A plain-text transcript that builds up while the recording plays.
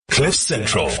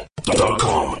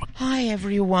CliffCentral.com. Hi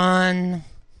everyone.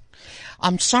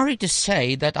 I'm sorry to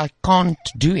say that I can't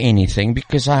do anything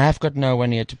because I have got no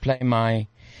one here to play my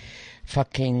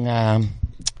fucking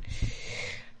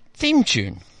theme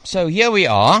tune. So here we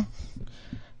are,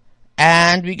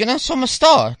 and we're gonna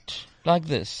start like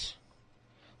this.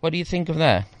 What do you think of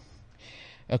that?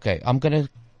 Okay, I'm gonna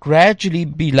gradually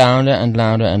be louder and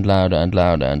louder and louder and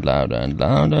louder and louder and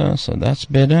louder, so that's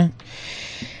better.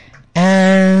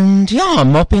 And yeah,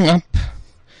 I'm mopping up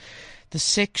the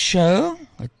sex show.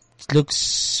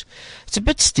 It's a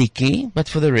bit sticky, but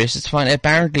for the rest it's fine.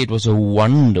 Apparently it was a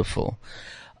wonderful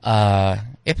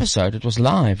episode. It was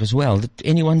live as well. Did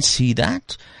anyone see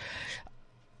that?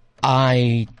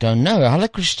 I don't know. Hello,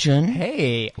 Christian.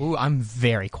 Hey. Ooh, I'm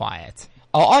very quiet.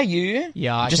 Oh, are you?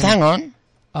 Yeah. Just hang on.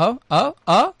 Oh,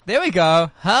 there we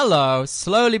go. Hello.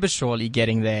 Slowly but surely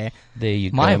getting there. There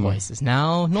you go. My voice is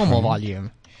now normal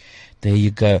volume. There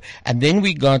you go. And then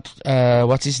we got,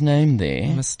 what's his name there?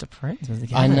 Mr. Prince.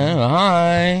 I know.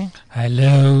 Hi.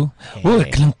 Hello. Hey. Oh,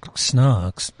 it klink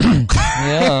snarks.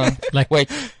 Yeah. Wait.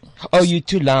 Oh, you're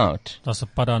too loud. Daar's 'n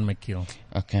pad aan my keel.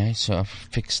 Okay, so I've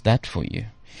fixed that for you.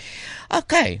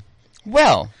 Okay.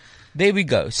 Well, there we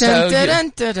go. So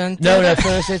no,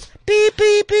 first it's beep,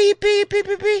 beep, beep, beep, beep,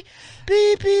 beep, beep.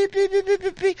 Beep, beep, beep, beep, beep,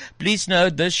 beep, beep. Please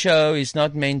note this show is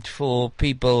not meant for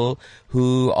people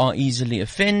who are easily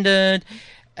offended.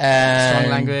 Strong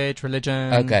language,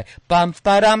 religion. Okay. Bum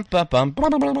ba dum ba bum ba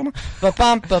bum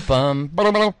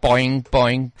boing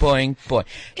boing boing boing.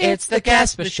 It's the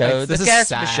Casper Show, the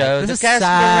Casper Show, the Casper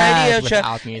Radio Show.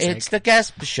 It's the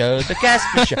Casper Show, the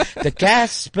Casper Show, the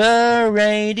Casper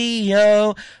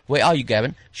Radio. Where are you,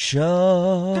 Gavin?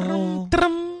 Show.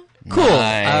 Cool.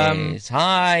 Nice.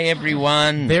 Hi,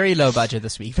 everyone. Very low budget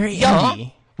this week. Very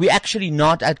indie. We're actually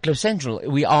not at Cliff Central.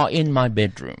 We are in my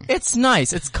bedroom. It's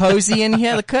nice. It's cozy in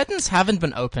here. The curtains haven't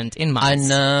been opened in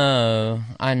months.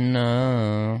 I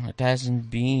know. It hasn't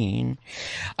been.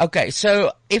 Okay,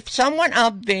 so if someone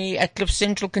out there at Cliff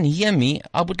Central can hear me,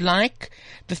 I would like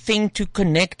the thing to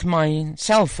connect my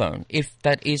cell phone, if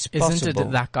that is possible. Isn't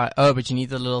it that guy? Oh, but you need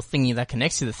the little thingy that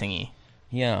connects to the thingy.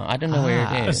 Yeah, I don't know where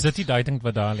it is. Is dit die duiding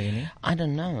wat daar lê nie? I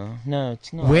don't know. No,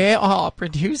 it's not. Where are our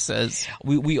producers?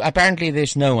 We apparently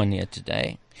there's no one here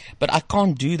today. But I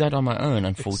can't do that on my own,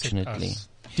 unfortunately.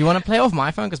 Do you want to play off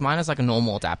my phone? Because mine is like a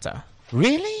normal adapter.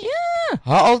 Really? Yeah.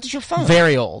 How old is your phone?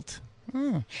 Very old.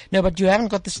 Oh. No, but you haven't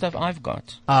got the stuff I've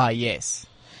got. Yes.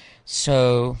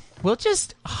 So we'll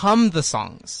just hum the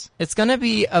songs. It's going to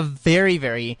be a very,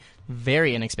 very,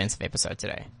 very inexpensive episode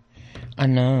today. I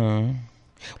know.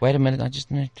 Wait a minute, I just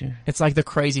need to... It's like the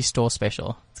Crazy Store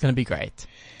special. It's going to be great.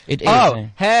 It is. Oh,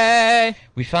 hey!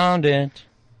 We found it.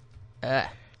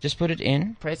 Just put it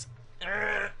in. Press.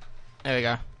 There we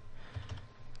go.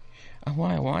 Oh,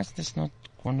 why is this not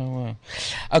going to work?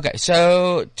 Okay,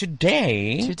 so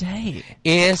today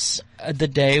is the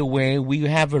day where we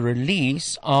have a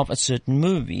release of a certain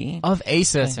movie. Of a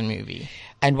certain movie.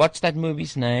 And what's that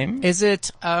movie's name? Is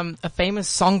it a famous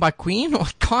song by Queen? Or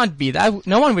it can't be. That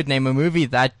no one would name a movie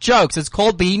that. Jokes. It's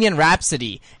called Bohemian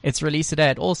Rhapsody. It's released today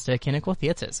at all Ster-Kinekor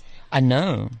theaters. I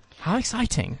know. How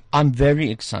exciting. I'm very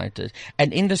excited.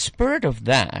 And in the spirit of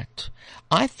that,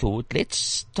 I thought let's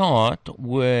start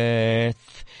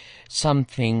with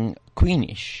something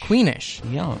Queenish. Queenish?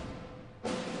 Yeah.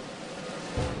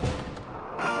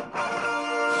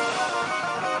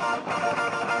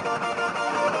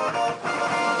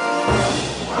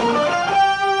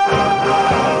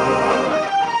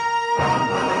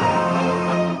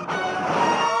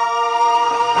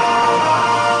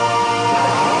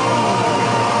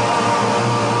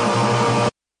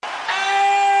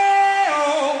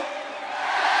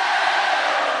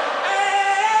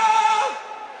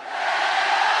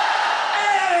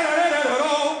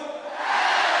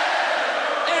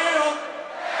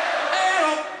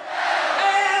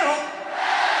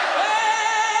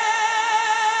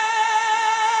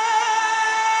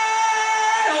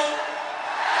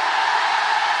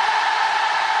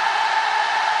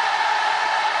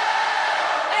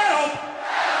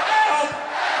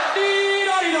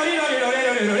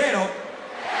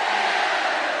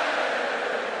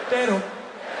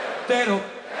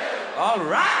 All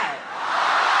right.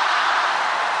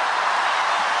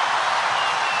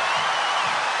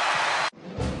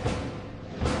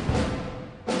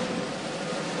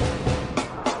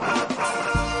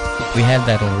 We had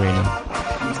that already.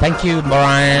 Thank you,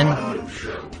 Brian.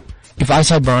 If I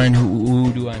say Brian,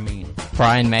 who do I mean?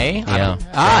 Brian May? Yeah.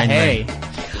 Brian May.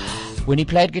 When he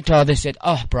played guitar, they said,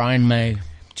 "Oh, Brian May."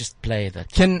 just play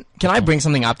that. Can I bring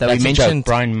something up that That's we mentioned? a joke,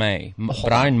 Brian May.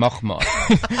 Brian Machma.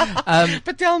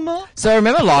 Vertel me. So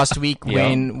remember last week Yeah.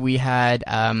 when we had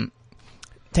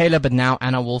Taylor, but now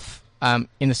Anna Wolf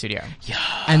in the studio. Yeah.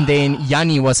 And then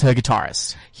Yanni was her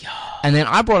guitarist. Yeah. And then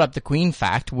I brought up the Queen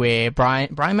fact where Brian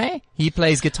May, he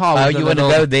plays guitar. Oh, with you a want to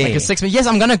little, go there? Like a 6-minute. Yes,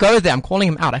 I'm going to go there. I'm calling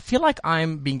him out. I feel like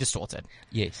I'm being distorted.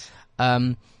 Yes.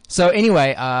 So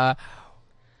anyway,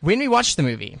 when we watched the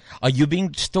movie, Are you being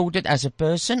distorted as a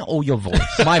person or your voice?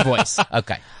 my voice.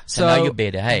 Okay. So So- now you're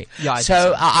better, hey? Yeah, I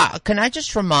So, think can I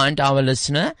just remind our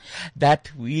listener that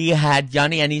we had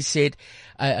Yanni and he said,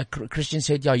 Christian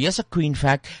said, yeah, here's a Queen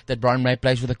fact that Brian May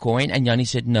plays with a coin. And Yanni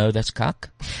said, no, that's cuck.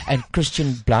 And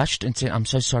Christian blushed and said, I'm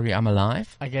so sorry, I'm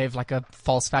alive. I gave like a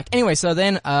false fact. Anyway, so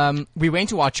then we went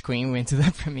to watch Queen. We went to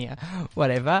the premiere,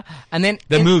 whatever. And then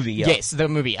The movie, yeah. Yes, the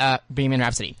movie, Bohemian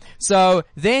Rhapsody. So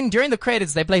then during the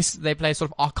credits, they play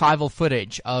sort of archival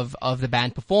footage of the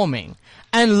band performing,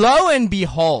 and lo and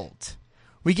behold,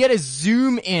 we get a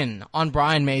zoom in on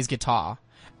Brian May's guitar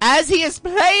as he is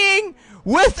playing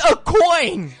with a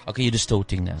coin. Okay, you're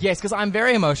distorting now. Yes, because I'm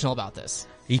very emotional about this.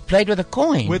 He played with a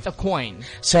coin. With a coin.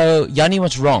 So Yanni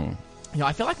was wrong. Yeah,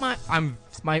 I feel like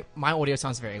my audio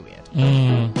sounds very weird,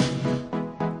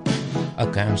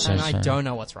 Okay, I'm so and sorry. I don't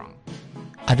know what's wrong.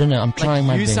 I don't know. I'm trying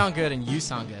my Like, you best. sound good and you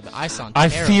sound good, but I sound I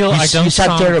terrible. feel I You don't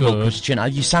sound terrible, good. Christian.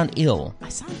 You sound ill. I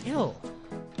sound ill.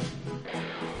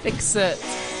 Fix it.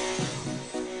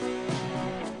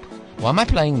 Why am I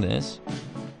playing this?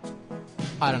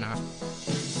 I don't know.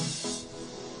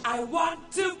 I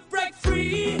want to break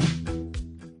free.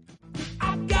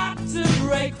 I've got to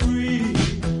break free.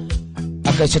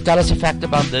 Okay, so tell us a fact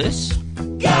about this,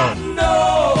 God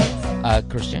knows.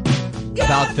 Christian.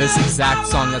 About this exact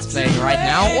song that's playing right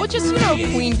now, or just,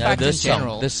 Queen No, fact in this song.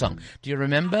 general. This song. Do you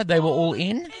remember? They were all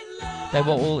in. They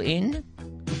were all in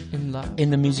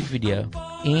the music video.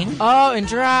 In. Oh, in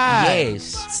drag. Yes.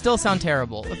 Still sound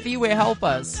terrible. Afiwe, help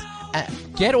us. Uh,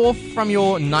 Get off from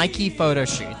your Nike photo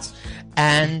shoot.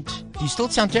 and you still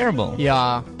sound terrible.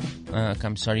 Yeah. Okay,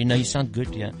 I'm sorry. No, you sound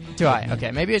good. Yeah. Do I?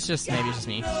 Okay, maybe it's just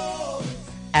me.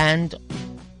 And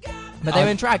But they were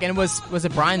in drag, and was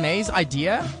it Brian May's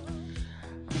idea?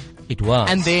 it was.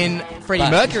 And then Freddie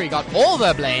But- Mercury got all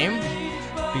the blame.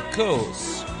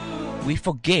 because we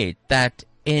forget that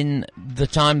in the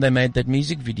time they made that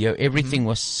music video, everything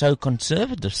was so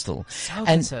conservative still. And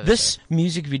conservative. this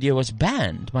music video was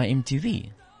banned by MTV.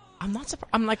 I'm not surprised.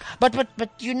 I'm like, But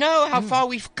you know how far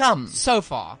we've come. so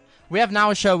far, we have now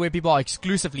a show where people are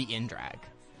exclusively in drag.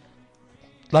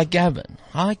 Like Gavin.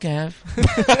 Hi, Gav.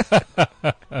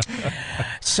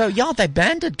 So, yeah, they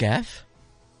banned it, Gav.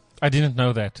 I didn't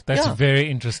know that. That's Yeah. very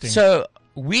interesting. So,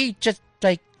 we just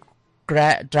take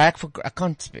drag for... I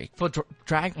can't speak. For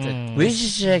drag. We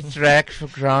just take drag for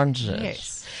granted.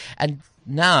 Yes. And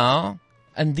now,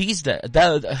 and these days...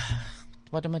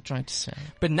 what am I trying to say?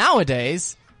 But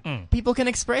nowadays, people can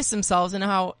express themselves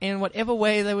in whatever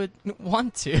way they would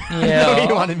want to. I know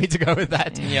you wanted me to go with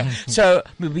that. Yeah. So,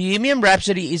 Bohemian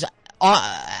Rhapsody is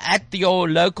at your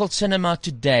local cinema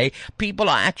today. People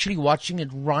are actually watching it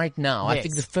right now. I Yes.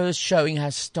 think the first showing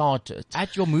has started.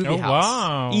 At your movie oh house.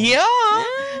 wow! Yeah,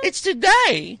 it's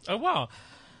today. Oh wow!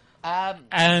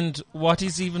 And what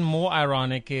is even more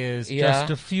ironic is Yeah. just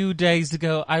a few days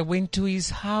ago, I went to his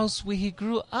house where he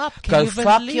grew up. Can Go you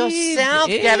fuck believe yourself,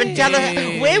 it? Gavin. Tell us,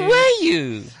 where were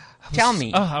you? Tell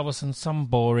me. Oh, I was on some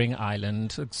boring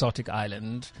island, exotic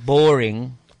island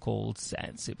Boring. called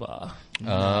Zanzibar.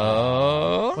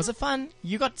 Oh. Was it fun?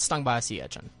 You got stung by a sea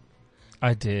urchin.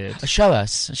 I did. Show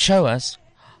us.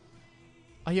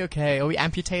 Are you okay? Are we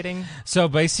amputating? So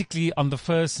basically, on the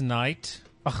first night,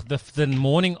 the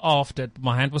morning after,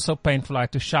 my hand was so painful I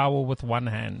had to shower with one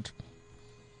hand.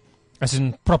 As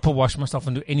in, proper wash myself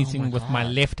and do anything with my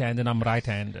left hand, and I'm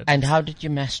right-handed. And how did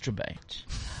you masturbate?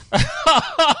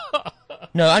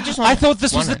 No, I just want I thought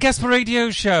this was the wanna- Casper Radio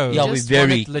show. Yeah, we Just very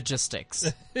wanted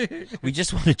logistics. we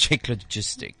just want to check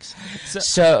logistics.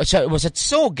 So was it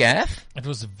sore, Gav? It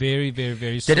was very, very,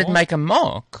 very sore. Did it make a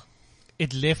mark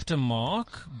It left a mark,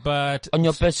 but on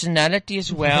your personality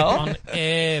as well? on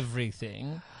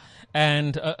everything.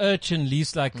 And urchin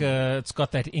leaves like it's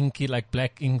got that inky, like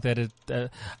black ink that it.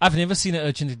 I've never seen an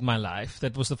urchin in my life.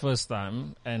 That was the first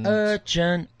time. And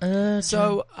Urchin.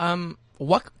 So,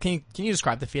 what can you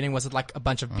describe the feeling? Was it like a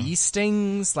bunch of bee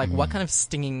stings? Like what kind of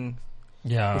stinging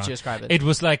yeah, would you describe it? It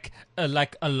was like a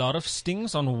lot of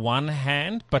stings on one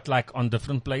hand, but like on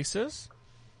different places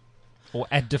or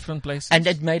at different places. And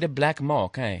it made a black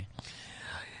mark, eh?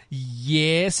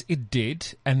 Yes, it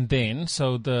did. And then,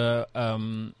 so the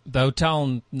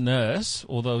hotel nurse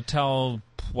or the hotel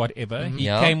whatever. He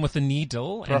Yeah. came with a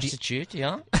needle Prostitute,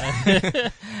 yeah.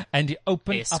 and he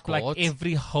opened up like Escort.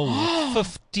 every hole.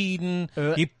 15.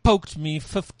 He poked me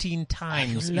 15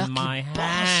 times You in my lucky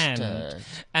hand. bastard.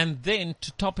 And then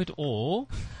to top it all,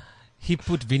 he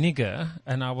put vinegar,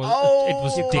 and it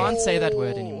was You death. can't say that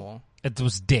word anymore. It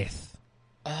was death.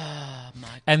 Oh, my.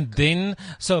 And then,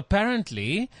 so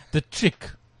apparently, the trick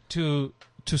to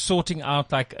sorting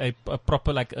out like a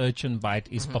proper like urchin bite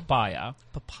is papaya.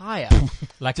 Papaya.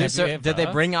 Like Did, have you did they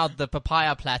ever- bring out the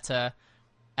papaya platter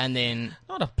and then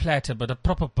not a platter, but a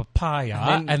proper papaya.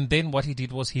 And And then- then what he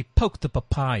did was he poked the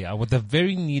papaya with the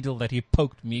very needle that he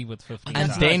poked me with 15 and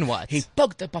times. then what? He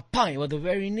poked the papaya with a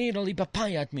very needle. He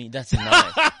papaya at me. That's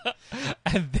nice.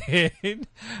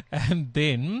 and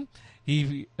then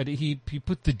he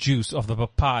put the juice of the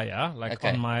papaya like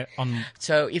Okay. on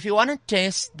So if you want to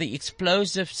test the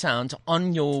explosive sound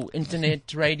on your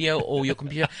internet radio or your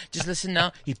computer, just listen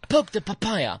now. He poked the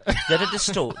papaya. Let it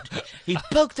distort. He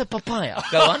poked the papaya.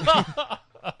 Go on.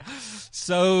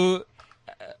 so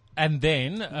and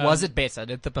then Was it better?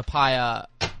 Did the papaya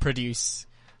produce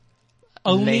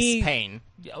only less pain?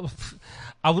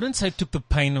 I wouldn't say it took the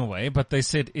pain away, but they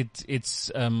said it's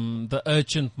the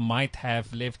urchin might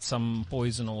have left some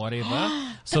poison or whatever,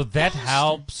 so that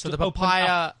helps. So to the open up.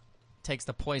 papaya takes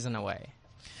the poison away.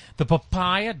 The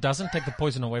papaya doesn't take the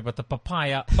poison away, but the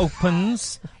papaya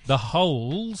opens the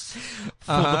holes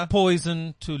for the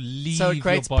poison to leave So it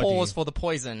creates your body. pores for the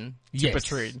poison to yes.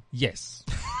 protrude. Yes,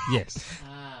 yes.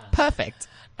 Perfect.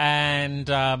 And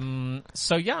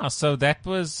so that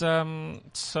was So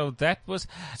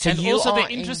and you also are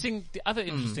the other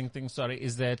interesting thing,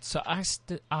 is that so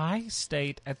I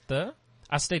stayed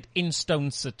in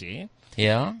Stone City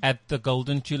Yeah. at the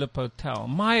Golden Tulip Hotel.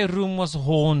 My room was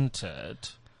haunted.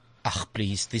 Ah,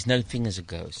 please. There's no thing as a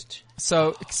ghost.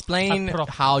 So explain A prop-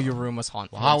 how your room was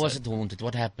haunted. How was it haunted?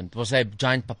 What happened? Was there a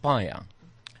giant papaya?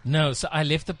 No, so I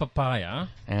left the papaya.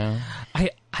 Yeah.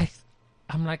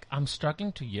 I'm like, I'm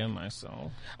struggling to hear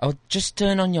myself. Oh, just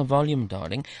turn on your volume,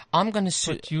 darling. I'm going to...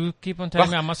 But you keep on telling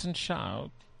Wag- me I mustn't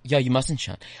shout. Yeah, you mustn't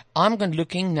shout. I'm going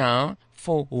looking now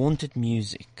for haunted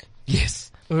music.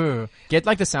 Yes. Ooh. Get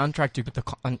like the soundtrack to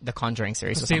the Conjuring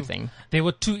series or See, something. There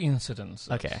were 2 incidents.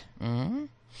 Okay.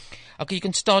 Okay, you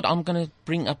can start. I'm going to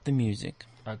bring up the music.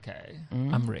 Okay.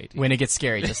 I'm ready. When it gets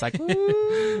scary, just like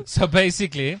So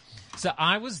basically,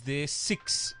 I was there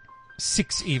six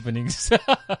evenings.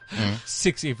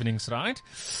 6 evenings, right?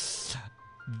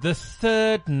 The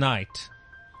third night,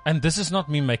 and this is not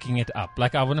me making it up.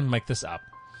 Like, I wouldn't make this up.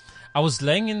 I was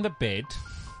laying in the bed,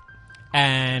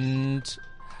 and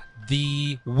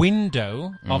the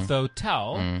window of the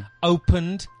hotel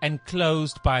opened and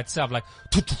closed by itself. Like,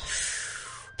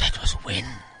 That was wind.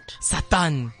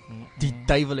 Satan, die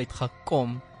duivel het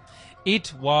gekom.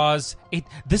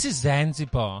 This is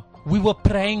Zanzibar. We were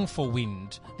praying for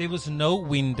wind. There was no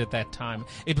wind at that time.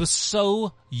 It was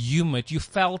so humid. You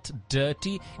felt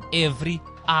dirty every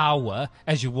hour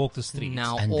as you walked the streets.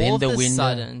 Now And all then of the a window-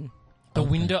 sudden, The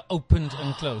window opened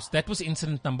and closed. That was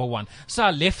incident number 1. So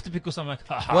I left because I'm like,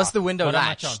 haha, was the window what am I on?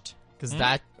 latched? Because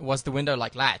that was the window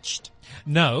like latched.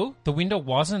 No, the window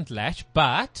wasn't latched,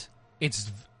 but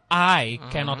I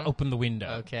cannot open the window.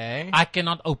 Okay. I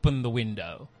cannot open the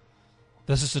window.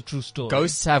 This is a true story.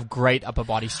 Ghosts have great upper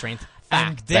body strength.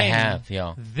 And Fact. then, They have,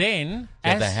 yeah. Then,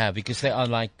 Yeah, as they have, because they are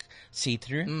like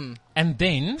see-through. And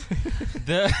then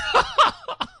the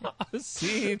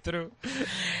see through.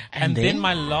 And then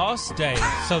my last day.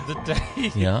 So the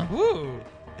day. Yeah. Woo.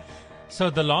 So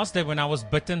the last day when I was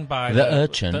bitten by The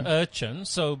urchin. The urchin.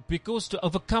 So because to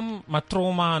overcome my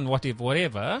trauma and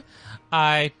whatever,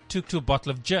 I took a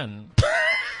bottle of gin.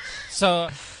 So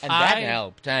And that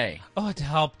helped, eh? Oh, it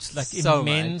helped like So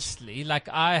immensely. Like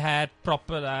I had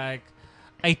proper like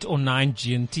 8 or 9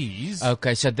 G&Ts.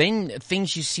 Okay, so then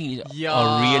things you see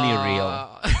are really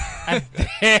real.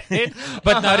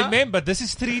 But now remember, this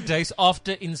is 3 days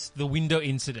after the window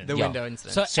incident. The Yeah. window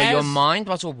incident. So your mind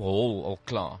was op hol or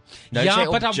klaar. No yeah, say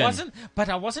but op gin.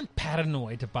 I wasn't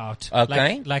paranoid about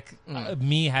Okay.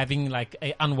 me having like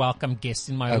a unwelcome guest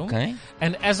in my room. Okay.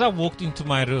 And as I walked into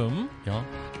my room, Yeah.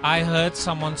 I heard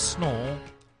someone snore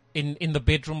in the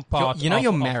bedroom part. You know of-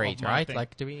 you're of married, my right? thing.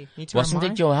 Like, do we need to Wasn't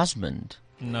remind? it your husband?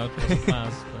 No, it wasn't my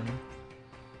husband.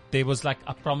 There was like,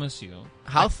 I promise you.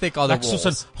 How thick are the Like walls?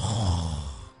 Susan,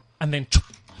 and then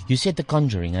You said The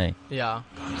Conjuring, eh? Yeah.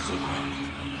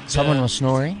 Someone was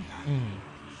snoring?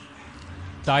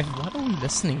 dive. What are we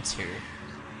listening to?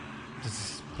 This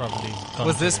is probably.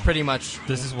 Was this pretty much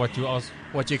This is what you asked.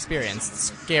 what you experienced?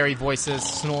 Scary voices,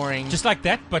 snoring. Just like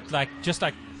that, but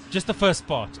just the first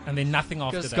part, and then nothing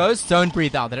after because that. ghosts don't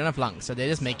breathe out. They don't have lungs, so they're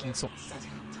just making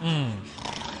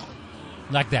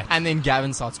Like that. And then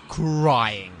Gavin starts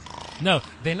crying. No,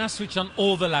 then I switch on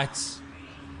all the lights.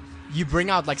 You bring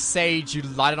out like sage, you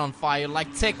light it on fire, you're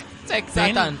like, tick,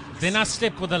 Satan. Then I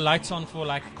slept with the lights on for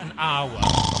like an hour.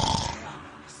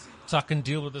 So I can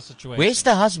deal with the situation. Where's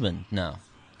the husband now?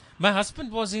 My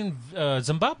husband was in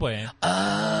Zimbabwe.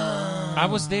 I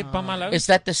was there by my life. Is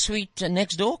that the suite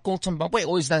next door called Zimbabwe,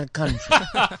 or is that a country?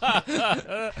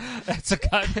 That's a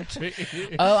country.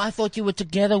 Oh, I thought you were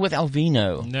together with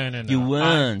Alvino. No. You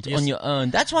weren't Yes. on your own.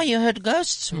 That's why you heard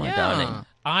ghosts, my darling.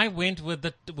 I went with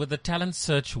the talent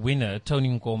search winner, Tony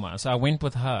Ngoma. So I went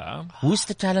with her. Who's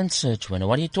the talent search winner?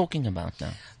 What are you talking about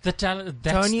now? The talent.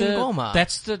 Tony Ngoma.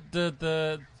 That's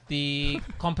the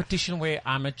competition where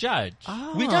I'm a judge.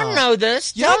 We don't know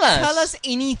this. You Tell don't us. tell us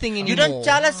anything anymore. You don't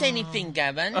tell us anything,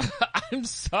 Gavin. I'm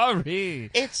sorry.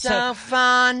 It's so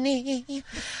funny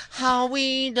how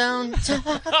we don't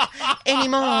talk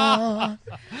anymore.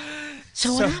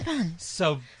 So what happened?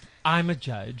 So I'm a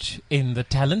judge in the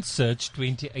Talent Search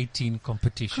 2018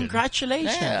 competition.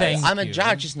 Congratulations. Yeah, Thank I'm a you.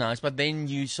 judge is nice, but then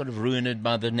you sort of ruin it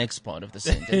by the next part of the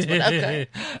sentence. But okay.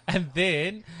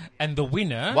 And the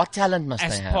winner. What talent must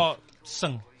as they have? part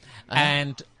sing,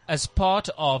 and as part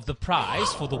of the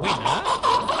prize for the winner.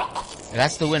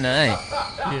 That's the winner, eh?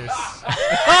 Yes.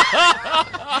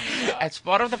 As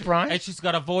part of the prize? And she's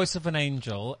got a voice of an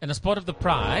angel, and as part of the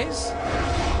prize,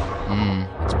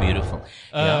 It's beautiful.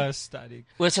 studying.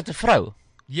 Was it a vrouw?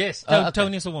 Yes, okay.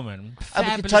 Tony's a woman. But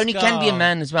Fabulous Tony can be a girl.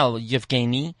 man as well.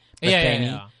 Yevgeny.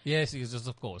 Yeah. Yes,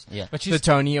 of course. Yeah. But The she's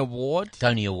Tony Award.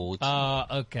 Tony Awards.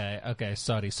 okay,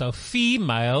 sorry. So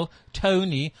female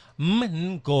Tony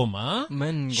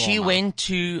Ngoma She went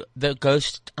to the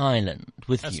Ghost Island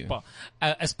with as, you.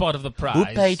 as part of the prize. Who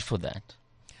paid for that?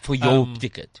 For your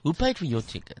ticket? Who paid for your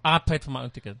ticket? I paid for my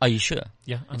own ticket. Are you sure?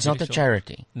 Yeah, I'm It's not pretty a sure.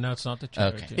 charity. No, it's not a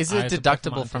charity. Okay. Is I it had to pay for my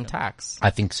deductible own from ticket. tax? I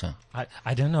think so.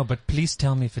 I don't know, but please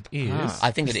tell me if it is.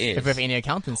 I think it is. If we have any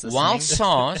accountants listening, While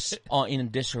SARS are in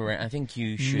disarray, I think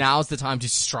you should now's the time to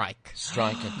strike.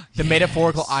 strike it. The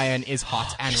metaphorical iron is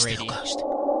hot and ready. Ghost.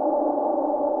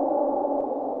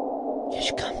 Here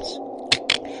she comes.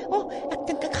 Oh, ek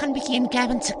dink ek gaan bietjie in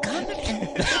Gavin se kamer in.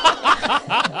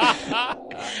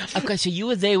 Okay, so you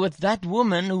were there with that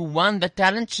woman who won the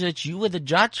talent search you were the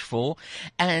judge for,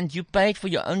 and you paid for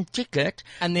your own ticket.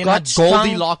 And then got had stung,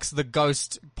 Goldilocks the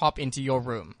ghost pop into your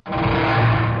room.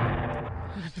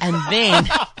 and then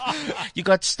you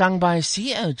got stung by a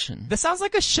sea urchin. This sounds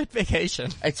like a shit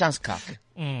vacation. It sounds cock.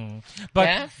 But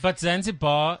Yeah? but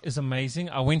Zanzibar is amazing.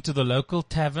 I went to the local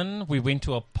tavern. We went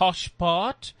to a posh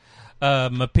part,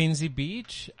 Mapenzi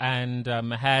Beach, and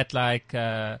had like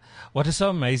what is so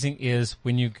amazing is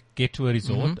when you get to a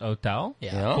resort hotel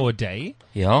Yeah. for a day,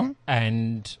 Yeah?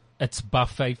 and it's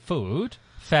buffet food,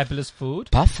 fabulous food,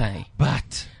 Buffet.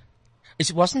 but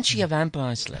Wasn't she a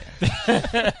vampire slayer?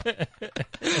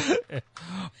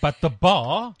 the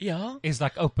bar Yeah. is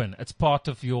like open. It's part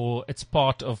of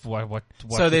what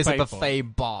So you there's a pay for. buffet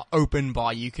bar, open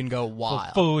bar. You can go For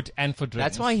wild. food and for drinks.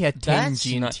 That's why he had 10 That's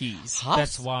G&Ts.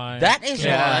 That's why. That is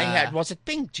Yeah. why I had. Was it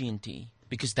pink G&T?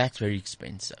 Because that's very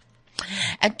expensive.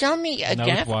 And tell me, No,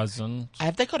 Gav, it wasn't.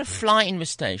 have they got a fly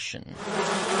infestation?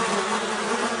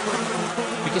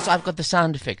 Because I've got the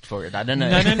sound effect for it. I don't know.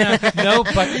 No,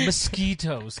 but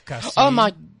mosquitoes, Cassie. Oh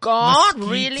my God! Mosquitoes.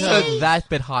 Really? So that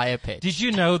bit higher pitch. Did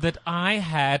you know that I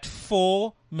had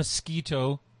 4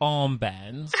 mosquito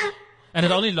armbands, and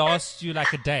it only lasts you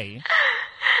like a day?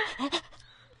 What?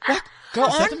 Go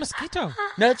Is that a on. mosquito?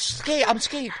 No, it's scared. I'm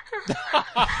scared.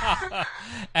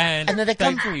 And And then they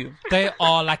come for you. They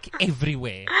are like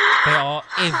everywhere. They are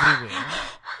everywhere.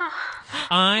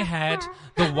 I had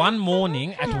the one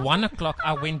morning at 1 o'clock.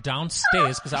 I went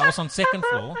downstairs because I was on second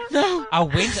floor. No. I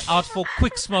went out for a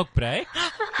quick smoke break.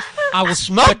 I was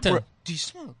bitten. Do you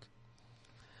smoke?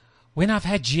 When I've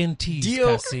had GNTs, Do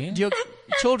Cassie, your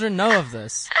children know of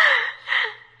this?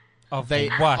 of They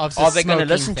what? of the Are they going to smoking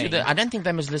listen thing. to the? I don't think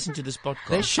they must listen to this podcast.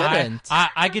 They shouldn't.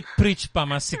 I get preached by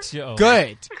my 6-year-old.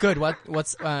 Good.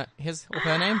 What's her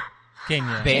name?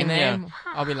 Kenya. Their Kenya. name?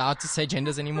 Are we allowed to say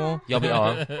genders anymore? Yeah, we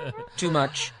are. Too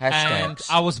much. Hashtags. And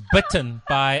I was bitten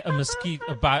by a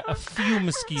mosquito, by a few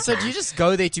mosquitoes. So do you just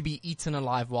go there to be eaten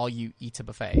alive while you eat a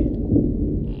buffet?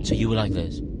 So you were like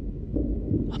this.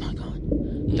 Oh my God.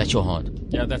 That's your heart.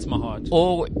 Yeah, that's my heart.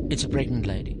 Or it's a pregnant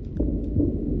lady.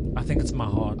 I think it's my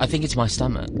heart. I think it's my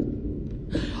stomach.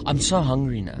 I'm so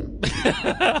hungry now.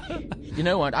 You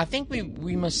know what? I think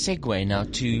we must segue now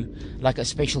to like a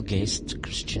special guest,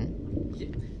 Christian.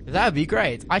 That'd be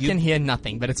great. I can hear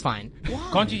nothing, but it's fine.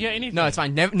 Can't you hear anything? No, it's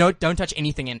fine. Never, no, don't touch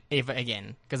anything ever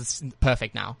again because it's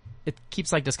perfect now. it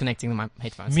keeps like disconnecting my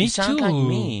headphones. Me You sound too. like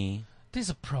me. There's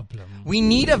a problem. We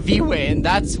need a V-Way, and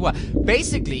that's what.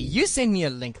 Basically, you sent me a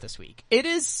link this week. It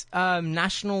is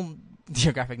National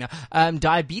Geographic now.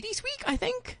 Diabetes Week, I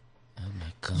think. Oh my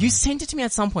god. You sent it to me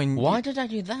at some point. Why did I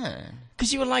do that?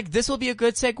 Because you were like, this will be a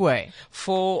good segue.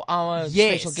 For our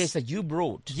Yes. special guest that you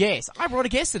brought. Yes, I brought a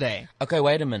guest today. Okay,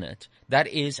 wait a minute. That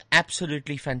is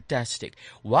absolutely fantastic.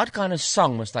 What kind of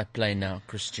song must I play now,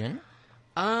 Christian?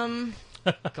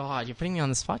 God, you're putting me on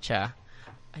the spot here.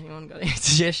 Anyone got any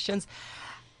suggestions?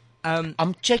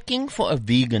 I'm checking for a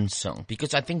vegan song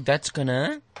because I think that's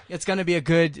gonna. It's gonna be a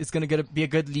good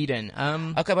lead-in.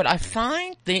 Okay, but I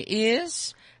find there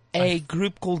is a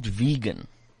group called Vegan.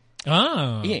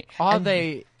 Ah. Yeah, Are and-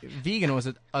 they vegan or is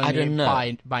it only I don't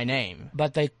know. by name?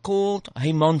 But they called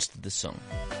Hey Monster the song.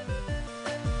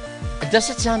 Does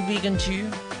it sound vegan to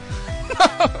you?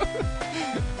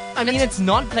 I mean, it's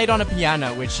not played on a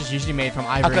piano, which is usually made from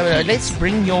ivory. Okay, keys. let's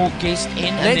bring your guest in.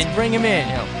 and Let's then- bring him in.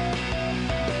 Yeah.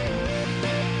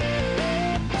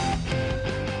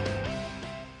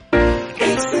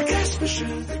 It's the Casper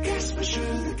Show, the Casper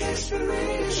Show, the Casper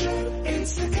Radio Show.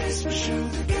 It's the Casper Show,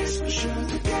 the Casper Show,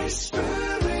 the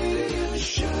Casper Radio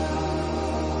Show.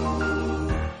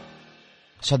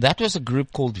 So that was a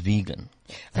group called Vegan.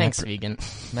 Thanks, And I vegan.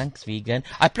 Thanks, Vegan.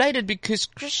 I played it because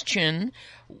Christian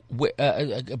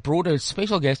brought a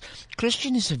special guest.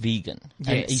 Christian is a vegan.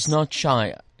 And Yes. he's not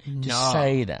shy to No.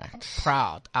 say that.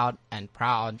 Proud, out and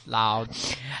proud, loud.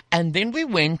 And then we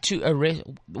went to a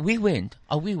we went.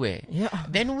 Oh, we were. Yeah.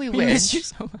 Then we We went. miss you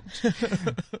so much.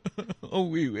 Oh,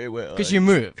 we were. Because you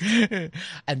moved.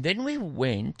 And then we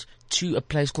went to a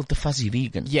place called the Fuzzy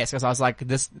Vegan. Yes, because I was like,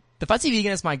 the Fuzzy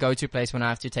Vegan is my go-to place when I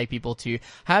have to take people to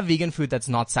have vegan food that's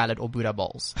not salad or Buddha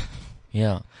bowls.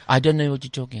 Yeah. I don't know what you're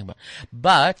talking about.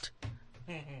 But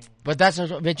that's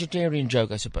a vegetarian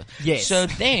joke, I suppose. Yes. So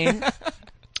then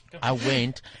I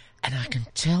went, and I can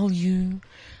tell you,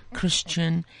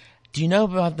 Christian, do you know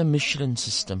about the Michelin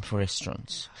system for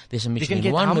restaurants? There's a Michelin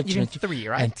get 1, how much? You Michelin get 3,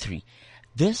 right? And 3.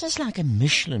 This is like a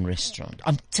Michelin restaurant.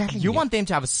 I'm telling you. You want them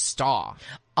to have a star.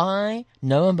 I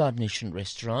know about Michelin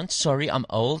restaurants. Sorry, I'm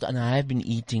old and I have been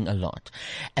eating a lot.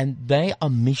 And they are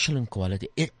Michelin quality.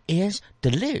 It is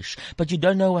delish. But you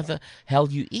don't know what the hell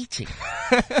you're eating.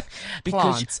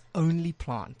 Because Plants. Only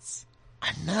plants.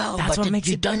 I know, That's but what makes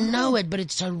you it don't good. know it, but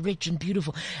it's so rich and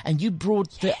beautiful. And you brought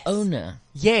the owner.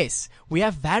 Yes, we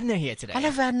have Wagner here today.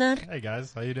 Hello, Werner. Hey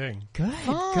guys, how you doing? Good,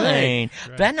 Fine.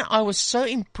 Werner, I was so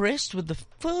impressed with the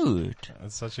food.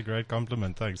 That's such a great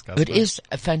compliment. Thanks, Casper. It is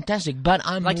fantastic, but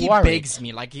I'm Like he worried. begs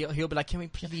me, like he'll be like, "Can we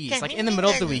please?" Like in the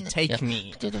middle of the week, take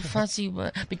me. To the fuzzy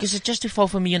one, because it's just too far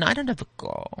for me, and I don't have a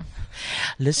car.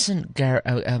 Listen,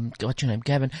 what's your name,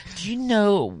 Gavin? Do you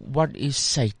know what is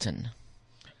Satan?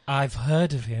 I've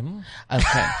heard of him.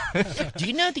 Okay. Do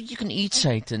you know that you can eat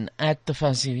Satan at the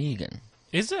Fuzzy Vegan?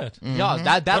 Is it? Yeah, Mm-hmm.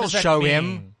 that'll What does that show mean?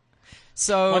 him.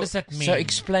 So What does that mean? So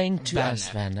explain to Werner.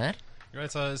 us, Werner.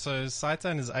 Right, so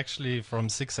Seitan is actually from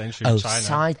 6th century Oh, China.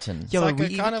 Satan. It's Yeah, like but a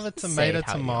we kind of a even say it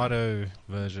how you tomato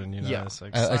version, you know. Yeah. It's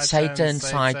like It's Satan,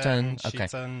 Satan, okay.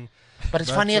 Shitan. But it's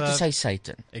But, funnier to uh, say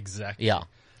Satan. Exactly. Yeah.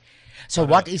 So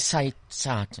what is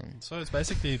Satan? So it's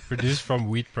basically produced from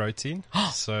wheat protein.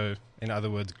 So in other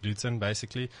words, gluten,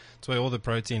 basically. It's where all the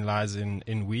protein lies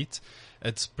in wheat.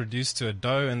 It's produced to a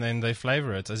dough, and then they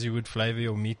flavor it as you would flavor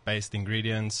your meat-based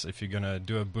ingredients. If you're going to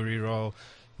do a buri roll,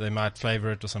 they might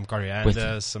flavor it with some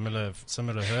coriander, similar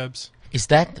herbs. Is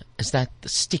that the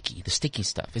sticky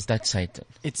stuff? Is that Satan?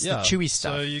 it's the chewy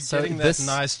stuff. So you're So getting this- that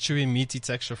nice chewy meaty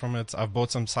texture from it. I've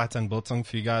bought some Seitan biltong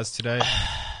for you guys today.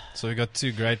 So we got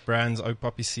 2 great brands, Oak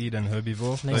Poppy Seed and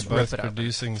Herbivore. Let's They're both rip it open.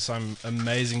 producing some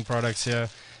amazing products here.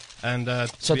 And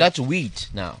So that's wheat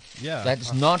now. yeah,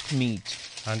 That's not meat.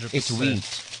 100%. It's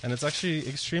wheat. And it's actually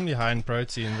extremely high in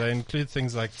protein. They include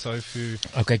things like tofu.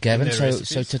 Okay, Gavin. their So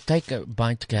recipes. to take a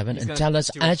bite, Gavin, He's and gonna tell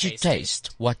us do a as you taste taste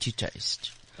what you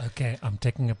taste. Okay, I'm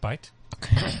taking a bite.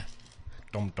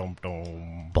 Dum dum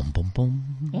dum. Boom, boom,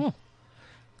 boom.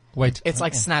 Wait. It's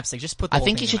like snapstick. Just put. The I whole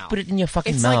think thing you in should your put it in your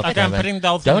fucking It's like- mouth, Okay, I'm Gavin. putting the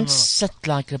whole thing in Don't my mouth. sit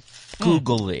like a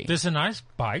Google there. There's a nice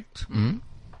bite.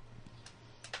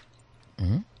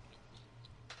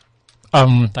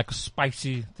 Like a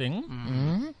spicy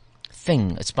thing.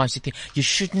 A spicy thing. You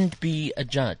shouldn't be a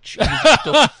judge. You just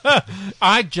talk-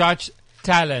 I judge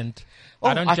talent. oh,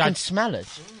 I don't can judge. smell it.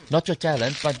 Not your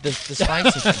talent, but the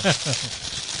spicy thing.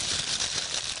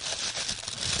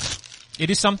 It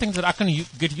is something that I can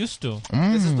get used to.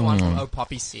 mouth. This is the one from Oak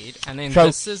Poppy Seed, and then So-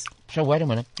 this is So wait a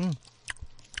minute.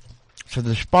 So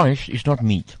the spice is not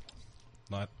meat.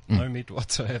 No meat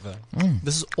whatsoever.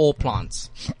 this is all plants.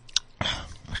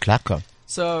 It's lekker.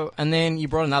 So, and then you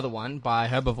brought another one by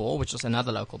Herbivore, which is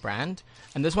another local brand.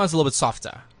 And this one's a little bit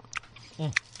softer.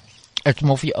 It's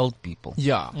more for your old people.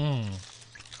 Yeah.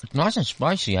 It's nice and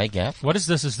spicy, eh, Gav? What is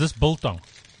this? Is this biltong?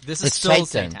 This is It's still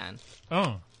seitan. seitan.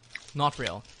 Oh. Not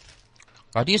real.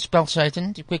 How do you spell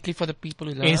Satan? Quickly for the people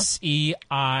who don't know.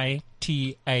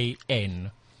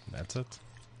 Seitan. That's it.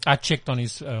 I checked on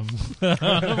his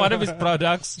one of his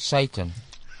products. Satan.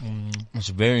 It's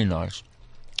very nice.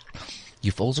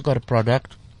 You've also got a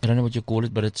product. I don't know what you call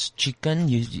it, but it's chicken.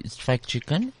 It's fake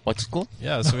chicken. What's it called?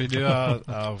 Yeah, so we do our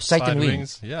Seitan side wings.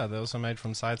 wings. Yeah, they're also made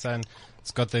from seitan.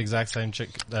 It's got the exact same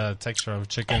texture of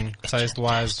chicken.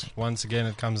 Taste-wise, once again,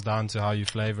 it comes down to how you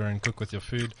flavor and cook with your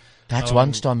food. That's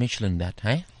 1-star Michelin, that,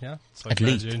 hey? Yeah, so At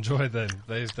glad least. you enjoy them.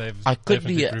 They've I could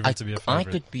definitely be proven to be a I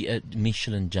favorite. could be a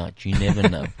Michelin judge. You never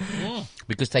know,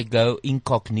 because they go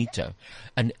incognito,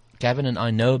 and Gavin and I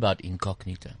know about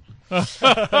incognito.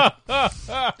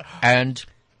 And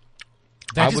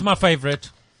That is my favorite.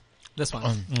 This one.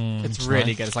 Mm, it's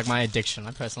really good. It's like my addiction,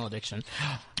 my personal addiction.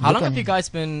 How long have you guys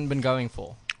been going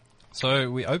for?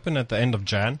 So we open at the end of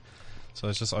Jan. So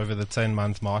it's just over the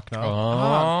 10-month mark now.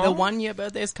 Oh, the 1-year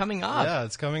birthday is coming up. Yeah,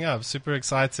 it's coming up. Super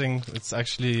exciting. It's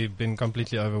actually been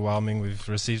completely overwhelming. We've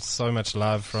received so much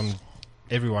love from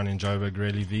everyone in Joburg,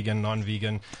 really, vegan,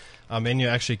 non-vegan. Our menu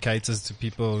actually caters to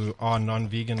people who are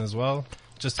non-vegan as well,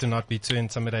 just to not be too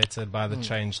intimidated by the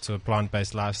change to a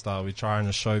plant-based lifestyle. We try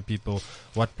and show people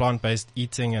what plant-based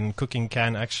eating and cooking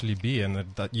can actually be, and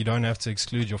that you don't have to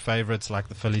exclude your favorites like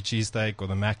the Philly cheesesteak or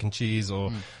the mac and cheese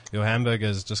or your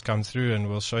hamburgers. Just come through and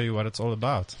we'll show you what it's all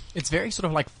about. It's very sort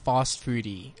of like fast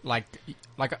foody. Like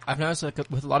I've noticed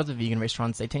with a lot of the vegan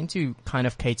restaurants, they tend to kind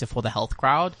of cater for the health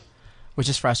crowd, which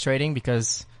is frustrating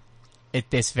because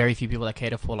there's very few people that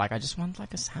cater for, like, I just want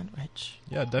like a sandwich.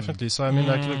 Yeah, definitely. So, I mean,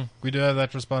 like, look, we do have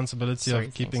that responsibility Sorry,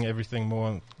 of keeping everything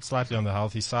more slightly on the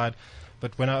healthy side.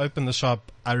 But when I opened the shop,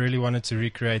 I really wanted to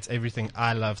recreate everything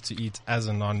I love to eat as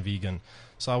a non-vegan.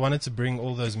 So I wanted to bring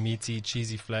all those meaty,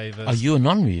 cheesy flavors. Are you a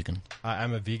non-vegan? I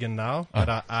am a vegan now, but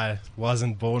I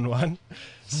wasn't born one.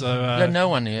 So Yeah, no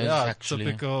one is, yeah, actually.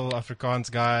 typical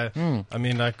Afrikaans guy. I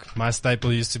mean, like, my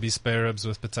staple used to be spare ribs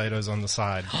with potatoes on the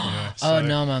side. You know? Oh, So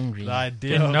now I'm hungry. the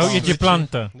idea En nou of eet jy switching-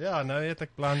 plante. Ja, nou eet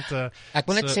ek plante. Ek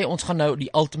wil net So- sê ons gaan nou die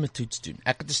ultimate toets doen.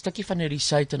 Ek het 'n stukkie van hierdie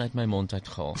seitan uit my mond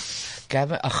uitgehaal.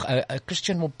 Gavin,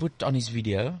 Christian will put on his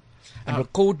video and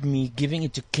record me giving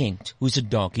it to Kent, who's a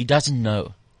dog. He doesn't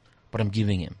know what I'm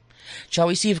giving him. Shall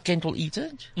we see if Kent will eat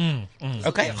it?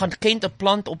 Okay, gaan Kent 'n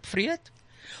plant opvreet?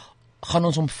 Gaan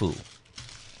ons hom voel.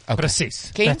 Okay.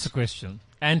 Precies. Kent? That's the question.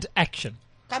 And action.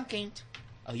 Come Kent.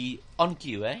 Oh, he on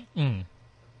cue, eh?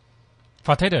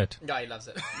 Vat hy dit? Yeah, he loves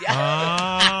it.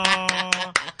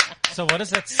 Ah. So what does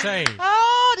that say?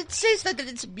 Oh, it says that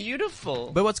it's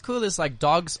beautiful. But what's cool is, like,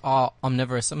 dogs are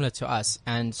omnivorous similar to us,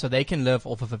 and so they can live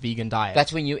off of a vegan diet.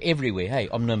 That's when you're everywhere. Hey,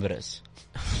 omnivorous.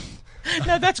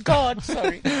 No, that's God.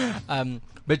 Sorry.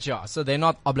 But yeah, so they're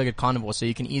not obligate carnivores, so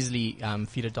you can easily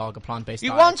feed a dog a plant-based He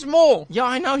diet. wants more. Yeah,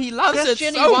 I know, he loves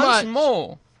Christian, it he so wants much.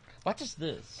 more. What is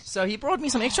this? So he brought me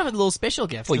some extra little special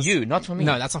gifts. For you, not for me.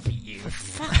 No, that's not for you.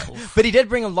 But he did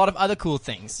bring a lot of other cool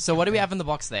things. So what do we have in the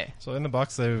box there? So in the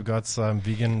box there we've got some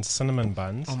vegan cinnamon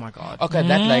buns. Oh my god. Okay,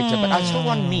 that later, but I still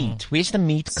want meat. Where's the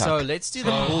meat cut? So let's do the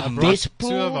pulled meat. Best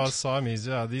Two of pulled. our samis,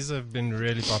 yeah, these have been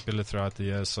really popular throughout the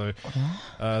year. So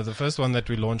the first one that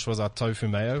we launched was our tofu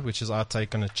mayo, which is our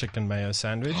take on a chicken mayo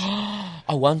sandwich.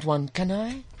 I want one. Can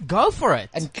I? Go for it.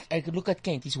 And I could look at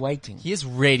Kent. He's waiting. He is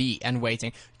ready and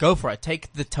waiting. Go for it.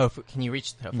 Take the tofu. Can you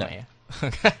reach the tofu? No. Mayo?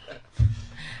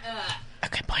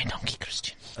 Okay, bye, donkey,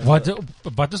 Christian.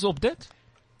 Wat is op dit?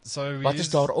 So we Wat use,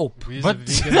 is daarop? we use Wat? a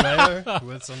vegan mayo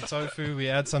with some tofu. We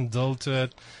add some dill to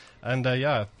it. And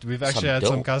yeah, we've actually had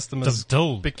dill. some customers Dis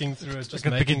dill. picking through it, just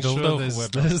Ek het making bietjie sure dildo there's,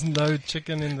 gehoor. there's no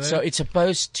chicken in there. So it's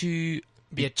supposed to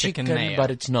Be a chicken chicken, mayo. but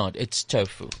it's not. It's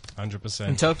tofu. 100%.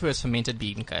 And tofu is fermented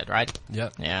bean curd, right? Yeah.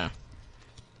 Yeah.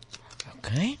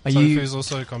 Okay. Are Tofu you? is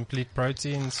also a complete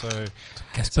protein, so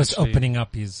Casper's actually- opening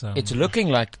up his... It's looking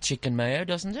like chicken mayo,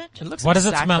 doesn't it? It looks What does it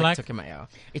exactly smell like? chicken mayo.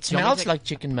 It Do you want me smells to take- like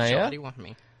chicken Sure, mayo. what do you want from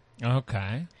me?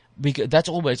 Okay. Because that's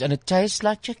always, and it tastes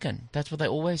like chicken. That's what they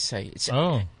always say. It's,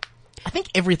 Oh. I think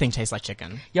everything tastes like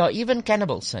chicken. Yeah, even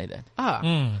cannibals say that.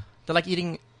 They're like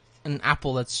eating an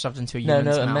apple that's shoved into a No,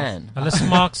 human's no, a mouth. man. Hulle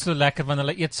smaak so lekker want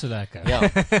hulle eet so lekker. Yeah.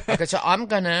 Okay, so I'm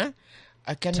gonna.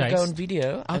 I can Taste. go on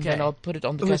video and Okay. then I'll put it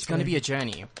on the. Ooh, it's Casper going to be a review.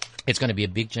 journey. It's going to be a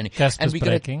big journey. Casper's and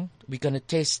breaking. we're gonna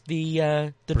test the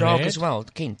dog Bread. as well.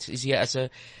 Kent is here as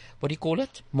a, what do you call it?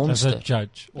 As Monster. a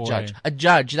judge. A or judge. A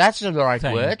judge. That's the right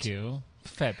Thank word. you.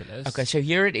 Fabulous. Okay, so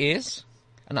here it is,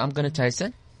 and I'm gonna taste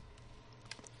it.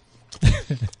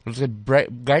 It's a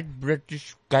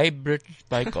gay British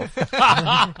Bake Off.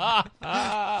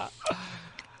 Are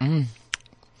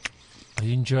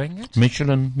you enjoying it?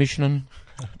 Michelin.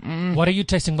 What are you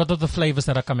tasting? What are the flavors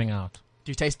that are coming out?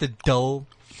 Do you taste the dill?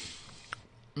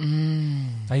 I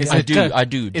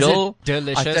do. Is Dill. it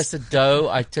delicious? I taste the dough.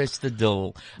 I taste the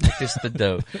dill. I taste the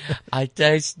dough. I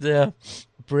taste the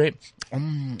bread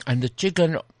and the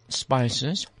chicken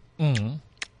spices.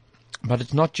 But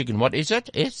it's not chicken. What is it?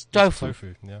 It's tofu.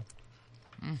 Tofu, yeah.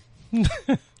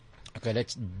 Okay,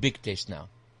 that's big test now.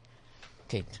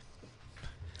 Kent.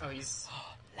 Oh, he's...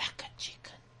 Lekker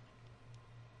chicken.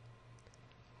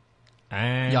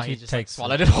 And Yeah, he just takes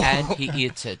swallowed it all. And he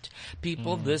eats it.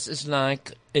 People, this is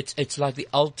like, it's like the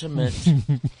ultimate,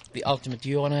 the ultimate. Do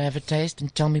you want to have a taste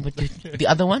and tell me what the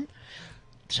other one?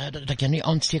 So dat ek nie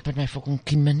aansteek met my fucking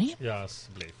kimme nie. Ja,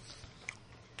 asseblief.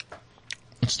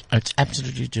 It's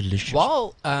absolutely delicious.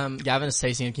 While Gavin is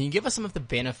tasting it, can you give us some of the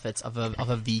benefits of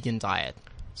a vegan diet?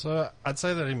 So I'd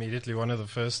say that immediately one of the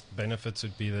first benefits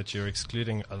would be that you're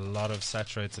excluding a lot of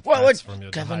saturated Well, fats from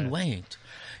your Gavin, diet. wait.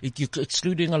 You're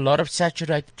excluding a lot of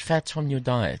saturated fats from your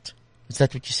diet. Is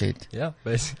that what you said? Yeah,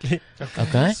 basically.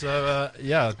 Okay. So,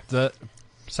 the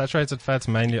saturated fats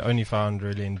mainly only found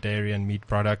really in dairy and meat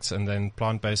products, and then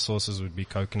plant-based sources would be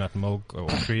coconut milk or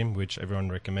cream, which everyone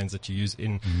recommends that you use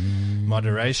in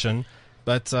moderation.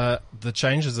 But the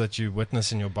changes that you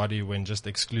witness in your body when just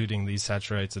excluding these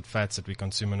saturated fats that we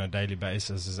consume on a daily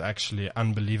basis is actually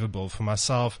unbelievable. For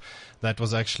myself, that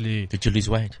was actually... Did you lose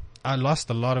weight? I lost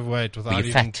a lot of weight without you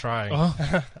even fat? trying. Oh.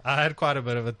 I had quite a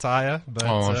bit of a tire, but...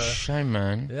 Oh, shame,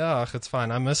 man. yeah, it's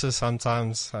fine. I miss her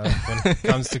sometimes when it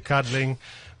comes to cuddling.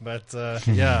 But,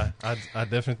 yeah, I'd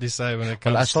definitely say when it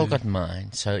comes Well, I still to... got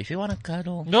mine. So if you want to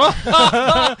cuddle.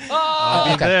 I'll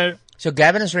be Okay. there. So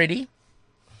Gavin is ready.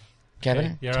 Gavin?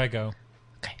 Okay, here I go.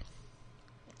 Okay.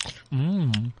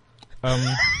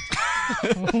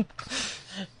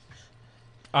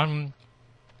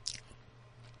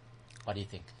 What do you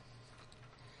think?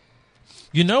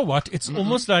 You know what? It's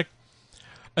almost like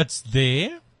it's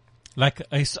there, like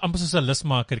amper soos 'n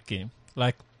lusmakertjie.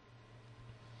 Like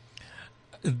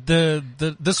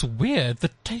this weird the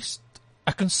taste.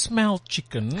 I can smell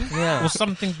chicken Yeah. or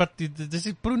something, but this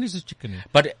is prunis is chicken.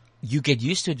 But you get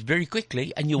used to it very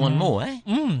quickly and you want more, eh?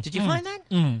 Did you find that?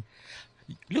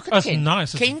 Look at That's Kent.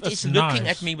 nice. Kent It's is looking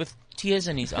nice. at me with tears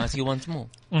in his eyes. He wants more.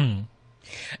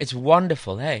 It's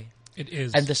wonderful, hey? It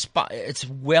is. And it's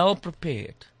well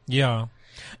prepared. yeah.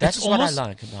 That's It's what I almost-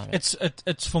 like about it.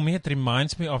 It's for me. It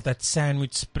reminds me of that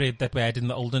sandwich spread that we had in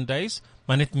the olden days.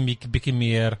 Maar net 'n bietjie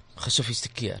meer.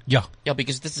 Gesophisticated. Yeah. Yeah,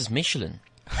 because this is Michelin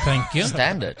Thank you.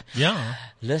 standard. Yeah.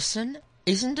 Listen,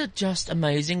 isn't it just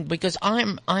amazing? Because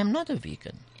I'm not a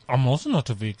vegan. I'm also not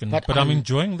a vegan, But but I'm I'm-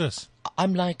 enjoying this.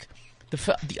 I'm like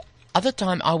the other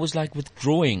time I was like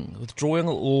withdrawing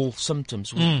all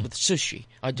symptoms with sushi.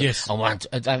 Yes.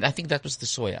 I think that was the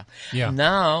soya. Yeah.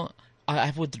 Now I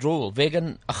have withdrawal,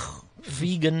 vegan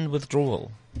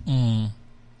withdrawal.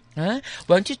 Huh?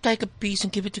 Won't you take a piece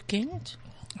and give it to Kent?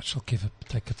 I shall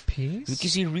take a piece.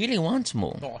 Because he really wants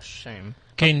more. Oh, shame.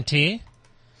 Kenty.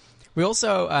 We're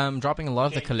also dropping a lot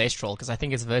of the cholesterol because I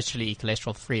think it's virtually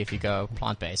cholesterol free if you go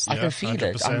plant-based. I can feel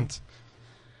it. 100%.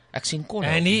 I've seen corn.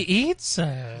 And he eats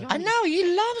it. I know, he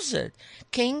loves it.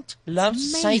 Kent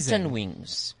loves amazing. Satan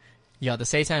wings. Yeah, the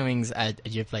seitan wings at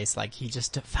your place, like, he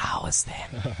just devours them.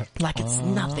 Like it's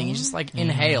nothing. He just, like,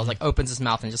 inhales, like, opens his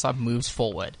mouth and just, like, moves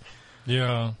forward.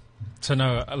 Yeah. So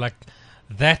no, like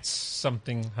that's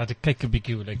something. Had to kyk 'n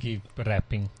bietjie like keep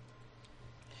rapping.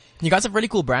 You guys have really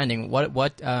cool branding.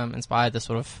 What inspired the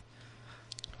sort of...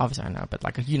 Obviously I know, but,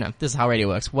 like, you know, this is how radio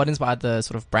works. What inspired the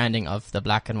sort of branding of the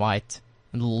black and white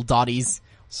and little dotties?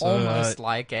 So, Almost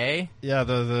like a... Yeah,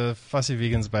 the Fussy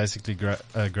Vegan's basically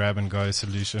a grab and go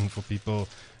solution for people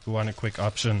who want a quick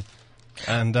option.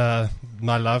 And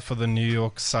my love for the New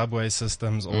York subway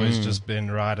system's always just been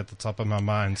right at the top of my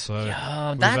mind. So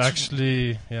Yeah, we've that's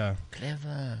actually,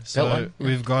 clever. Go So on.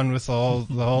 we've gone with the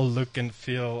whole look and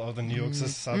feel of the New York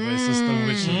subway system,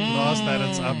 which last had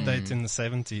its update in the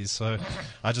 70s. So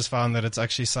I just found that it's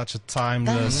actually such a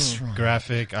timeless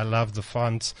graphic. I love the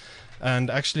font.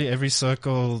 And actually every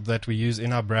circle that we use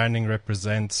in our branding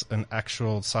represents an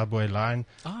actual subway line.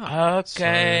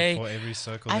 Okay. So for every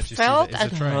circle I that you felt see, there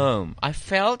at is a train. home. I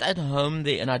felt at home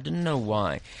there, and I didn't know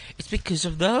why. It's because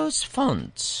of those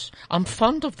fonts. I'm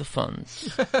fond of the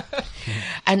fonts.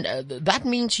 And that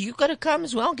means you got to come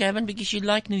as well, Gavin, because you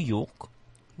like New York.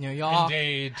 Yeah.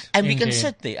 Indeed. And we can Indeed.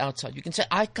 sit there outside. You can say,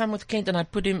 I come with Kent and I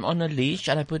put him on a leash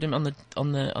and I put him on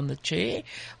the chair.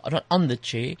 Or not on the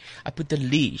chair. I put the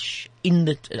leash in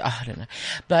the, I don't know.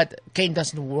 But Kent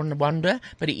doesn't wonder,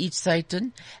 but he eats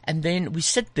Satan. And then we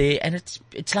sit there and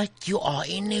it's like you are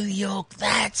in New York.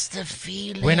 That's the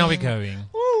feeling. When are we going?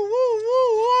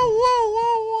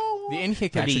 The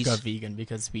NK can actually Please. go vegan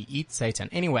because we eat Satan.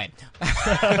 Anyway.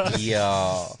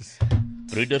 Yeah.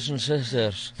 Brothers and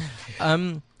sisters.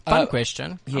 Fun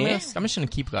question. yes? I'm just going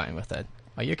to keep going with it.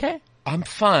 Are you okay? I'm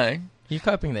fine. Are you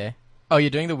coping there? Oh, you're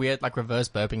doing the weird, like, reverse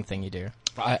burping thing you do.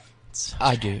 I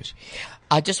do.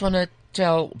 I just want to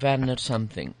tell Werner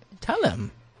something. Tell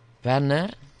him. Werner,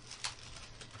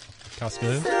 Casper,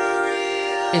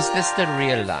 is this the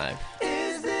real life?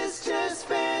 Is this just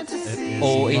fantasy? it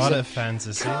Or is is not it- a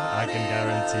fantasy. I can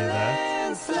guarantee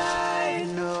that. Slide,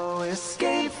 no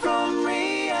escape from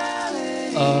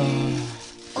reality.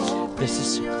 This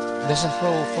is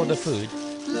for the food.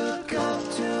 Look up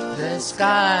to The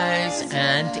skies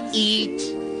and eat.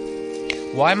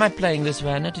 Why am I playing this,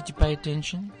 Werner? Did you pay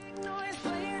attention?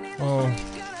 Oh,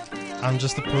 I'm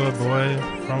just a poor boy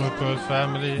from a poor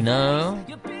family. No.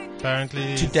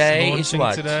 Apparently, Today it's is launching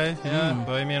what? Today, yeah,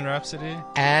 Bohemian Rhapsody.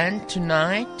 And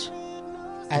tonight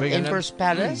at We're gonna- Emperor's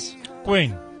Palace,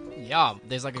 Queen. Yeah,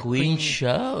 there's like a Queen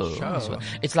show. as well.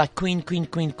 It's like Queen.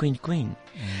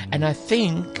 And I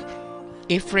think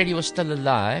if Freddie was still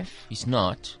alive, he's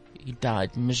not. He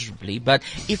died miserably. But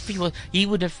if he was, he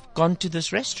would have gone to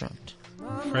this restaurant.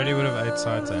 Freddie would have ate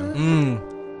Satan.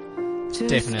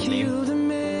 Definitely.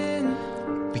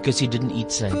 Because he didn't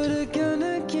eat Satan.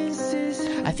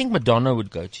 I think Madonna would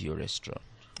go to your restaurant.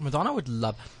 Madonna would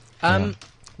love.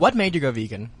 What made you go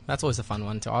vegan? That's always a fun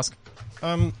one to ask.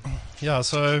 Yeah,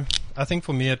 so I think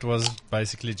for me it was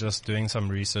basically just doing some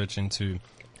research into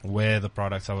where the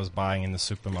products I was buying in the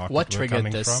supermarket What were triggered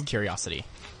coming this from. curiosity?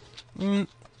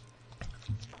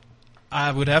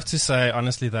 I would have to say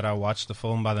honestly that I watched a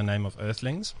film by the name of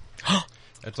Earthlings.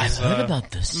 It I've was, heard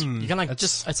about this. You can like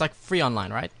it's like free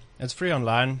online, right? It's free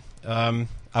online.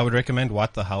 I would recommend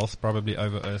What the Health probably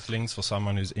over Earthlings for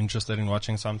someone who's interested in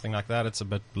watching something like that. It's a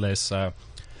bit less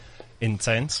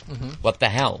intense. What the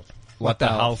hell? What the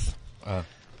Health. Oh.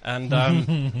 And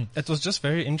it was just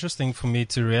very interesting for me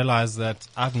to realize that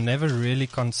I've never really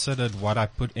considered what I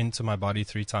put into my body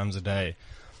 3 times a day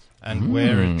and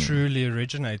where it truly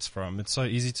originates from. It's so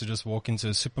easy to just walk into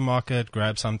a supermarket,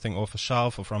 grab something off a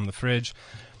shelf or from the fridge,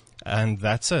 and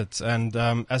that's it. And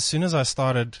as soon as I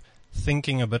started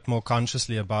thinking a bit more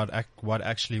consciously about what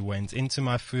actually went into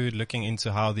my food, looking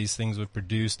into how these things were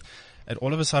produced, it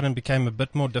all of a sudden became a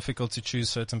bit more difficult to choose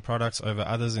certain products over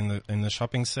others in the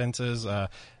shopping centers,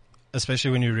 especially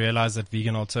when you realize that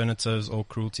vegan alternatives or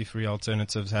cruelty-free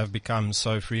alternatives have become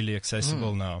so freely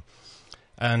accessible now.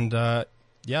 And I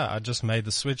just made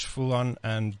the switch full on,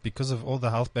 and because of all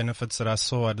the health benefits that I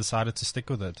saw, I decided to stick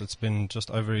with it. It's been just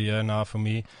over a year now for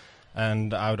me,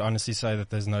 and I would honestly say that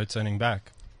there's no turning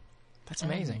back. That's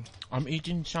amazing. I'm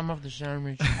eating some of the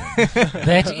sandwich.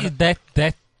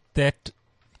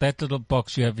 That little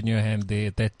box you have in your hand there,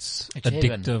 that's It's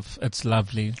heaven. addictive. It's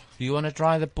lovely. Do you want to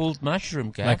try the pulled mushroom,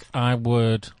 Gav? Like I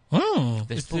would. Oh,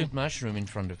 There's pulled mushroom in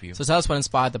front of you. So tell us what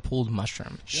inspired the pulled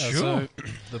mushroom. Yeah, so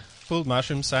the pulled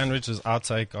mushroom sandwich is our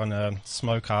take on a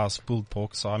smokehouse pulled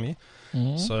pork salmi.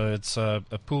 So it's a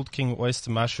pulled king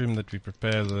oyster mushroom that we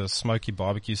prepare the smoky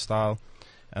barbecue style,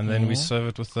 and then we serve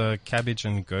it with a cabbage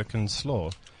and gherkin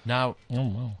slaw. Now, oh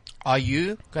wow. are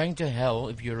you going to hell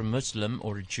if you're a Muslim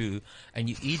or a Jew and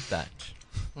you eat that?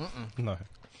 No.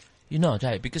 You're not,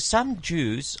 hey? Because some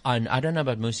Jews, and I don't know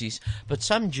about Musis, but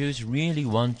some Jews really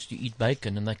want to eat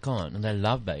bacon and they can't, and they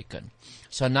love bacon.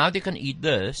 So now they can eat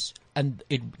this, and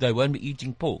they won't be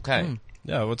eating pork, hey?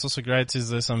 Yeah, what's also great is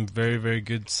there's some very, very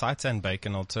good seitan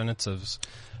bacon alternatives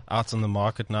out on the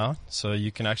market now. So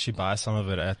you can actually buy some of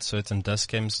it at certain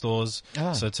discount stores,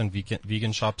 certain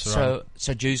vegan shops around.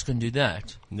 So Jews can do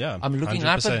that. Yeah, I'm looking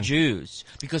out for 100%. Jews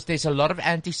because there's a lot of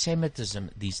anti-Semitism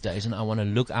these days, and I want to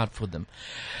look out for them.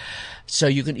 So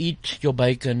you can eat your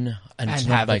bacon and it's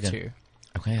not have it bacon. too.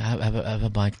 Okay, have a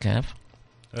bite, Cav.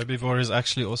 Herbivore is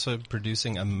actually also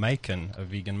producing a macon, a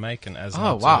vegan macon, as Oh,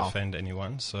 not wow. to offend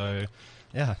anyone. So,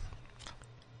 yeah.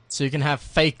 So you can have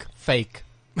fake bacon.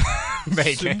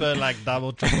 Super, like,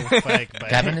 double, triple fake bacon.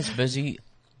 Gavin is busy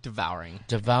devouring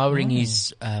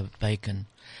his bacon.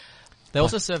 They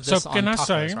also serve this So on can I tacos,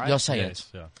 say- right? You'll say Yes,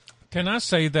 yeah. Can I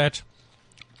say that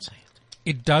Say it.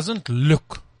 it doesn't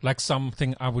look like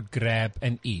something I would grab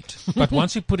and eat, but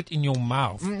once you put it in your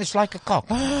mouth, It's like a cock.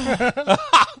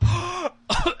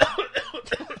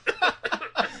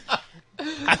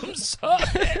 I'm sorry.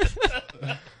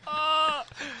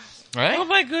 Right? Oh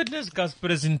my goodness, Casper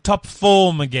is in top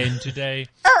form again today.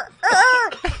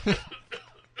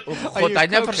 God, hy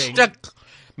nou verstik.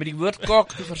 Met die woord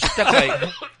kak, toe verstik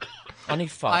hy. Aan die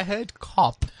vat. I heard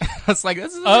cop. I was like,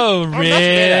 this is Oh,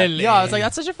 really? yeah, I was like,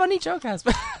 that's such a funny joke,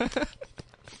 Casper.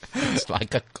 It's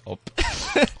like a cop.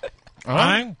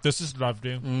 This is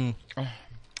lovely.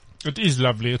 It is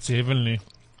lovely. It's heavenly.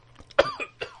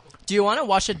 Do you want to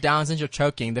wash it down since you're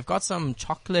choking? They've got some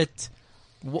chocolate.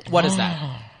 What is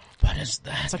that? What is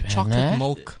that? It's like chocolate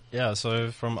milk. Yeah, so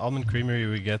from Almond Creamery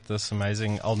we get this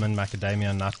amazing almond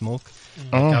macadamia nut milk.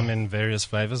 They come in various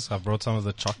flavors. I brought some of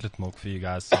the chocolate milk for you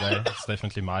guys today. It's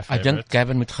definitely my I favorite. dink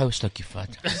Gavin moet gou 'n stukkie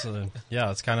vat. So,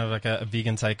 yeah, it's kind of like a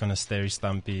vegan take on a Steri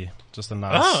Stumpy. Just a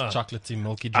nice chocolatey,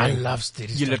 milky drink. I love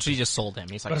Steady You literally just sold him.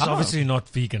 He's like, But it's obviously not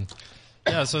vegan.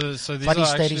 Yeah, so these What are is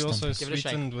Steri actually also Give it a shake.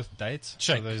 sweetened with dates.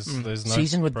 Shake. So there's no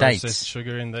Seasoned with processed dates.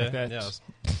 sugar in there. Okay.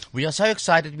 Yeah. We are so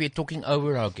excited we are talking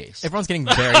over our guests. everyone's getting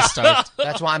very stoked.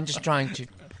 That's why I'm just trying to...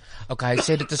 Okay, hy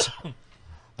sê dit is...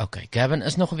 Okay, Gavin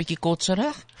is nog 'n bietjie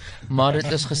kotserig, maar dit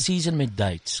is geseason met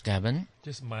dates, Gavin.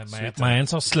 Just my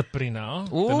hands are slippery now.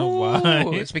 Don't know why.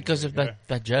 Ooh, it's because of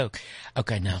that joke.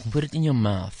 Okay, now put it in your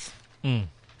mouth. Mm.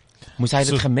 Moes hy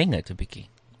dit So- gemeng het 'n bietjie?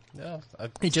 Yeah.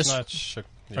 He It's just- not sugar.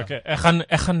 Yeah. Okay, ek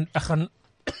gaan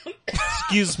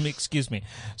excuse me.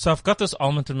 So I've got this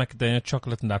almond and macadamia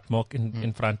chocolate nut milk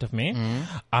in front of me.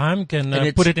 I'm And gonna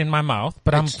it's- put it in my mouth,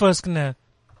 but I'm it's- first gonna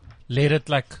let it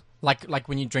like like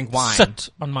when you drink wine. sit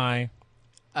on my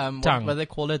tongue. What do they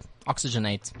call it?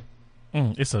 Oxygenate.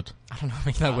 is it? I don't know,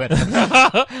 make that word.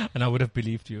 And I would have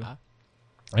believed you.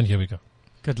 And here we go.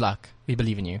 Good luck. We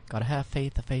believe in you. Gotta have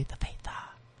faith, the faith, the faith.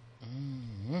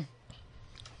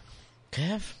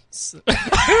 Kev?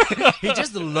 He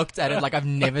just looked at it like I've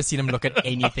never seen him look at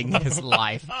anything in his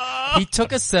life. He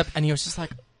took a sip and he was just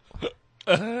like,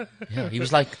 Yeah, he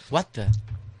was like, what the?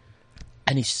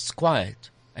 And he's quiet.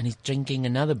 And he's drinking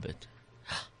another bit.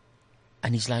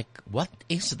 And he's like, what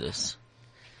is this?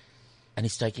 And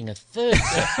he's taking a third sip.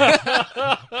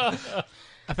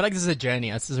 I feel like this is a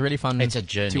journey. This is really fun. It's a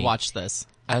journey. to watch this.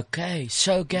 Okay,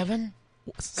 so Gavin,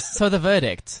 So the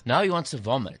verdict. now he wants to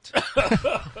vomit.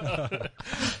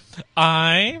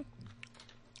 I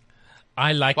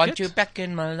like Want it. you back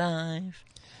in my life?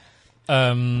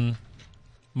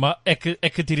 Maar ek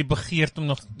het hierdie begeerd om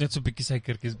nog net so 'n bietjie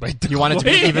suikertjies by te You want it to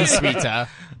be gooi. even sweeter.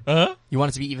 Huh? You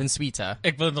want it to be even sweeter.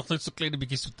 Ek wil nog net so klein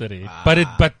bietjie soeter hê.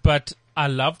 But I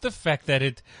love the fact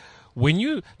that when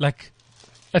you like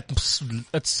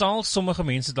it sal sommige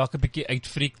mense dalk 'n bietjie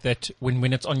uitfreak that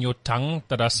when it's on your tongue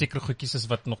dat daar sekere goedjies is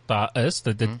wat nog daar is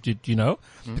that you know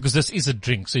because this is a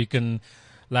drink so you can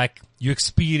like you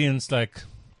experience like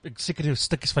sekere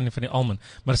stukkies van die almond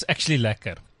maar it's actually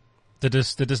lekker. Dit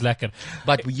is lekker.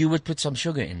 But you would put some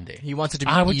sugar in there. You want it to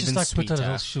be I would even just like sweeter. put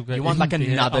a little sugar You want in like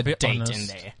there, another I'll be date in honest.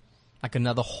 there. Like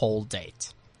another whole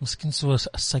date. Miskien so 'n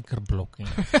suikerblokkie.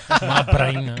 Maar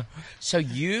breine. So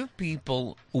you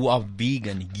people who are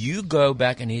vegan, you go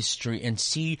back in history and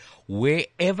see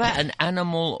wherever an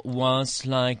animal was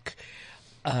like,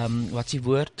 what's the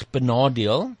word?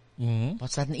 Benadeel.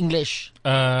 What's that in English?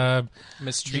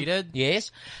 Mistreated?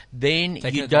 Yes. Then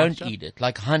Taken you advantage don't of? eat it.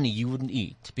 Like honey, you wouldn't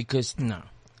eat because No.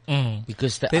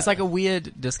 the, There's like a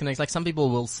weird disconnect. Like some people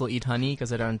will still eat honey because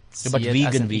they don't see but it vegan,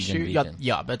 as an vegan, issue. vegan.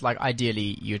 Yeah, but like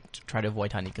ideally you'd try to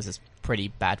avoid honey because it's pretty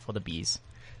bad for the bees.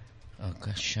 oh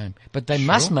gosh, shame. But they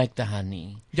must make the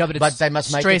honey. Yeah, but it's they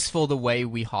must make it. stressful the way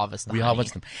we harvest the We honey.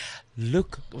 harvest them.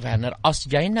 Look, Werner, as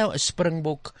jy nou 'n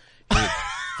springbok het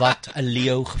wat 'n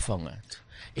leeu gevang het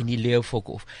en die leeu fok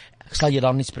of, sal jy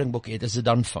dan nie springbok eet, is dit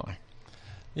dan fyn?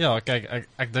 Ja, kyk,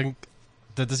 ek dink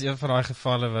dit is een van daai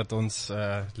gevalle wat ons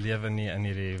lewe nie in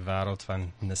hierdie wêreld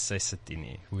van necessity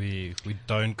nie. We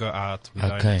don't go out, we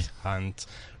Okay. don't hunt.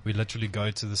 We literally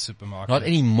go to the supermarket. Not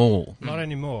anymore. Not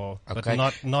anymore, Okay.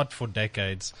 but not for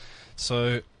decades.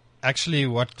 So actually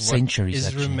what Centuries, is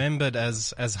actually. remembered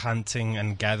as hunting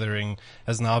and gathering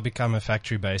has now become a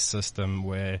factory-based system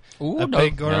where Ooh, a no.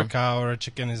 pig or No. a cow or a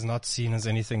chicken is not seen as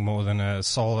anything more than a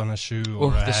sole on a shoe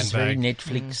or Oh, a this is very handbag.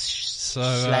 Netflix So,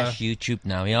 / YouTube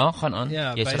now. Ja, gaan aan.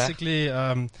 Yeah, Yes, reg. basically,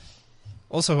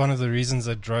 also one of the reasons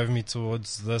that drove me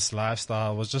towards this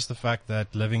lifestyle was just the fact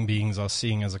that living beings are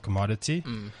seen as a commodity.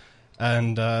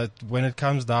 And when it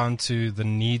comes down to the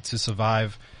need to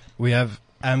survive, we have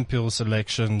ample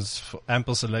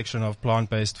selection of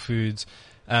plant-based foods,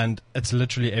 and it's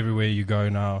literally everywhere you go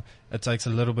now. It takes a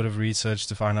little bit of research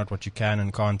to find out what you can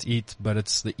and can't eat, but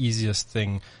it's the easiest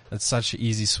thing. It's such an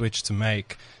easy switch to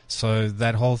make. So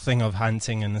that whole thing of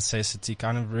hunting and necessity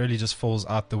kind of really just falls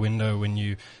out the window when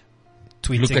you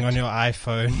tweeting at- on your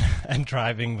iPhone and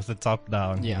driving with the top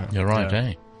down. Yeah. You're right, Yeah.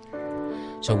 eh?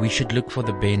 So we should look for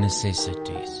the bare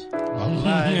necessities.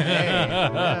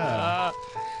 Yeah.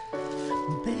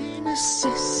 Bare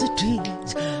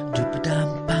necessities.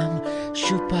 Doopa-dum-bum,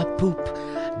 shoopa-poop,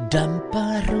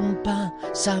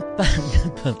 dumpa-rumpa, sapa.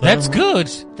 That's good.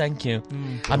 Thank you.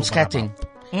 I'm scatting.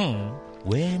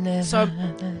 Whenever. So-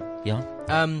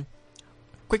 yeah.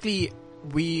 Quickly,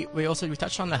 we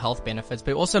touched on the health benefits,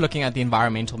 but also looking at the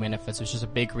environmental benefits, which is a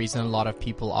big reason a lot of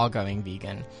people are going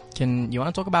vegan. You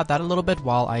want to talk about that a little bit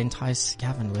while I entice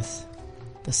Gavin with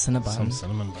the cinnabon? Some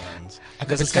cinnamon buns.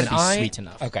 Because it's going to be sweet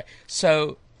enough. Okay,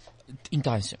 so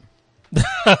entice him.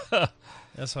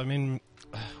 Yes, I mean,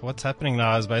 what's happening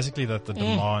now is basically that the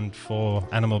demand for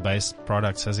animal-based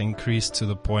products has increased to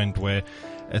the point where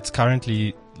it's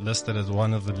currently listed as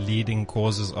one of the leading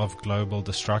causes of global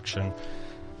destruction.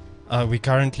 We're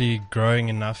currently growing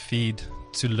enough feed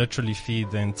to literally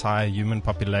feed the entire human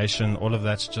population. All of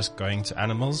that's just going to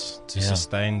animals to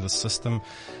sustain the system.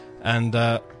 And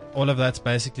all of that's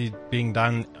basically being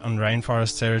done on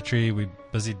rainforest territory. We're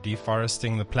busy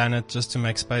deforesting the planet just to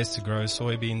make space to grow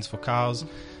soybeans for cows.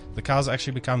 The cows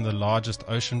actually become the largest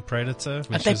ocean predator,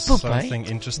 which they is poop, something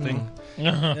interesting.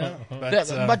 Yeah,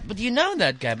 But you know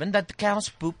that, Gavin, that the cows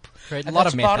poop. Create a And lot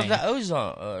that's of part of methane. the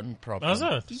ozone problem. Is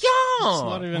it? Yeah. it's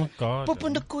not even. God. Poop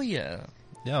in the koeien.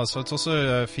 Yeah, so it's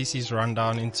also feces run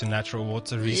down into natural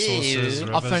water resources,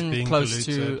 rivers Often being close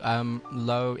polluted. to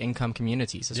low-income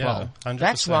communities as well. 100%.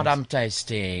 That's what I'm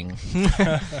tasting.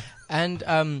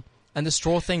 And the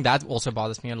straw thing, that also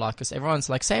bothers me a lot, because everyone's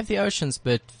like, save the oceans,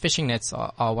 but fishing nets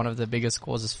are one of the biggest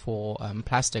causes for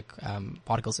plastic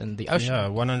particles in the ocean. Yeah,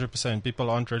 100%. People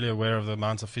aren't really aware of the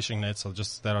amount of fishing nets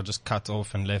that are just cut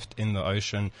off and left in the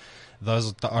ocean.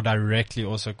 Those are directly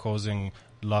also causing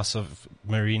loss of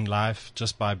marine life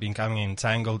just by becoming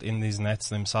entangled in these nets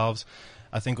themselves.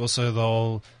 I think also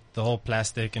the whole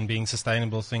plastic and being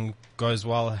sustainable thing goes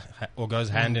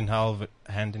hand in hand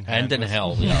Hand in with-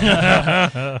 hell.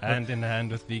 Yeah. hand in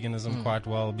hand with veganism quite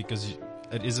well, because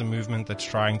it is a movement that's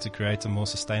trying to create a more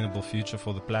sustainable future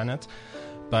for the planet.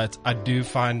 But I do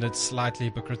find it slightly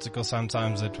hypocritical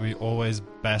sometimes that we're always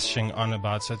bashing on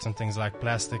about certain things like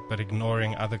plastic, but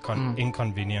ignoring other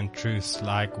inconvenient truths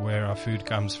like where our food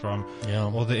comes from,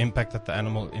 or the impact that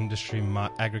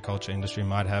the agriculture industry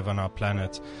might have on our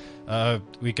planet.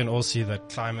 We can all see that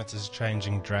climate is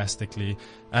changing drastically,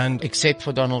 and Except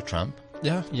for Donald Trump.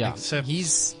 Yeah, except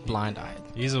he's blind-eyed.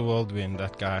 he's a whirlwind,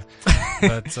 that guy.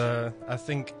 But I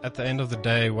think at the end of the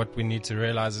day, what we need to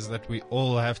realize is that we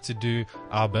all have to do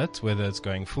our bit, whether it's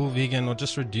going full vegan or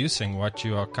just reducing what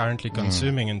you are currently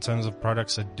consuming in terms of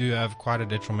products that do have quite a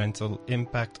detrimental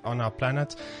impact on our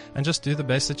planet, and just do the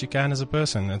best that you can as a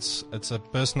person. It's a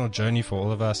personal journey for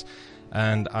all of us.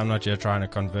 And I'm not here trying to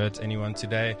convert anyone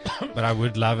today, but I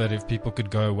would love it if people could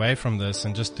go away from this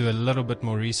and just do a little bit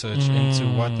more research into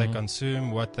what they consume,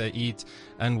 what they eat,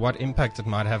 and what impact it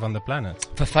might have on the planet.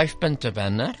 Vir 5 punte,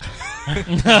 Werner.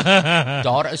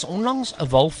 Daar is onlangs 'n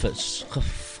walvis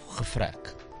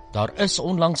gevrek. Daar is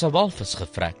onlangs 'n walvis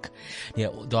gevrek. Nee,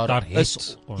 daar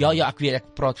is ja, ek weet, ek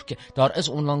praat verkeerd. Daar is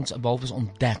onlangs 'n walvis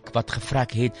ontdek wat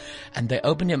gevrek het, and they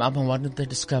opened him up, and what did they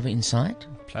discover inside?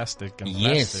 Plastic and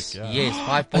Yes, plastic, yeah. yes,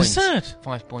 5 points. Is it?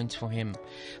 5 points for him.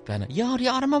 Werner. Ja, die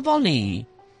arme Wally.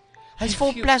 Hy's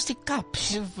vol plastic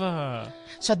cups.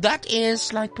 So that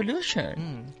is like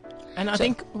pollution. And I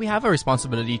think we have a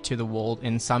responsibility to the world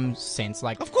in some sense.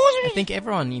 Like, Of course we I think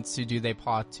everyone needs to do their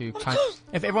part to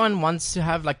if everyone wants to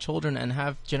have like children and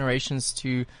have generations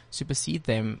to supersede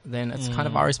them, then it's kind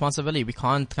of our responsibility. We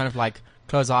can't kind of like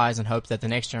close our eyes and hope that the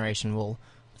next generation will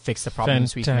fix the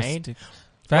problems we've made.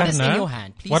 What is in your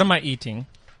hand? Please. What am I eating?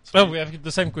 Oh, we have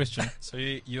the same question. So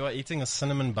you are eating a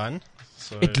cinnamon bun.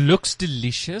 So It looks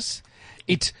delicious.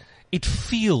 It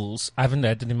feels, I haven't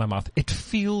had it in my mouth, it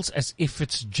feels as if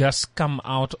it's just come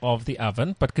out of the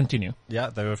oven, but continue. yeah,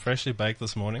 they were freshly baked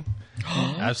this morning.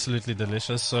 Absolutely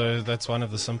delicious. So that's one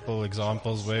of the simple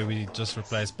examples where we just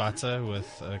replace butter with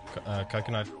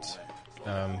coconut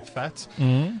fat.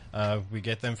 We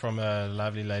get them from a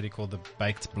lovely lady called the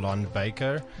Baked Blonde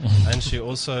Baker, and she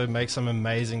also makes some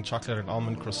amazing chocolate and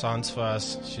almond croissants for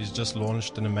us. She's just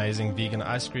launched an amazing vegan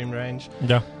ice cream range.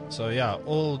 Yeah. So yeah,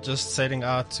 all just setting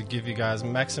out to give you guys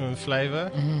maximum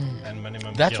flavor and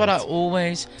minimum That's guilt. what I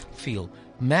always feel.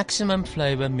 Maximum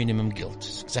flavor, minimum guilt.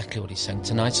 That's exactly what he's saying. It's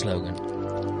a nice slogan.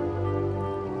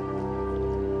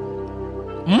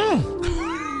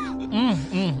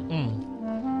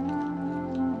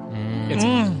 It's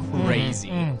crazy.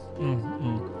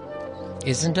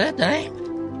 Isn't it, eh?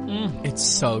 It's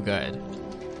so good.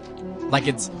 Like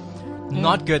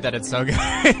Not good that it's so good.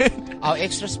 Our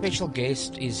extra special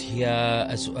guest is here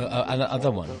as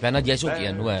another one. Bernard, jy's ook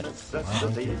een, hoor.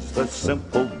 The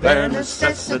simple bare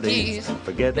necessities.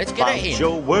 Forget Let's get her about in.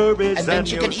 your worries And then and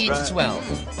she your can eat as strife.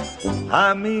 well.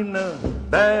 I mean the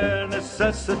bare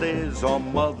necessities are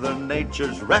Mother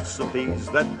Nature's recipes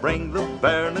that bring the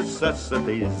bare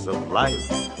necessities of life.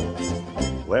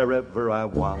 Wherever I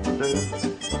wander,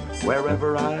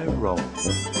 wherever I roam,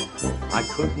 I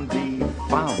couldn't be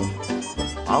found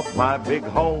off my big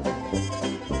home.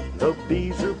 The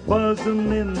bees are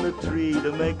buzzing in the tree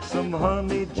to make some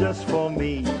honey just for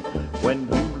me. When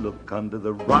you look under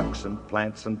the rocks and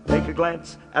plants and take a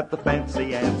glance at the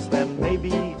fancy ants, then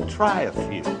maybe try a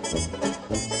few.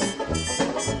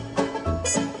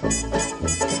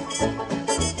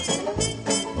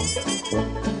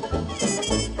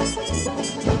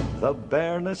 The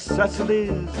bare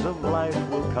necessities of life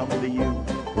will come to you.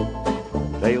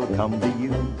 They'll come to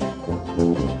you.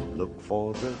 Look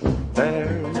for the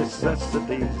bare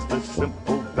necessities, the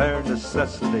simple bare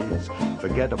necessities.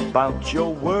 Forget about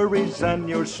your worries and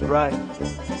your strife.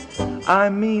 I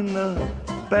mean the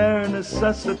bare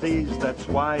necessities. That's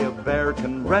why a bear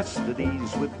can rest at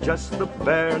ease with just the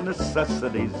bare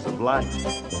necessities of life.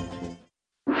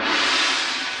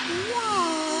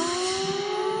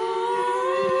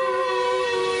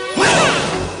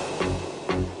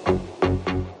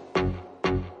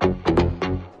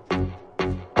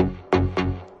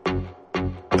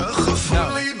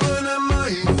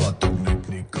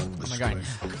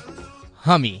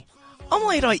 Hummy.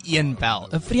 Almal het daai een bel,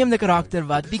 'n vreemde karakter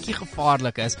wat bietjie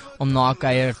gevaarlik is om na 'n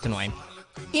kuier te nooi.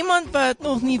 Iemand wat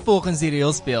nog nie volgens die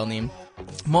reëls speel nie,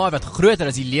 maar wat groter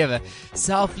as die lewe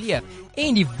self leef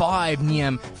en die vibe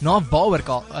neem na waar ook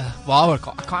al,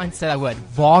 I can't say that word,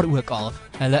 waar ook al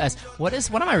hulle is.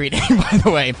 What am I reading, by the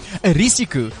way? 'n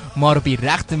risiko, maar op die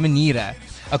regte maniere.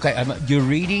 Okay, you're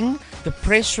reading the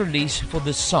press release for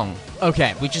the song,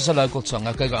 Okay, which is a local song.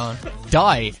 Okay, go on.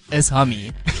 die is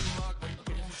Hummy.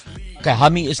 Okay,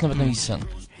 Hummy is nou wat nou hier sing.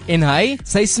 En hy,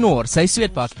 sy snor, sy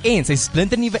sweetpak en sy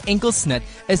splinternuwe enkelsnit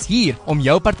is hier om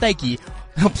jou partytjie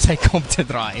op sy kop te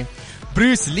draai.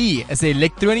 Bruce Lee is 'n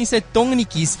elektroniese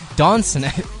tongnetjies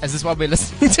danser. Is this what we're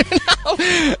listening to now?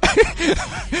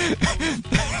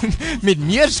 Met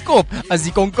meer skop as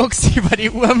die konkoksie wat die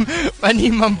oom van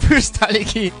die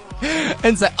mampoestalletjie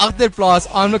in sy agterplaas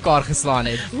aan mekaar geslaan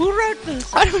het. Who wrote this?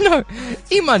 I don't know.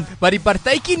 Iemand wat die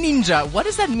partytjie ninja, what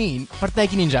does that mean?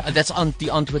 Partytjie ninja. That's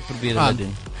die antwoord probeer hulle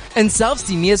doen. En selfs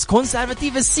die mees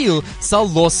konservatiewe siel sal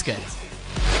loskit.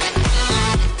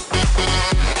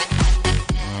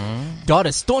 Daar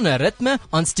is tonne ritme,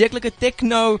 aansteeklike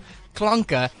techno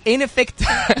klanke en effekte.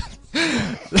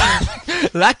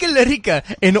 Lekker lirieke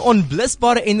en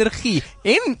onblusbare energie.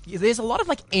 En there's a lot of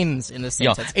like ends in the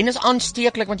Ja, sentence. en is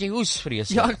aansteeklik want jy hoes vrees.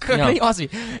 Ja, crazy.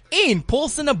 En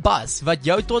Paulson 'n bus wat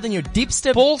jou tot in jou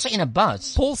diepste Pols en 'n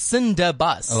bus. Paulson 'n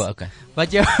bus. Oh, okay.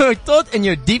 Wat jou tot in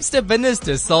jou diepste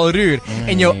binneste sal roer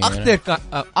en jou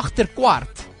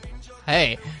agterkwart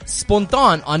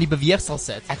spontaan aan die beweeg sal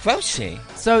sit. Ek wou sê.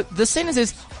 So the sentence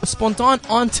is spontaan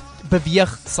aan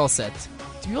beweeg sal sit.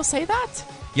 Do you all say that?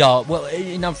 Ja, well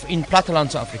in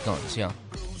plattelandse Afrikaans, ja.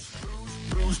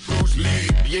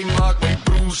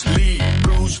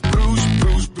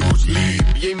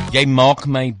 Jy maak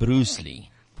my Bruce Lee.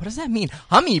 What does that mean?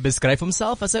 Hummy beskryf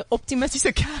homself as 'n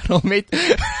optimistiese kerel met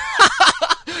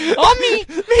Hummy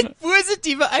met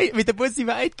 'n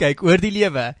positiewe uitkyk oor die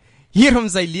lewe. Hier om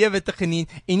sy lewe te geniet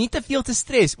en nie te veel te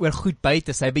stres oor goed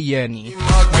buite sy beheer nie.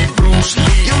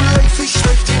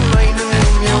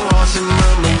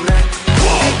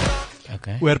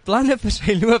 Okay. Oor planne vir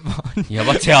sy loopbaan. Ja,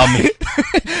 wat sê Hummy?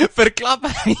 Verklap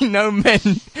hy nou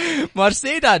min, maar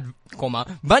sê dat,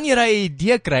 wanneer hy 'n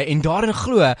idee kry en daarin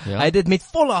glo, hy dit met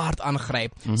volle hart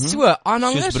aangryp. So,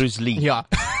 aanhangers, Soos Bruce Lee. Ja,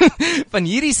 van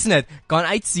hierdie snit kan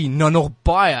uitsien na nog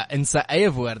baie in sy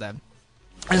eie woorde.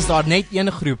 Is daar net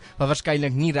een groep wat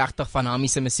waarskynlik nie regtig van Hummy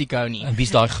se musiek hou nie. En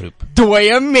wie's daai groep?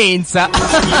 Dooie mense.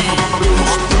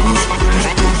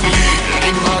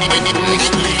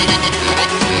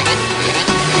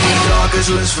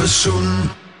 Lus versoen.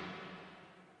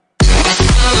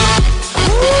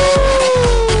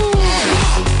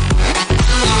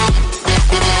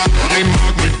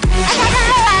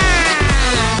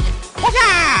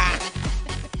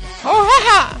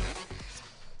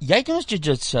 Jy doen ons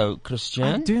jiu-jitsu,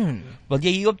 Christian. Doen. Wil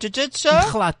jy hier op jiu-jitsu?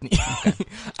 Glad nie.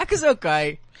 Ek is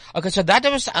okay. Okay, so that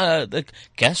was the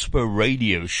Casper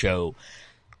radio show.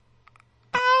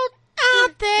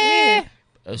 Out there.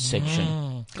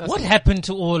 Section. What happened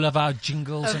to all of our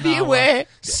jingles and Beware. our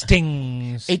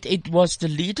stings? It was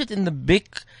deleted in the big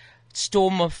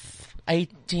storm of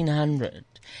 1800.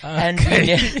 And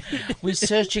we're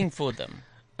searching for them.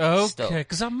 Okay,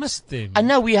 because I missed them. I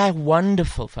know we have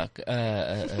wonderful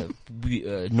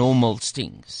normal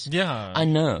stings. Yeah. I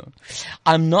know.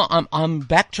 I'm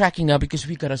backtracking now because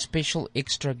we got a special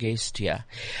extra guest here.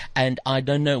 And I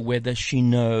don't know whether she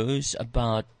knows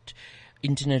about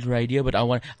internet radio, but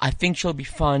I think she'll be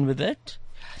fine with it.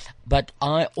 But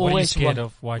I always What are you scared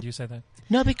of? Why do you say that?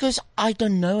 No, because I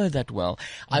don't know her that well.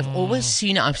 I've always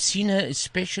seen her. I've seen her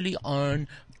especially on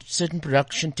certain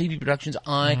TV productions.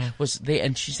 I was there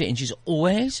and she's there, and she's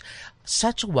always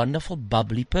such a wonderful,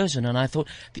 bubbly person. And I thought,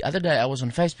 the other day I was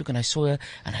on Facebook and I saw her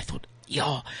and I thought,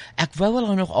 ja, ek wou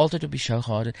wel nog altyd op die show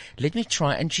gehad het. Let me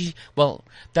try. And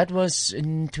that was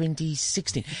in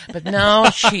 2016. But now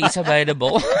she's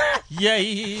available.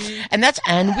 Yay! And that's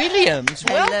Anne Williams.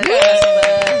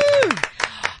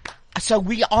 So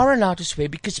we are allowed to swear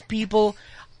because people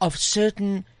of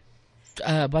certain,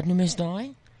 wat noem mens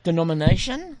daai?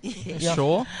 Denomination,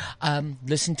 Sure.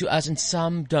 Listen to us and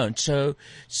some don't. So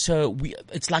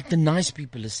it's like the nice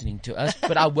people listening to us,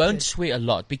 but I won't swear a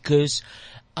lot because,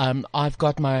 I've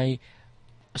got my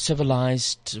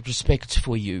civilized respect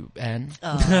for you, Anne.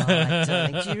 Oh,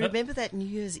 darling. Do you remember that New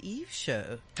Year's Eve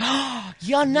show?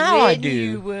 Yeah, now I When do.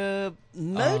 you were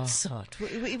Mozart.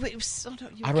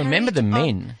 I remember the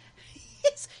men.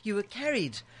 Yes, you were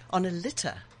carried on a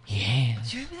litter.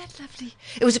 Yes. Do you remember that lovely?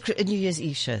 It was a New Year's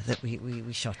Eve show that we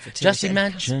shot for television. Just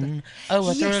imagine,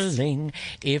 what thrilling,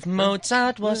 if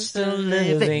Mozart was still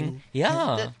living.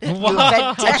 Yeah.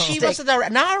 Wow. She was the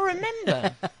director. Now I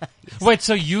remember. Wait,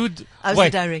 so I was the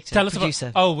director, Tell us producer.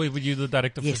 about. Were you the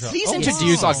director? Yes. For the Please show?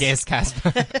 introduce our guest,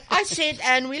 Casper. I said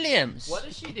Anne Williams. What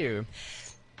does she do?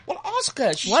 Well, ask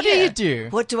her. She's What do here. you do?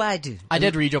 What do I do? I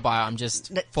did read your bio. I'm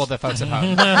just for the folks at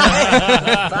home.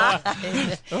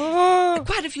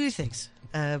 Quite a few things.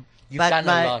 You've but done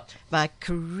a lot. My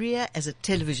career as a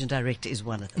television director is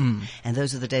one of them. And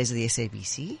those are the days of the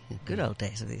SABC, the good old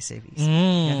days of the SABC.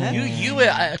 Uh-huh. You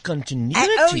were a continuity.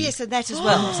 Oh, yes, and that as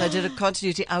well. So I did a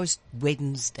continuity. I was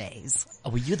Wednesdays.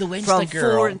 Were you the Wednesday From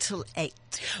girl? 4 until 8.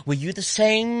 Were you the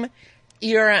same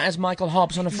era as Michael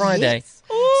Hobbs on a Friday? Yes.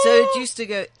 So it used to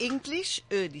go English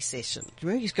early session.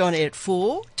 Remember, you used to go on air at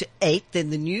 4 to 8, then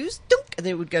the news, dunk, and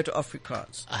then it would go to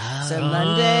Afrikaans. So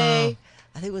Monday,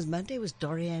 I think it was Monday, was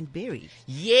Dorian Berry.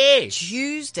 Yes.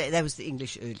 Tuesday, that was the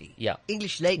English early. Yeah.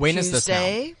 English late When is this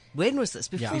Tuesday. When was this?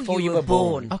 Before you were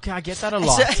born. Okay, I get that a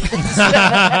lot.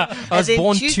 I was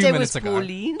born 2 minutes was ago.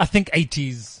 Pauline. I think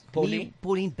 80s.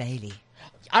 Pauline Bailey.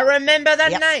 I remember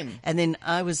that Yep. name. And then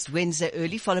I was Wednesday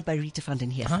early, followed by Rita van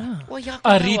den Heever. Well, yeah,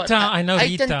 Rita, I know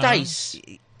Eight Rita. and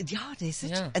Thijs. Yeah, there's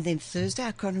it. Yeah. And then Thursday,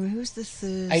 I can't remember who was the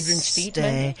Thursday. Adrian Steed,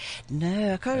 maybe?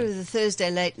 No, I can't remember the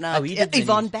Thursday late night. Oh, he did the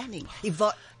Yvonne news. Banning.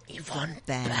 Yvonne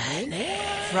Banning.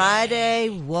 Friday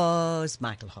was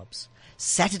Michael Hobbs.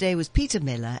 Saturday was Peter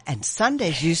Miller, and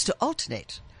Sundays used to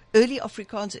alternate. Early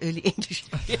Afrikaans, early English.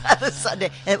 Sunday.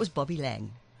 And it was Bobby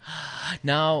Lang.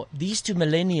 Now, these two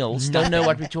millennials don't know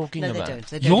what we're talking No, about.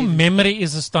 they don't. Your memory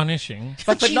is astonishing.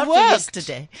 But she not for worked.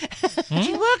 yesterday.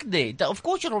 She worked there. Of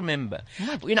course you'll remember.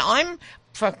 You know, I'm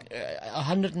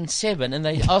 107 and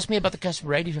they asked me about the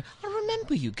customer radio. I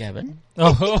remember you, Gavin.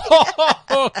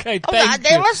 Okay, thank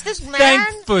there you. was this man.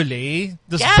 Thankfully,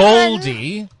 this Gavin.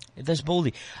 Baldy. There's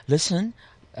Baldy. Listen,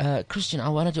 Christian, I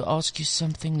wanted to ask you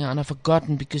something now and I've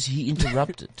forgotten because he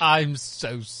interrupted. I'm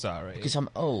so sorry. Because I'm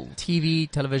old. TV,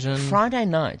 television. Friday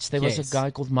nights, there was Yes. a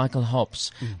guy called Michael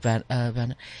Hobbs,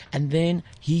 and then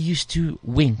he used to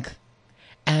wink,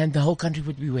 and the whole country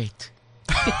would be wet.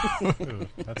 Ooh,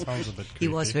 that sounds a bit creepy. He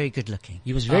was very good looking.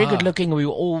 He was very good looking, and we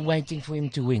were all waiting for him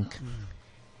to wink.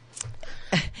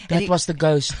 That was the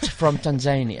ghost from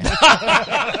Tanzania.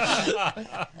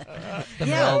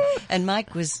 Yeah. And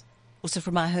Mike was also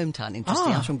from my hometown,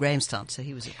 interesting. I was from Grahamstown, so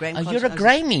he was at Graham. Oh, College. you're a I was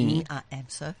Grahamie. I am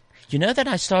so. You know that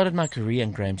I started my career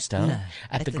in Grahamstown No.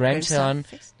 at the the Grahamstown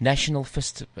Grahamstown Fest? National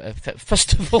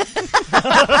Festival.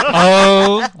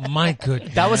 Oh my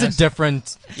goodness. That was a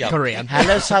different Yeah. career.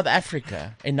 Hello, South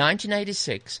Africa. In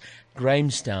 1986,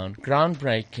 Grahamstown,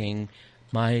 groundbreaking.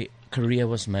 My career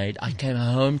was made. I came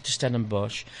home to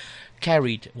Stellenbosch,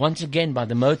 carried once again by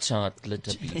the Mozart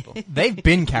litter people. They've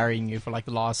been carrying you for like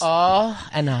the last Oh,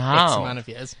 and X how? amount of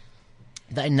years.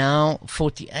 They're now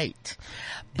 48.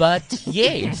 But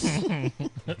yes,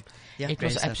 Yeah, it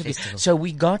was Grahamstown absolutely. Festival. So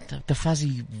we got the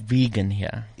fuzzy vegan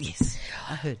here. Yes,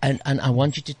 I heard. And I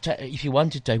want you to, if you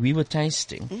want to taste, we were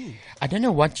tasting. I don't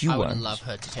know what you I would want. love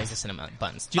her to taste the cinnamon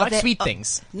buns. Do you like They- sweet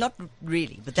things? Not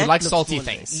really, but You that like looks salty more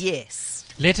things? Yes.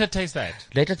 Let her taste that.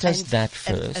 Let her taste that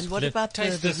And- first. And what Let- about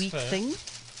taste the this wheat first. thing?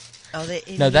 Are there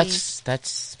any? No, that's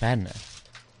Spanner.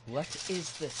 What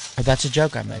is this? Oh, that's a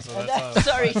joke I made. So that's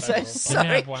Sorry, so our- sorry.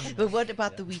 have one? But what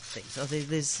about the wheat things?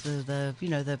 There's the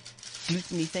the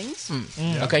gluten-y things.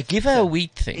 Okay, give her a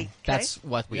wheat thing. Okay. That's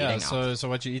what we're Yeah, eating so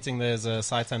what you're eating there is a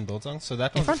seitan biltong. So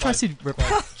that one's Everyone tries to rip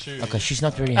chewy. Okay, she's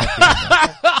not very happy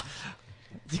with that.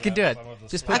 You can do it. some of the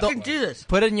Just I put, can do this.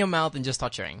 put it in your mouth and just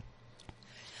start chewing.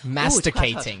 quite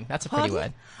Masticating. That's a pretty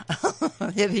Pardon?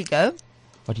 word. Here we go.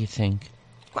 What do you think?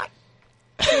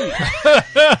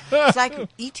 It's like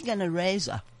eating an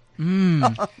eraser.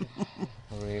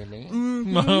 Really?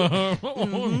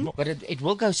 But it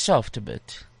will go soft a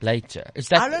bit later. Is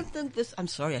that? I don't think this. I'm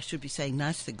sorry. I should be saying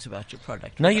nice things about your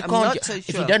product. No, you I'm can't. Not so If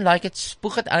sure. you don't like it,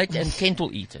 spook it out and Kent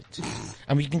will eat it.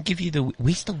 And we can give you the.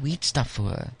 Where's the wheat stuff for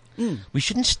her? We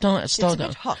shouldn't start. it's a bit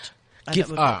out. hot.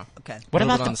 Give- Okay. What A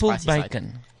little about on the the pulled spicy side.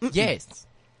 bacon? Yes.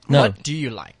 No, What do you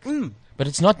like? but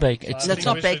it's not bacon. It's I That's think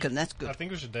not we bacon, should- that's good. I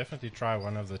think we should definitely try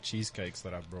one of the cheesecakes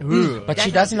that I brought. Ooh. but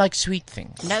she doesn't like sweet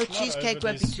things. No cheesecake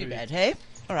won't be too sweet. bad. Hey,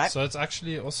 all right. So it's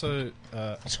actually also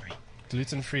Sorry.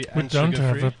 gluten-free We and don't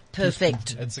have sugar-free. a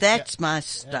Perfect. It's a That's my Yeah,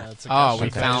 stuff. it's a Oh, cashew we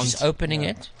base. found- She's opening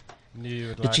it. Knew you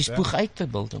would Did like she that. spoeg uit the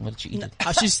building? What did she eat it?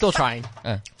 Oh, she's still trying.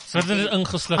 Verder dit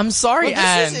ingesluk. I'm sorry,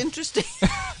 Well, this is Anne. interesting.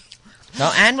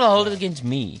 Now Anne will hold it against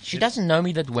me. She doesn't know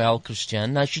me that well,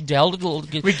 Christian. Now she held it all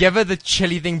against. We give her the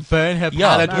chili thing, burn her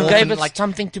Yeah, palate you off gave and it like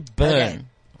something to burn.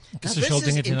 So this she's holding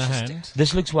is it in her interesting. hand.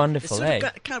 This looks It's wonderful, sort of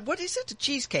eh? what is it? A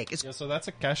cheesecake? It's Yeah, so that's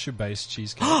a cashew-based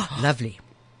cheesecake. lovely.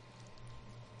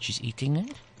 She's eating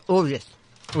it. Oh yes,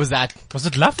 was that. Was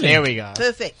it lovely? There we go.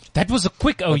 perfect. That was a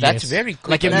quick oh yes. That's very quick.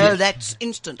 Like it- No, that's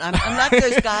instant. I'm like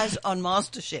those guys on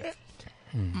MasterChef.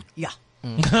 Yeah,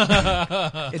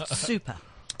 it's super.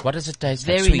 What does it taste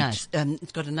like? Very Sweet. nice.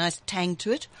 It's got a nice tang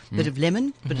to it, bit of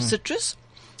lemon, bit of citrus,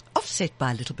 offset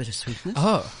by a little bit of sweetness.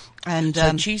 Oh, And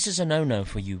So cheese is a no-no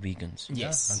for you vegans.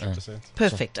 yes. 100%.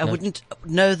 perfect. I no. wouldn't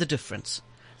know the difference.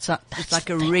 So it's like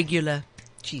a regular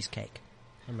cheesecake.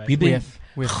 We've been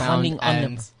We've gunning found on.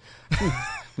 Anne's.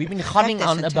 We've been gunning that's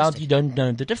on about fantastic. you don't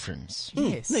know the difference.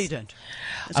 Yes. No, you don't.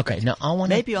 That's Okay, great. now I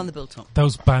want to Maybe on the biltong.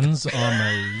 Those buns are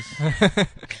amazing.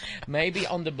 maybe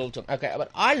on the biltong. Okay, but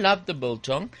I love the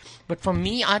biltong, but for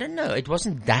me, I don't know. It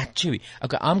wasn't that chewy.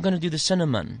 Okay, I'm gonna do the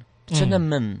cinnamon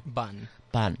Bun.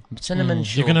 bun, cinnamon.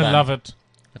 You're gonna bun. love it.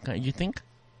 Okay, you think?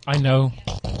 I know.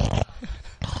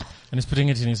 And he's putting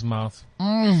it in his mouth.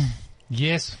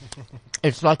 Yes.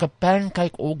 It's like a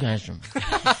pancake orgasm.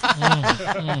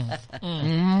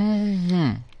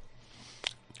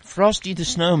 Frosty the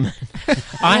Snowman.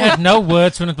 I had no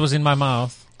words when it was in my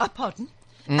mouth. Pardon?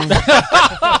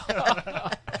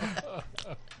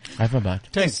 Have a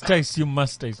bite. Taste. You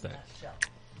must taste that.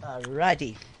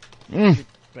 Alrighty.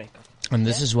 Break off. And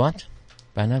this is what?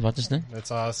 Bijna, wat is dit?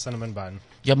 That's our cinnamon bun.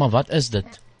 Ja, maar wat is dit?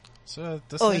 So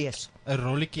this Oh is yes. a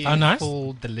rolletjie Oh, nice.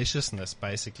 full deliciousness,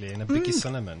 basically, and a bikkie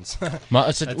cinnamons. Maar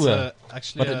is dit It's oor?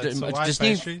 actually But it's a it's white just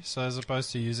niet- pastry, so as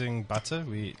opposed to using butter,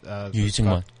 we it's using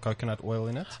got what? coconut oil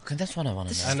in it, Okay, that's what I want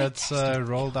to know. and it's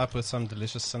rolled up with some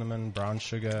delicious cinnamon, brown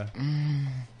sugar,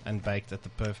 and baked at the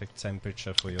perfect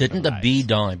temperature for your Didn't the delight. bee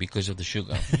die because of the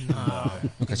sugar?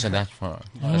 Okay, so that's fine.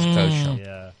 That's kosher.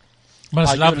 Yeah. But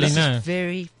it's Are you lovely, listening? no?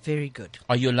 Very, very good.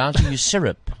 Are you allowed to use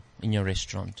syrup in your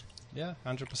restaurant? Yeah,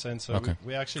 100%. So Okay.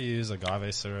 we actually use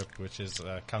agave syrup, which is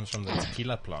comes from the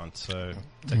tequila plant. So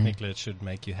technically, it should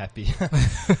make you happy.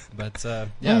 But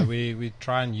yeah, we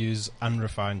try and use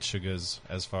unrefined sugars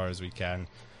as far as we can,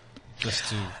 just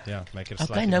to make it. Okay,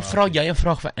 slightly nou vra milder. jy 'n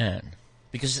vraag vir Anne.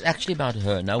 Because it's actually about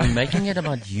her. Now we're making it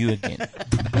about you again.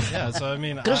 Yeah, so I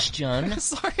mean, Christian,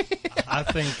 I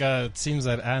think it seems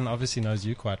that Anne obviously knows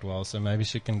you quite well, so maybe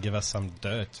she can give us some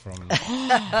dirt from.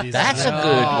 these that's a other-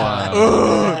 good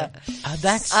one.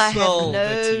 That's I have no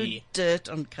Velvety. dirt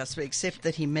on Casper except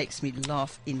that he makes me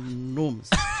laugh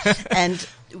enormously. And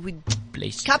we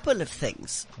blessed. couple of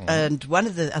things. And one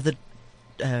of the other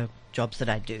jobs that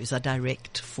I do is I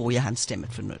direct for Johan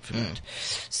Stemmert for Noord.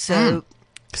 So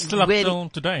Still up when- till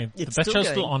today. It's That still show's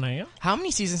still going. on air. How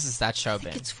many seasons has that show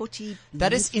been? it's 40.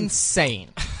 That is insane.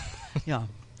 Yeah.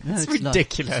 No, It's a lot.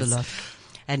 ridiculous. It's a lot.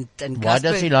 And Why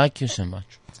Casper, does he like you so much?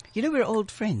 you know, we're old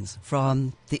friends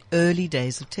from the early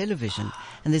days of television,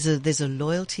 and there's a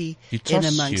loyalty He in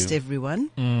trusts amongst you. everyone,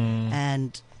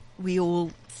 and we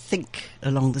all think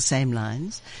along the same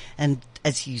lines. And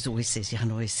as he always says,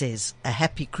 Johan always says, a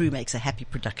happy crew makes a happy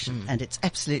production, and it's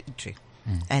absolutely true.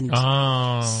 And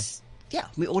Ah. yeah,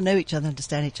 we all know each other,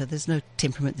 understand each other. There's no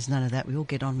temperament, there's none of that. We all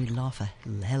get on, we laugh a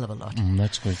hell of a lot.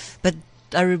 That's good. But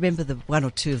I remember the one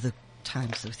or two of the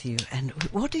times with you. And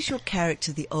what is your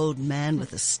character, the old man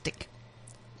with a stick?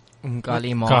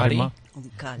 Ngali Mari. Karima.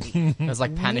 Unkali. There's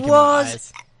like panic in my eyes.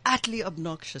 Was utterly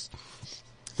obnoxious.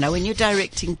 Now, when you're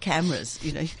directing cameras,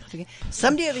 you know,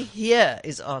 somebody over here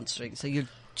is answering, so you're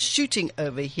shooting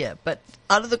over here, but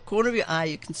out of the corner of your eye,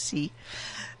 you can see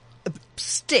a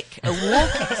stick, a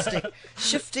walking stick,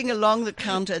 shifting along the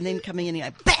counter and then coming in and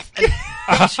like, back, and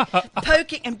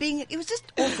poking and being, it was just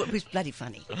awful. It was bloody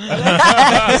funny.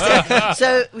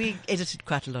 so we edited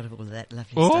quite a lot of all of that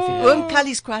lovely stuff.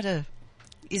 Kali's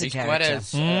he's a character. Quite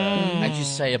as you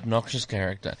say, obnoxious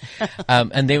character.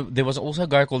 And there was also a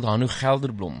guy called Hanu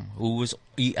Gelderblom, who was,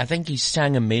 I think he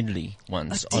sang a medley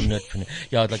once on it.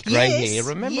 Yeah, like grey hair,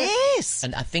 remember? Yes.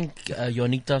 And I think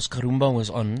Jonita's Karumba was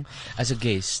on as a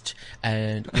guest.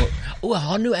 And,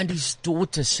 Hanu and his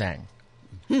daughter sang.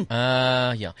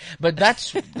 Yeah. But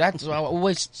that's, I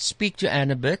always speak to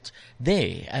Anne a bit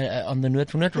there, on the Noord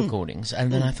for Noord recordings.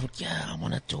 And then I thought, I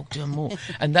want to talk to her more.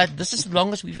 And this is the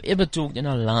longest we've ever talked in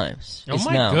our lives. Oh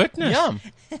my goodness. Yeah.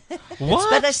 What?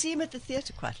 But I see him at the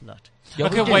theatre quite a lot. Yeah,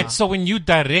 Okay, wait, so when you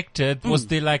directed, was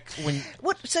there like,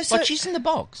 What? So but she's in the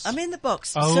box. I'm in the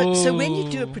box. Oh. So when you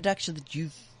do a production that you're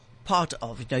part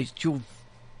of, you know,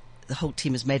 the whole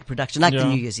team has made a production, like the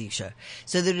New Year's Eve show.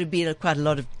 So there would be quite a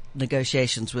lot of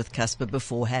negotiations with Casper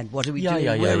beforehand. What are we doing?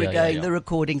 Where are we going? The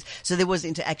recordings. So there was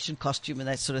interaction, costume and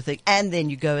that sort of thing. And then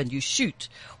you go and you shoot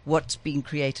what's being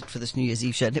created for this New Year's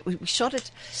Eve show. And we shot it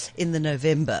in the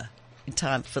November in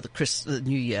time for the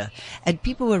New Year. And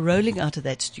people were rolling out of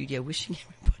that studio wishing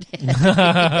everybody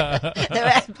had they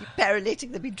were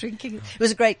paralytic, they'd been drinking. It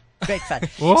was a great fun.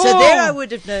 Whoa. So there I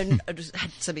would have known, I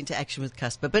had some interaction with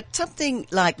Casper. But something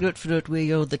like Noord for Noord, where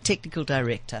you're the technical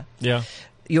director,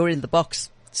 you're in the box.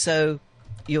 So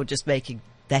you're just making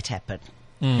that happen.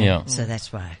 Yeah. So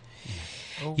that's why.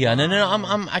 Yeah, no,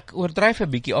 I overdrive a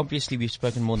bit. Obviously, we've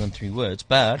spoken more than 3 words,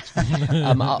 but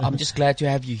I'm just glad to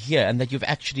have you here and that you've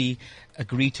actually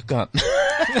agreed to come. But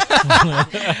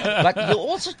you're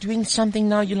also doing something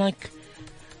now. You're like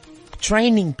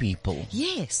training people.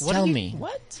 Yes. Tell me.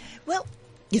 What? Well,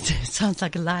 it sounds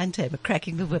like a lion tamer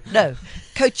cracking the whip. No,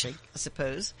 coaching, I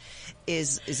suppose,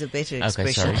 is a better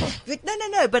expression. Okay, sorry. But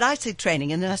no. But I said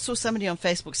training, and then I saw somebody on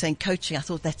Facebook saying coaching. I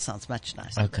thought that sounds much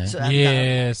nicer. Okay. So I'm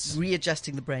now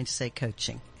readjusting the brain to say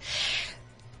coaching.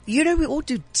 You know, we all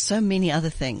do so many other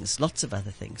things, lots of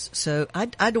other things. So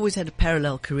I'd always had a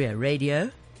parallel career,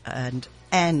 radio and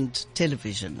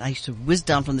television. I used to whiz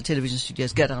down from the television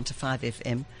studios, go down to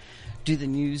 5FM. Do the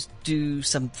news, do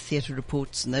some theatre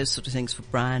reports and those sort of things for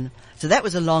Brian. So that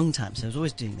was a long time. So I was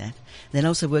always doing that. Then I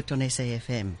also worked on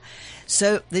SAFM.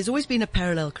 So there's always been a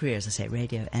parallel career, as I say,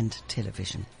 radio and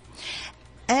television.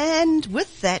 And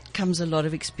with that comes a lot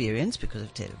of experience because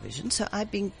of television. So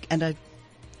I've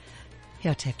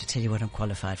have to tell you what I'm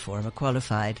qualified for. I'm a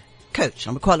qualified coach.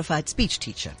 I'm a qualified speech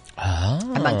teacher.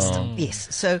 Amongst them.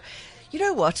 Yes. So you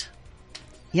know what?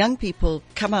 Young people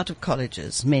come out of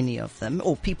colleges, many of them,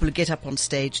 or people who get up on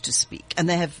stage to speak, and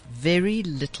they have very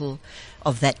little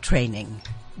of that training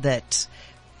that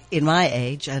in my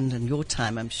age and in your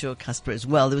time, I'm sure, Casper, as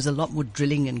well, there was a lot more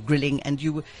drilling and grilling, and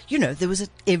there was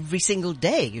every single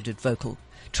day you did vocal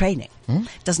training.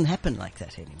 It doesn't happen like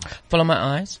that anymore. Follow my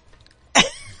eyes.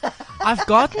 I've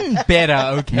gotten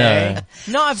better, okay?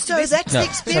 No, so that's the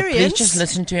experience. So please just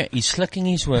listen to it. He's slicking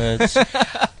his words.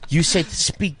 You said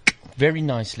speak very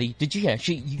nicely. Did you hear?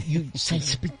 You say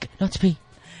speak, not speak.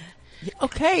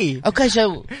 Okay. Okay,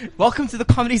 so welcome to the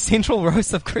Comedy Central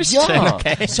roast of Christian. Yeah.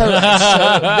 Okay. So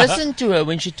listen to her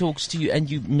when she talks to you and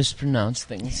you mispronounce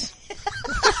things.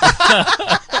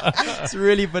 It's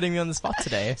really putting me on the spot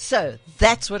today. So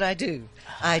that's what I do.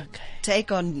 I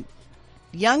take on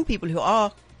young people who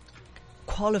are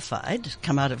qualified,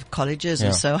 come out of colleges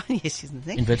and so on. Yes, isn't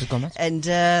it? Inverted commas.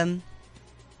 And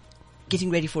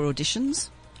getting ready for auditions.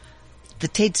 The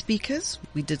TED speakers,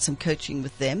 we did some coaching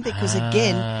with them because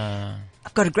again,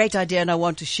 I've got a great idea and I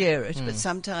want to share it, but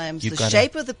sometimes the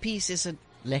shape of the piece isn't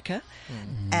lekker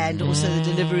and also the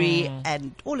delivery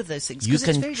and all of those things. You it's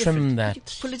can very trim different. that. You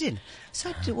pull it in. So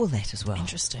I do all that as well.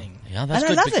 Interesting. Yeah, that's and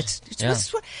good. I love it.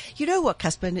 It's you know what,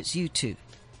 Casper, and it's you too.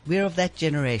 We're of that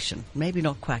generation. Maybe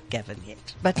not quite Gavin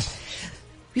yet, but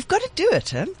we've got to do it,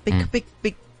 huh?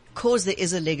 Because there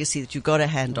is a legacy that you've got to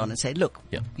hand on and say, look,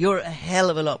 you're a hell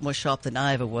of a lot more sharp than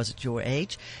I ever was at your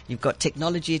age. You've got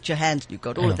technology at your hands. You've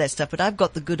got all of that stuff. But I've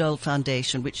got the good old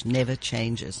foundation, which never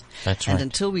changes. That's and right.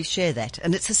 until we share that,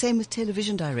 and it's the same with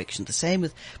television direction, the same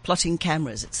with plotting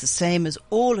cameras. It's the same as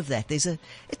all of that. It's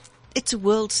a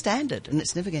world standard, and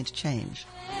it's never going to change.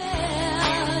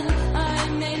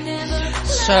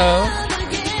 So,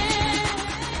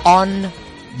 on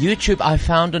YouTube, I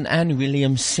found an Anne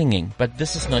Williams singing, but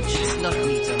this is not. It's not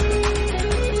neat.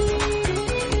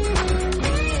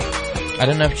 I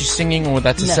don't know if she's singing or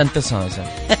that's a synthesizer.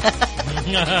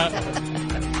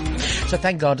 So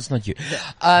thank God it's not you.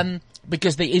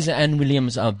 Because there is Anne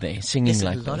Williams out there singing There's a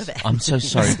like lot this. of Anne I'm so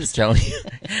sorry to tell you.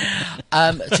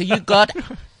 So you got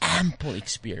ample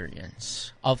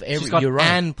experience of every. She's got You're right.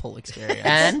 ample experience.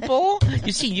 Ample?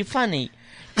 You see, you're funny.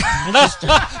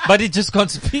 But he just can't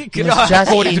speak. You must just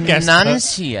According to Casper.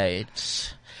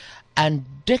 enunciate. And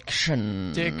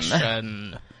diction.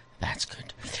 Diction. That's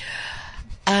good.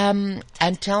 And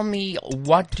tell me,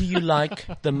 what do you like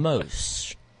the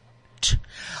most?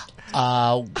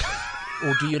 Or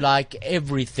do you like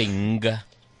everything?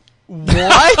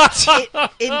 What?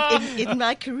 in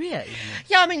my career.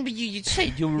 Yeah, I mean, you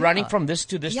said you were running from this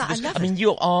to this Yeah, to this. I love mean, it.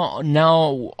 you are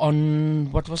now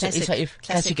on, what was Classic- it?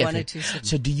 Classic FM. 1027.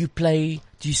 So do you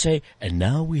say, and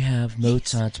now we have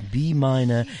Mozart's B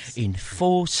minor in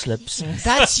 4 slips.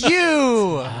 That's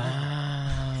you.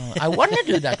 I want to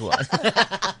do that one.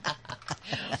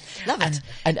 Love it.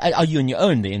 And are you on your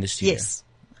own there in the studio? Yes.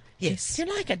 Yes. Do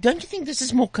you like it? Don't you think this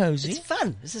is more cozy? It's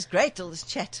fun. This is great, all this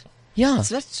chat. Yeah.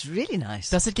 So that's really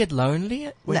nice. Does it get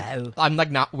lonely? No. I'm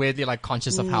like not weirdly like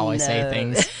conscious of how I say No.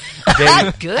 things.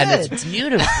 Very Good. And it's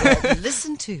beautiful.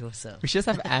 Listen to yourself. We should just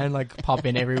have Anne like pop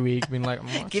in every week, being like,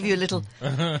 Give you a little,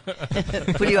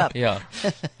 pull you up. Yeah.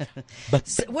 But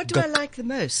So what do I like the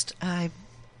most? I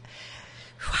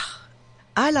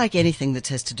like anything that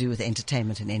has to do with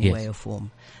entertainment in any Yes. way or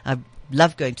form. I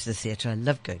love going to the theatre. I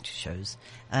love going to shows.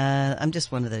 I'm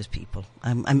just one of those people.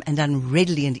 I'm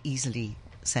readily and easily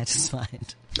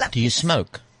satisfied. do you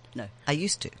smoke? No, I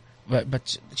used to.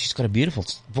 But she's got a beautiful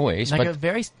voice, like but a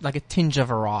very like a tinge of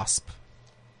a rasp.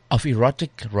 of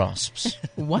erotic rasps.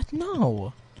 What?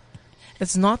 No,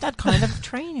 it's not that kind of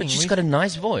training. But she's got a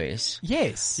nice voice.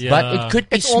 yes. Yeah. But it could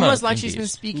be It's almost like smoke she's been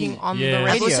induced. speaking on Yeah. the I've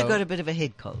radio. I've also got a bit of a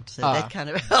head cold, so Ah. that kind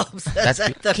of helps. That's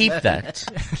keep that.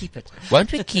 Keep it.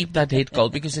 Won't we keep that head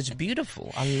cold because it's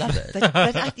beautiful? I love it.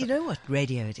 But you know what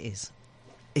radio it is?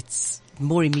 It's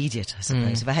more immediate, I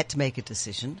suppose. If I had to make a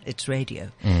decision, it's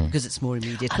radio because it's more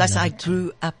immediate. Plus, I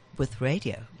grew up with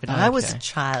radio. When I was a Okay.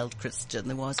 child, Christian,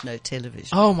 there was no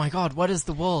television. Oh my God! What is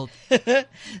the world?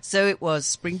 So it was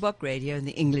Springbok Radio in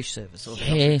the English service or the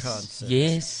Afrikaans Yes, service.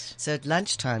 yes. So at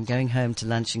lunchtime, going home to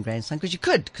lunch in Grahamstown, because you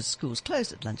could, because school's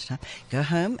closed at lunchtime, go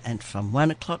home and from 1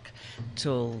 o'clock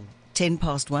till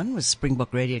 1:10 was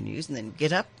Springbok Radio News, and then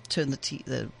get up, turn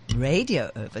the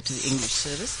radio over to the English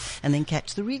service, and then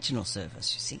catch the regional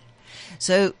service, you see.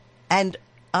 So, and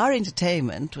our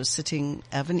entertainment was sitting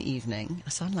of an evening. I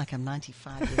sound like I'm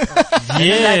 95 years old.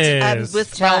 Yes.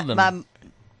 With Tell my them.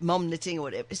 mom knitting or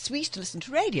whatever. So we used to listen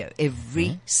to radio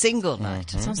every single night.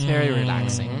 Sounds very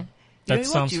relaxing. You That know what,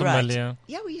 sounds you're right. familiar.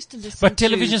 Yeah, we used to listen But to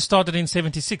television started in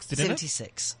 76, didn't it?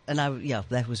 76. And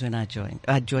that was when I joined.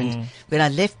 When I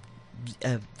left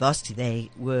Varsity, they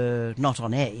were not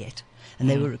on air yet. And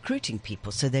they were recruiting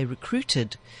people. So they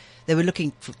were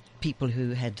looking for people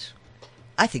who had,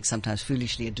 I think sometimes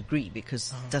foolishly, a degree,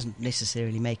 because it doesn't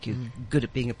necessarily make you good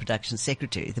at being a production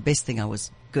secretary. The best thing I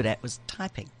was good at was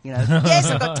typing. You know, yes,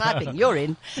 I've got typing. You're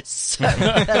in. So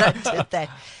I did that.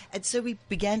 And so we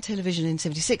began television in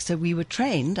 76. So we were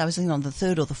trained. I was on the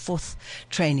 3rd or the 4th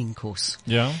training course.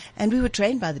 Yeah. And we were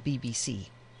trained by the BBC.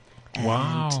 And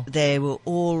Wow. they were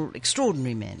all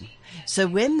extraordinary men. So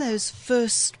when those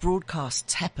first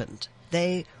broadcasts happened,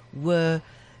 they were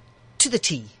to the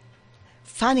T.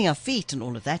 Finding our feet and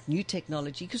all of that, new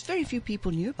technology, because very few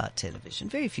people knew about television.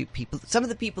 Very few people. Some of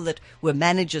the people that were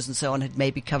managers and so on had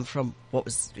maybe come from what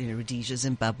was Rhodesia,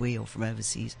 Zimbabwe, or from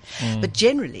overseas. But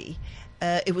generally,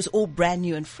 it was all brand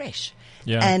new and fresh.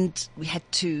 Yeah. And we had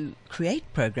to create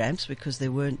programs because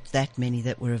there weren't that many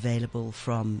that were available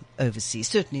from overseas.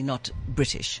 Certainly not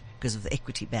British because of the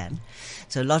equity ban.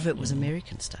 So a lot of it was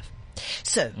American stuff.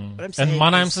 So what I'm saying And my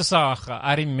name's is Saga.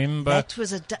 I remember that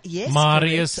was yes,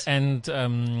 Marius correct.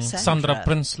 and Sandra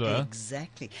Prinsloo.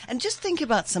 Exactly. And just think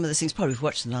about some of the things. Probably if you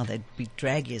watch them now, they'd be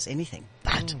draggy as anything.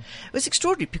 But it was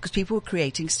extraordinary because people were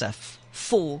creating stuff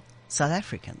for South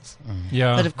Africans.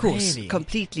 Yeah. But of course, Really?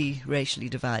 completely racially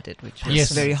divided, which was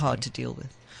Yes. very hard to deal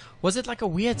with. Was it like a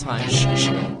weird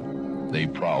time? They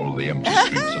prowl the empty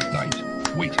streets at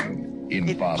night, waiting,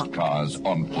 in fast cars,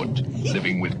 on foot,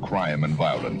 living with crime and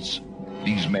violence.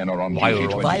 These men are on duty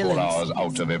 24 Violence. hours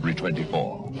out of every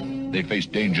 24. They face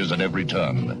dangers at every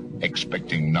turn,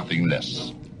 expecting nothing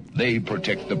less. They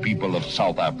protect the people of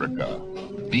South Africa.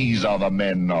 These are the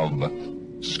men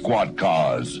of Squad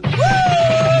Cars.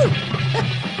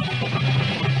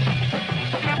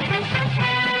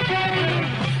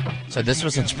 So this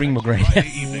was on Springbok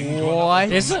Radio.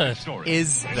 What Is it?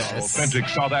 is this? Authentic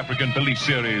South African police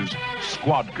series,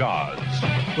 Squad Cars.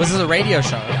 Was this a radio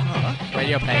show?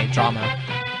 Radio play drama.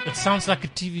 It sounds like a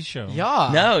TV show.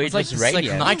 Yeah. No, it's it was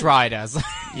radio. like Night Riders.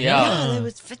 Yeah, they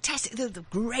were fantastic. They were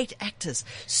great actors.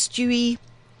 Stewie,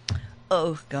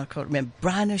 oh God, I can't remember.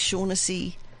 Brian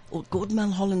O'Shaughnessy, or Gordon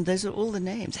Mulholland. Those are all the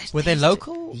names. Were they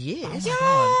local? Yes. Oh my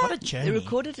God, what a journey. They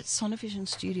recorded at Sonovision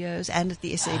Studios and at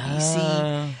the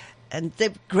SABC. And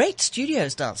they're great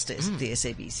studios downstairs at the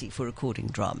SABC for recording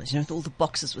dramas. You know, with all the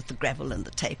boxes with the gravel and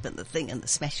the tape and the thing and the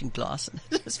smashing glass. And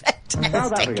it was fantastic.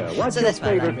 South Africa, what's So your that's my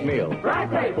favorite library. meal?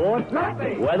 Sports?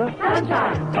 Weather?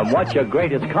 And what's your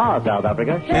greatest car, South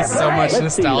Africa? There's so much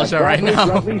Let's see, nostalgia that's right rugby, now.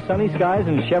 Rugby, sunny skies,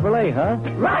 and Chevrolet, huh?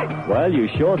 Right. Well, you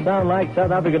sure sound like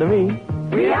South Africa to me.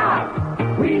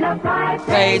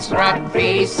 Praise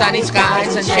rugby, sunny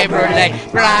skies and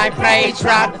Chevrolet. Bright praise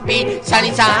rugby,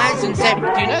 sunny skies and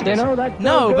Chevrolet. Do you know You this? know, that's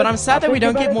No, but I'm sad that we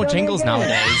don't Think get more about it jingles again.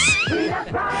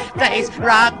 nowadays. Praise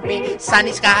rugby,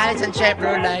 sunny skies and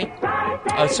Chevrolet.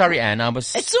 Oh, sorry, Anne. I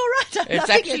was. It's all right. I'm It's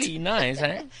loving actually it. nice,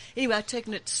 eh? Anyway, I've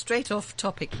taken it straight off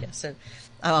topic here. So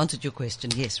I answered your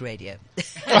question. Yes, radio.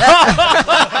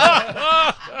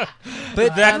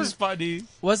 But That was funny.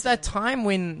 was that time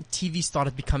when TV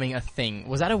started becoming a thing?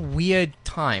 Was that a weird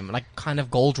time, like kind of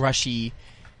gold rushy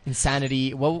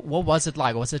insanity? What was it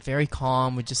like? Was it very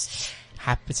calm? We just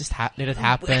let it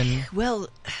happen. Well,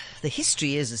 the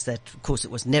history is that, of course,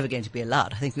 it was never going to be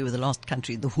allowed. I think we were the last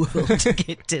country in the world to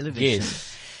get television.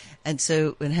 Yes. And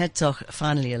so when Herzog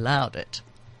finally allowed it,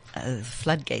 the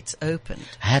floodgates opened.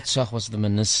 Herzog was the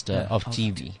minister of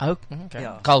TV. Oh, okay.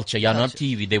 Yeah. Culture, yeah, not Culture.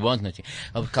 TV. There was no TV.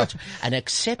 Of culture. And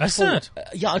except That's for, it.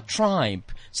 a tribe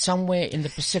somewhere in the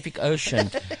Pacific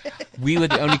Ocean, we were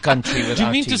the only country without Do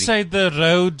you mean TV. to say the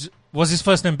road was his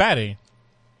first name Barry?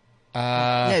 No,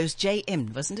 it was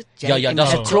JM, wasn't it? Ja, JM dat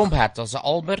is Herzog. Trump Herzog.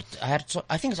 Albert Herzog.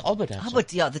 I think it's Albert Herzog.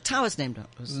 Albert, yeah, the tower's named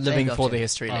was Living named for after the him.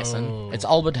 history lesson. It's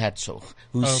Albert Herzog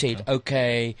who said,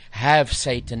 okay, have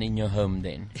Satan in your home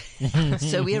then.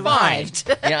 So we arrived.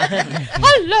 Yeah.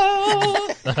 Hello!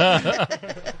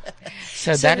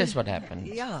 So that is what happened.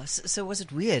 Yeah, so was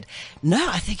it weird? No,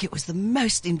 I think it was the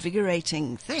most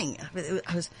invigorating thing.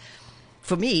 I was,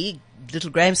 for me, little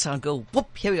Grahamstown girl,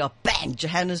 whoop, here we are, bang,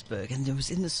 Johannesburg. And there was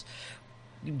in this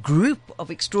group of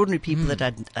extraordinary people that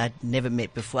I'd never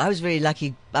met before. I was very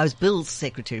lucky. I was Bill's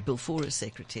secretary, Bill Forer's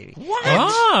secretary. What?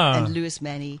 And Lewis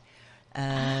Manny.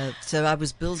 So I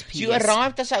was Bill's PS. So you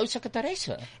arrived as a ou secretaresse?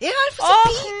 Yeah, it was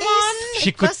Oh, a PS. She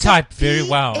It could was a type very PS.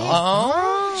 well.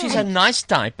 Oh, she's a nice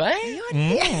type, eh?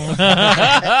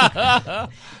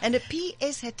 And a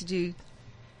PS had to do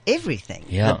everything.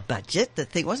 Yeah. The budget, the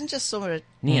thing wasn't just saw it.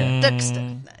 Yeah.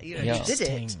 Dixter. You know, Yeah. you did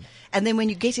it. And then when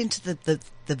you get into the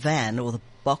van or the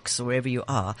box or wherever you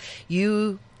are,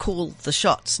 you call the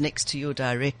shots next to your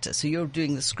director. So you're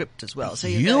doing the script as well. So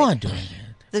You going- are doing it.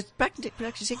 The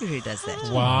production secretary does that.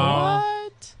 Wow.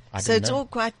 I So don't it's know. all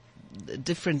quite a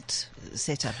different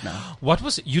setup now. What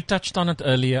was, you touched on it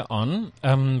earlier on,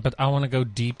 but I want to go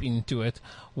deep into it.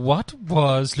 What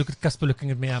was, look at Casper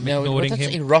looking at me, I'm No, ignoring that's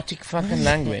him. erotic fucking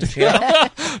language. Yeah?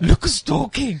 Look who's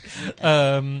talking.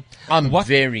 I'm What-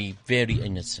 very, very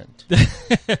innocent.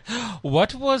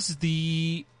 What was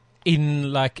the,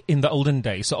 in the olden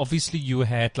days, so obviously you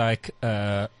had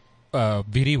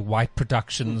very white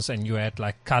productions and you had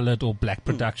like colored or black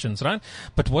productions, right?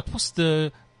 But what was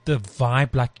the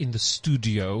vibe like in the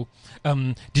studio?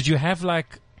 Did you have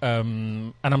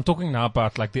and I'm talking now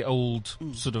about like the old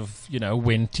sort of,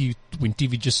 when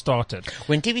TV just started.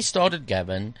 When TV started,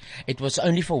 Gavin, it was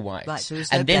only for whites. Right, there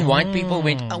was no and then black. white people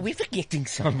went, are we forgetting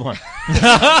someone?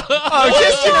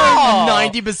 Just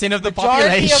 90% of the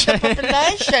Majority of population. the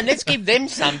population. Let's give them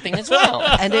something as well.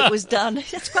 And it was done.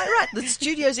 That's quite right. The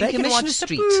studios in They can Commissioner watch the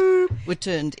Street were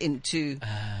turned into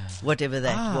whatever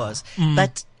that was.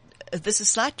 But this is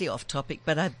slightly off topic,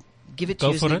 but I give it to Go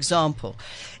you as for an it. example.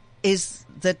 Is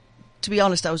that, to be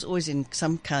honest, I was always in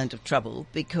some kind of trouble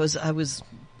because I was,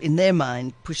 in their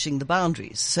mind, pushing the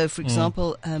boundaries. So, for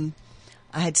example,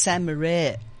 I had Sam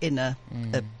Murray in a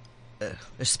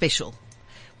special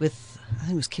with, I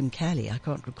think it was Kim Kelly, I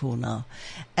can't recall now.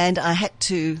 And I had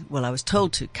to, I was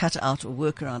told to cut out or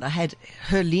work around. I had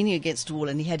her leaning against the wall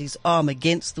and he had his arm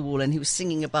against the wall and he was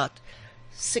singing about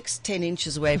 6-10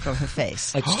 inches away from her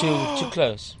face. It's too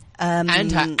close.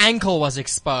 And her ankle was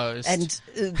exposed. And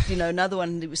another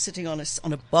one, he was sitting on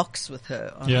a box with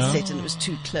her on Yeah. the set, and it was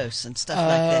too close and stuff like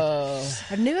that.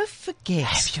 I'll never forget.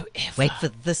 Have you ever? Wait for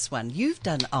this one. You've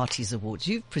done Arties Awards.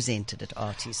 You've presented at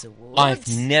Arties Awards. I've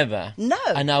never. No.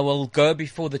 And I will go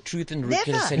before the Truth and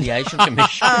Never. Reconciliation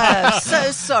Commission. Oh,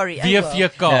 so sorry. Oh,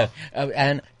 well. No,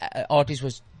 and Arties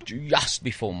was just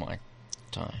before my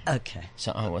time. Okay.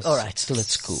 So I was All right. still at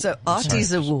school. So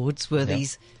Arties Awards were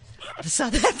these the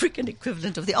South African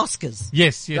equivalent of the Oscars.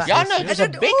 Yes, yes. Right. Yeah, yes, no, yes. it was a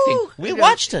And big thing. We you know,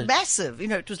 watched it. Massive. You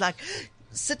know, it was like,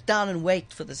 sit down and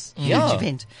wait for this Yeah. huge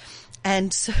event.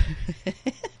 And so,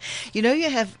 you know, you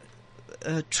have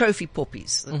trophy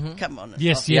poppies that come on. And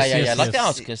Yes, off. yes, yeah, yes. like the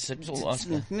yes. Oscars. It was all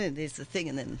Oscar. There's the thing,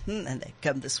 and then and they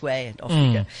come this way, and off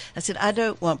we go. I said, I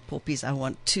don't want poppies. I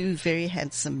want two very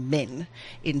handsome men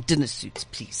in dinner suits,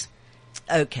 please.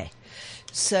 Okay.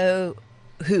 So,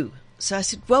 who? So I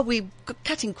said, well, we're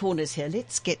cutting corners here.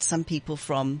 Let's get some people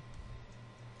from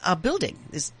our building.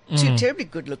 There's two terribly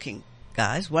good-looking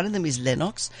guys. One of them is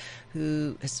Lennox,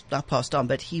 who has now passed on,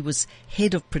 but he was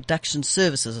head of production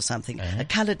services or something. A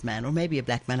coloured man, or maybe a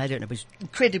black man, I don't know, but he's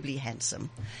incredibly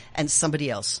handsome. And somebody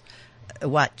else, a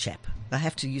white chap. I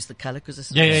have to use the colour because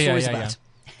this is what the story's about.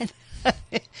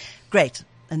 Great.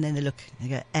 And then they look and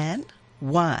they go, Anne,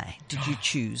 why did you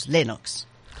choose Lennox?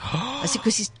 I said,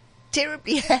 because he's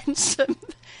terribly handsome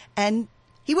and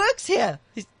he works here.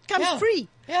 He comes free.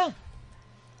 Yeah.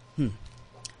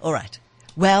 All right.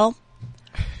 Well,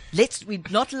 we're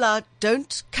not allowed,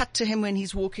 don't cut to him when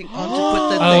he's walking on to put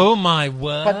the thing. Oh my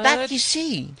word! But that you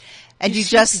see. And you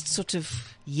just sort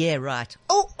of, yeah, right.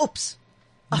 Oh, oops.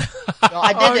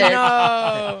 I did it.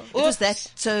 No. It was that.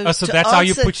 So, so to that's how you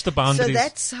answer- push the boundaries. So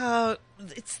that's how,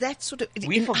 it's that sort of,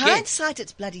 We in forget. hindsight,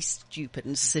 it's bloody stupid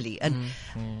and silly. And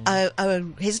I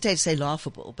hesitate to say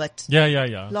laughable, but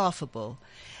Yeah. laughable.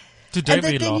 Today And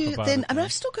we then laugh you, about then, it. I mean,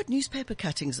 I've still got newspaper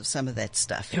cuttings of some of that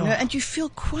stuff, you know, and you feel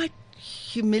quite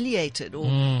humiliated or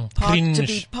to be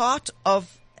cringe. part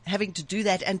of having to do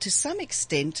that, and to some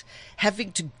extent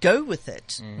having to go with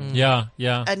it Yeah.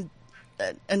 and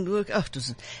work. Oh, it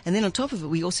was, and then on top of it,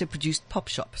 we also produced Pop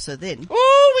Shop. So then,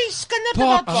 Oh, we skinned it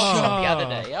Pop about Pop Shop the Shop.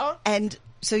 other day, yeah? and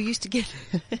so you used to get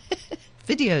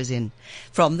videos in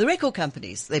from the record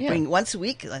companies. They bring once a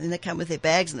week, and then they come with their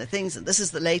bags and their things, and this is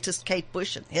the latest Kate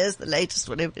Bush, and here's the latest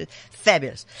whatever.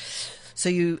 Fabulous. So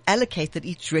you allocate that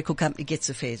each record company gets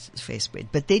a fair spread,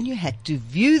 but then you had to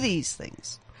view these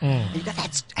things. And you go,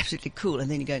 that's absolutely cool. And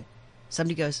then you go,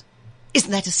 somebody goes, isn't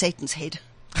that a Satan's head?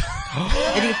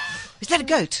 And you go, is that a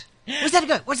goat? Was that a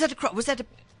goat? Was that a crop? Was that a,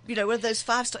 you know, one of those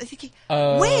 5-star? Thinking,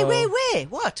 where?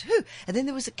 What? Who? And then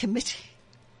there was a committee.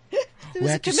 There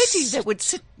was a committee that would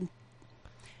sit.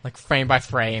 Like frame by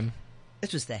frame.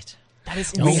 It was that. That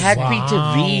is We had wow.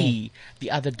 Peter V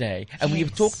the other day, and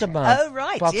we've talked about Oh,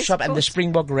 right. Pop Yes, Shop of and the course.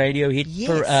 Springbok Radio hit Yes.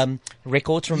 for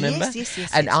records. Remember? Yes,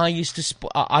 And yes. I used to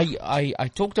I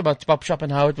talked about Pop Shop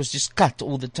and how it was just cut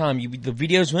all the time. The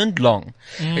videos weren't long;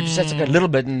 it was just like a little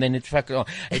bit, and then it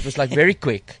was like very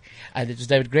quick. And it was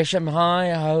David Gresham.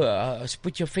 Hi,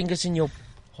 put your fingers in your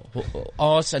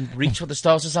arse and reach for the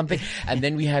stars or something. And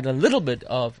then we had a little bit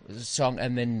of song,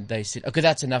 and then they said, okay,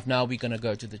 that's enough. Now we're going to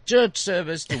go to the church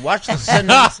service to watch the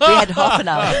sinners. We had half an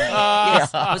hour. Yes,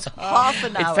 it was half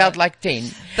an hour. It felt like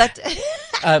 10 But,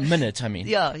 minutes, I mean.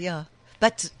 yeah.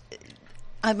 But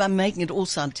I'm making it all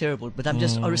sound terrible, but I'm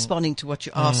just responding to what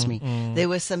you asked me. There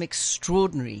were some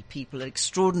extraordinary people,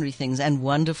 extraordinary things, and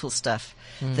wonderful stuff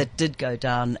that did go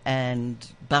down, and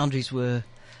boundaries were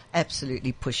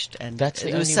absolutely pushed, and That's the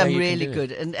there was only some way you can really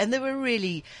do it. good, and there were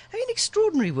really,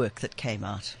 extraordinary work that came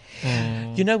out.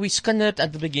 You know, we skinned it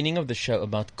at the beginning of the show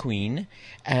about Queen,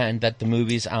 and that the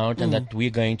movie's out, and that we're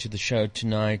going to the show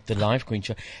tonight, the live Queen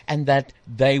show, and that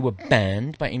they were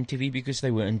banned by MTV because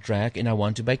they were in drag in I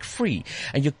Want to Bake Free.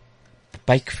 And you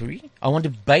bake free? I want to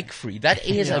bake free. That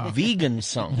is a vegan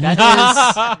song. That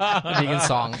is a vegan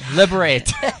song.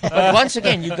 Liberate. But once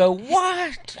again, you go,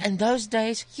 what? And those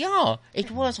days, yeah, it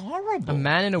was horrible. A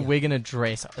man in a wig and a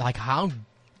dress. Like, how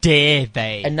dare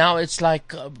they? And now it's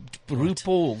like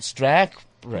RuPaul's Drag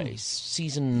Race,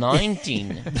 season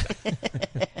 19.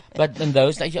 But in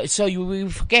those days, so we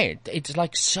forget. It's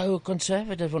like so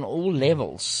conservative on all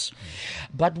levels.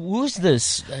 But who's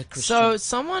this, Christian? So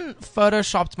someone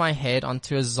photoshopped my head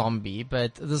onto a zombie,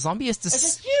 but the zombie is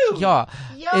Is it you? Yeah,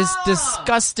 Yeah. is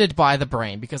disgusted by the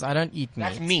brain because I don't eat meat.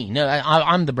 That's me. No,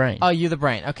 I'm the brain. Oh, you're the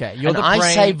brain. Okay, you're and the I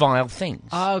brain. say vile things.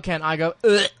 Oh, okay, and I go.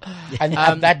 Ugh. And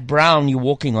that brown you're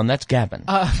walking on, that's Gavin.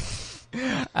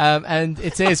 And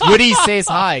it says Woody says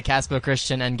hi, Casper,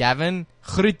 Christian, and Gavin.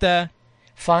 Groete.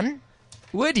 Fun?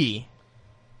 Woody.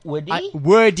 Woody?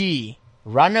 Woody.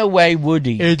 Runaway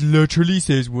Woody. It literally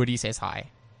says Woody says hi.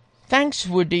 Thanks,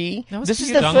 Woody. That was This is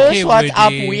cute. the Thank first you, WhatsApp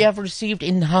Woody. we have received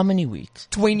in how many weeks?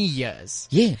 20 years.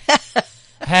 Yeah.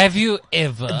 Have you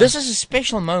ever? This is a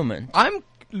special moment. I'm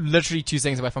literally 2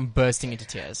 seconds away from bursting into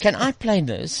tears. Can I play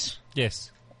this?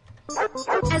 Yes.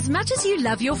 As much as you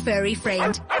love your furry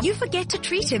friend, you forget to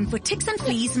treat him for ticks and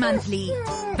fleas monthly.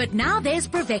 But now there's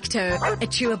Brevecto, a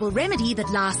chewable remedy that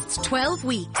lasts 12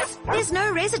 weeks. There's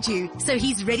no residue, so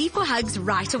he's ready for hugs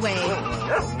right away.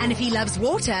 And if he loves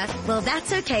water, well,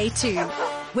 that's okay too.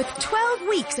 With 12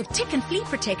 weeks of tick and flea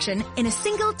protection in a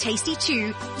single tasty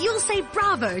chew, you'll say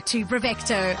bravo to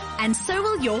Brevecto, and so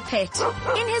will your pet,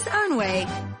 in his own way.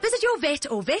 Visit your vet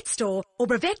or vet store or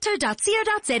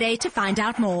brevecto.co.za to find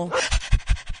out more.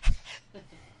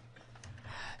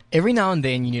 Every now and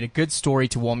then you need a good story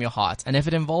to warm your heart, and if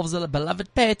it involves a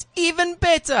beloved pet, even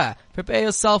better! Prepare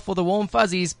yourself for the warm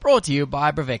fuzzies, brought to you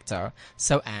by Brevecto.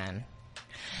 So Anne,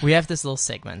 we have this little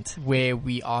segment where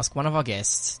we ask one of our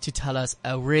guests to tell us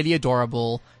a really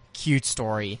adorable, cute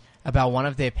story about one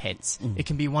of their pets. It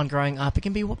can be one growing up, it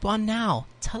can be one now.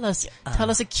 Tell us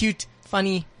a cute,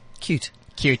 funny... Cute.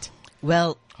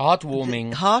 Well...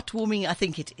 Heartwarming. Heartwarming, I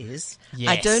think it is. Yes.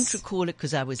 I don't recall it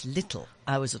because I was little.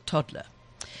 I was a toddler.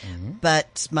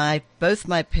 But both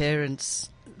my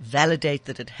parents validate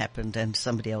that it happened, and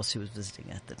somebody else who was visiting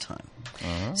at the time.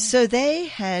 So they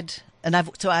had,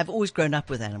 I've always grown up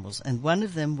with animals, and one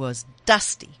of them was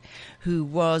Dusty, who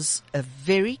was a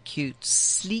very cute,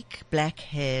 sleek,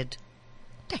 black-haired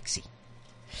taxi.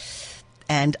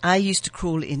 And I used to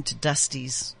crawl into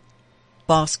Dusty's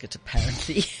basket,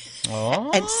 apparently,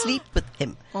 and sleep with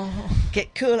him.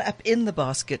 Curl up in the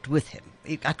basket with him.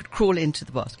 I could crawl into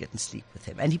the basket and sleep with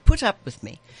him. And he put up with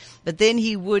me. But then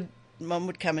Mom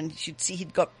would come and she'd see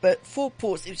he'd got 4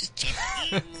 paws. It was just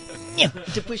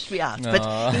to push me out.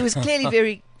 But he was clearly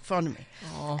very fond of me.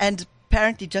 And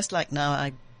apparently, just like now,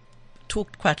 I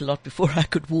talked quite a lot before I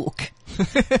could walk.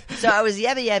 So I was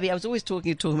yabby. I was always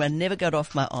talking to him. I never got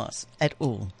off my arse at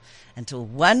all. Until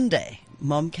one day,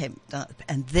 Mom came down,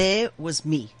 and there was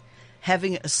me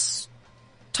having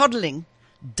toddling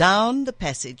down the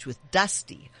passage with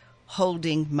Dusty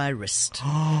holding my wrist.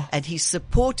 And he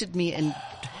supported me and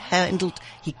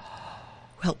he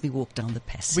helped me walk down the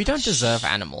passage. We don't deserve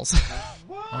animals.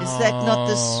 Is that not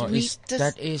the sweetest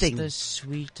That is thing? the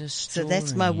sweetest story. So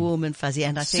that's my warm and fuzzy,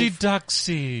 and I think...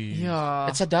 Duxie. Yeah.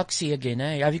 It's a Duxie again,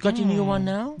 eh? Have you got your new one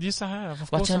now? Yes, I have.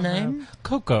 Of What's course her I name? have.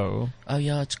 Coco. Oh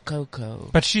yeah, it's Coco.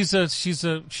 But she's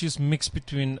mixed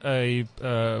between a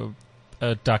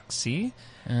Duxie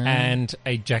and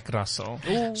a Jack Russell.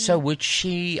 So would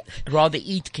she rather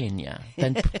eat Kenya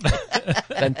than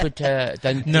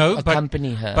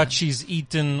accompany her? But she's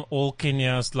eaten all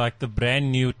Kenya's, like the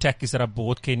brand new takkies that I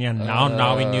bought Kenya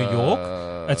now in New York.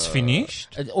 It's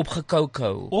finished.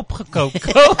 Opgekoko.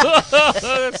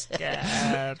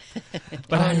 Scared.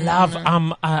 But I love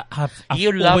I've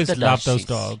You love always the loved those Duxies.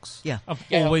 dogs. Yeah. I've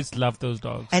always loved those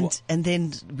dogs. And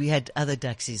then we had other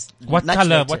Duxies. What much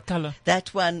color? later. What color? That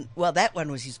one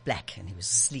was just black and he was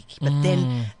sleek. But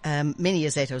then, many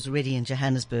years later, I was already in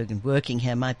Johannesburg and working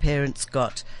here. My parents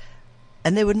got,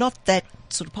 and they were not that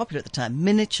sort of popular at the time,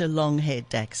 miniature long-haired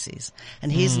Duxies.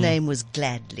 And his name was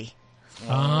Gladly.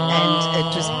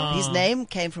 And his name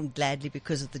came from Gladly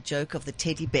because of the joke of the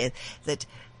teddy bear that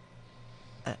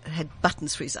had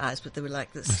buttons for his eyes, but they were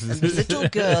like this. And this little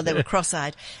girl, they were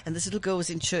cross-eyed, and this little girl was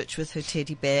in church with her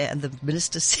teddy bear, and the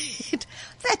minister said,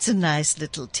 "That's a nice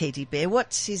little teddy bear.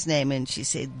 What's his name?" And she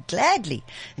said, "Gladly."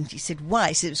 And she said, "Why?"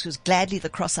 He said, "It was Gladly the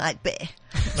cross-eyed bear."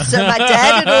 So my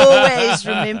dad had always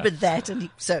remembered that, and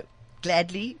so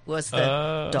Gladly was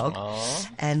the dog,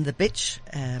 and the bitch,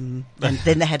 and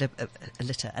then they had a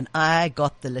litter, and I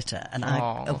got the litter, and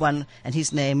I won, and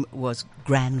his name was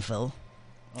Granville.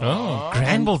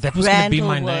 Granville, that was going to be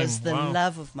my name. Granville was the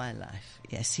love of my life.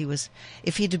 Yes, he was.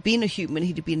 If he'd have been a human,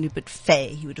 he'd have been a bit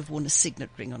fey. He would have worn a signet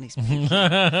ring on his pinky. He'd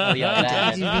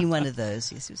have been one of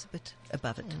those. Yes, he was a bit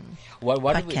above it.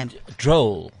 What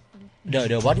droll?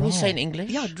 No. What do we say in English?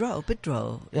 Yeah, droll, bit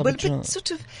droll. Yeah, well, but a droll. bit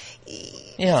sort of.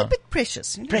 Yeah. A bit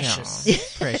precious. You know?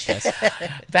 Precious. Precious.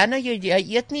 Wanneer jy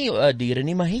eet nie diere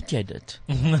nie, maar het jy dit?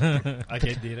 Ek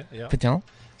het diere, ja. Vertel.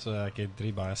 So ek het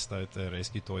 3 baie stoute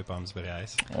rescue toy pumps by die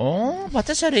huis. Wat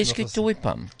is 'n rescue toy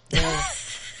pump? Jy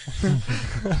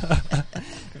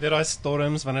weet daai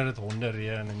storms wanneer dit honde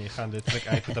reën en jy gaan dit trek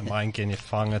uit met 'n mandjie en jy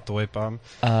vang 'n toy pump.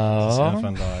 Dis een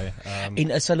van daai.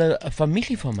 En is hulle 'n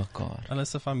familie van mekaar? Hulle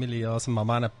is 'n familie, ja, 'n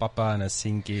mamma en 'n pappa en 'n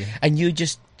seentjie. And you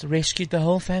just rescued the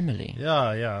whole family?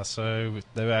 Yeah. So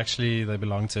they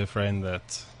belong to a friend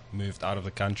that moved out of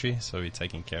the country, so we're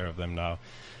taking care of them now.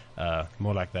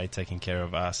 More like they taking care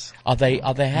of us. Are they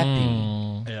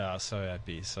happy? Yeah, so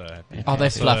happy. Are they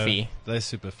fluffy? They're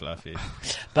super fluffy.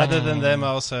 But other than them, I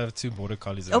also have 2 border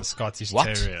collies and a Scottish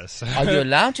terrier. So. Are you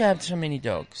allowed to have so many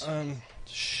dogs?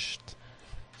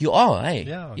 You are, eh?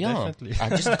 Yeah, definitely. I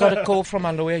just got a call from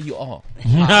my lawyer. You are.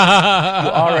 You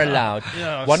are allowed.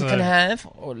 Yeah, One so- can have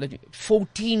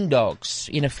 14 dogs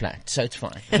in a flat, so it's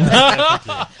fine.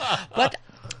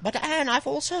 But Anne, I've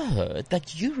also heard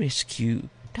that you rescue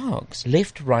dogs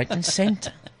left, right, and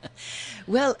centre.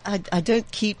 Well, I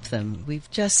don't keep them. We've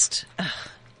just...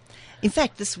 in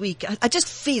fact, this week, I just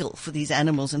feel for these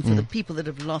animals and for the people that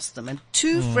have lost them. And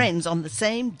two friends on the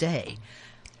same day.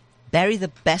 Barry the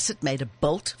Basset made a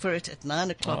bolt for it at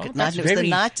 9 o'clock at night. That's It was the very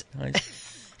night...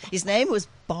 nice. His name was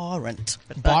Barent.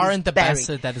 Barent the Barry.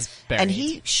 Basset, that is buried. And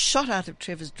he shot out of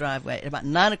Trevor's driveway at about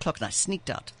 9 o'clock and I sneaked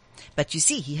out. But you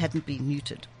see, he hadn't been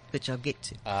neutered, which I'll get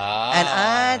to.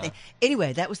 And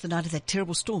anyway, that was the night of that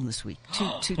terrible storm this week.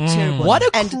 Two terrible. What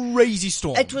a and crazy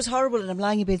storm. it was horrible, and I'm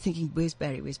lying in bed thinking, where's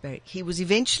Barry? Where's Barry? He was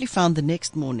eventually found the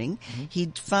next morning.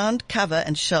 He'd found cover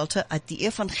and shelter at the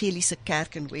Evangelische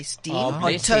Kerk in Westdene on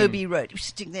bless Toby Road. He was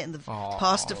sitting there, and the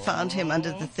pastor found him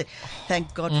under the thing.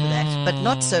 Thank God for that. But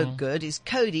not so good is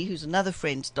Cody, who's another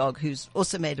friend's dog, who's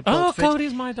also made a bolt for it.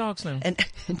 Cody's my dog's name. And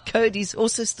Cody's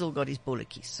also still got his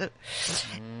bolletjies. So,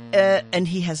 and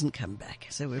he hasn't come back.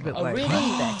 So we're a bit worried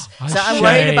about that. So I'm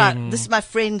worried about, this is my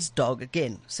friend's dog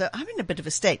again. So I'm in a bit of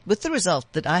a state with the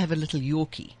result that I have a little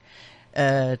Yorkie,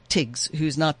 Tiggs,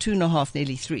 who's now 2.5,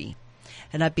 nearly 3.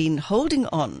 And I've been holding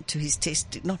on to his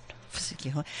not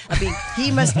physically hard.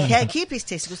 He must keep his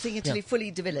testicles thing until he fully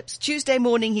develops. Tuesday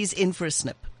morning, he's in for a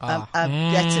snip.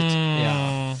 That's it.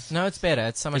 Yeah. No, it's better.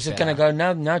 It's so much Is it better. going to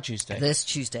go now Tuesday? This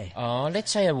Tuesday. Oh,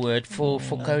 let's say a word for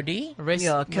Cody.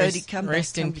 Cody, come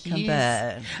rest back, in come peace.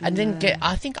 back. And then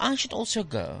I think I should also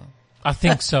go. I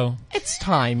think so. It's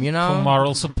time, you For know.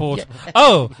 moral support.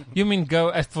 Oh, you mean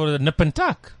go for the nip and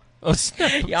tuck? Oh,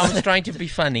 snip. Yeah, I was trying to be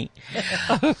funny.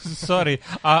 Sorry,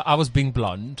 I was being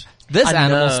blonde. This I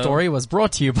animal know. story was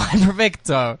brought to you by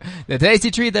Perfecto, the tasty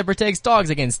treat that protects dogs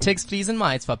against ticks, fleas, and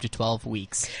mites for up to 12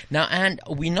 weeks. Now, and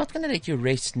we're not going to let you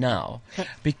rest now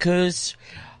because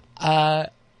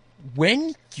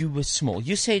when you were small,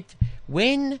 you said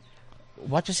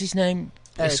what was his name?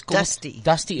 Dusty.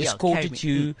 Dusty Yeah, escorted carried me.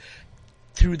 you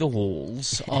through the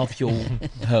halls of your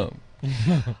home.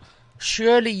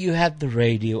 Surely you had the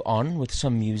radio on with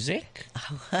some music.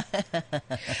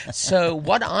 So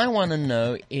what I want to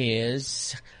know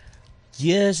is,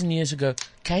 years and years ago,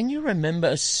 can you remember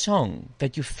a song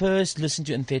that you first listened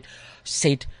to and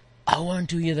said, I want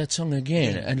to hear that song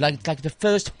again? And like the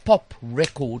first pop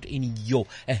record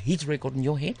a hit record in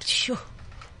your head? Sure.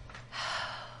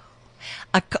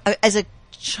 As a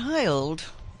child...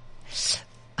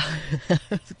 you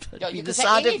the can say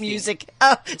Sound of anything. Music.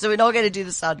 Oh, so we're not going to do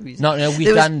the Sound of Music. No, we've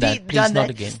There was done that. Please not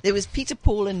again. There was Peter,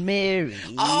 Paul and Mary.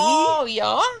 Oh,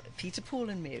 yeah? Peter, Paul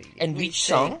and Mary. And Let me which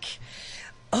song? think.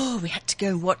 Oh, we had to go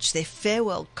and watch their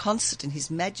farewell concert in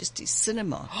His Majesty's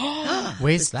Cinema.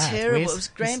 Where's It was that? terrible. Where's- It was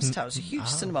Grahamstown. It was a huge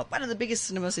cinema. One of the biggest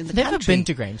cinemas in the Never country. been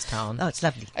to Grahamstown. Oh, it's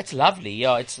lovely. It's lovely,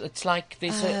 yeah. It's like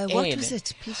there's a What air was there.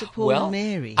 it? Peter, Paul Well, and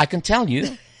Mary. I can tell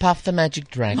you, Puff the Magic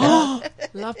Dragon.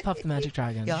 Love Puff the Magic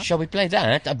Dragon. Yeah. Shall we play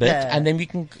that a bit, Yeah. and then we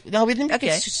can? No, we didn't. Okay.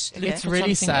 Let's It's put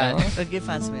really something sad. else. Okay,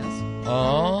 find something else.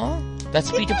 Oh, that's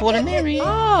Peter, Paul, and Mary. Oh,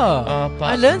 Puff.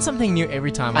 I learn something new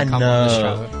every time I I come on the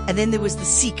know. show. And then there was the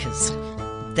Seekers.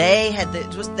 They had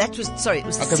it was the Okay,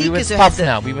 Seekers we with who Puff had the,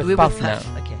 now. We with Puff now.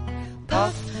 Okay.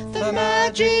 Puff the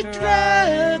Magic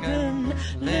Dragon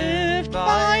lived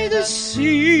by the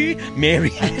sea. Mary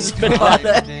has been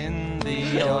In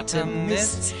the autumn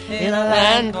mist, in a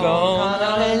and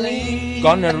gonorrhea.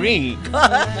 Gonorrhea.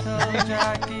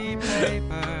 Jackie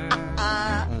paper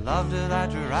loved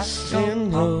that rascal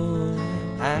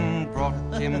and brought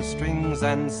him strings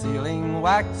and sealing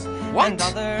wax. What? And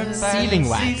other Sealing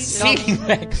wax. fancy stuff. Sealing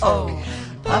wax. Oh,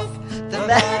 Puff the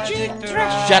Magic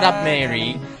Dragon. Shut up,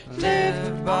 Mary.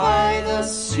 Lived by the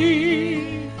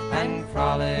sea and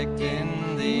frolicked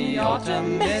in the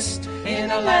autumn mist in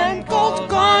a land called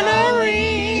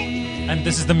Gonorrhea. And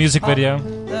this is the music video.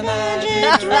 The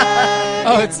magic dragon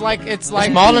Oh, it's like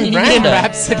Marlon Indian Brando.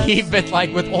 Rhapsody, but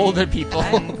like with older people.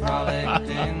 frolicked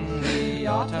in the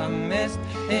autumn mist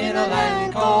in a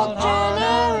land called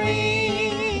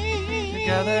Gonorrhea.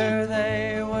 Together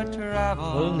they would travel.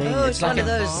 Oh, it's one of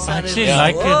those. I actually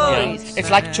like it, yeah. stories. It's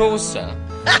like Chaucer.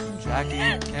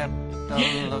 Jackie kept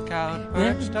a lookout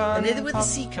perched on And then there were the a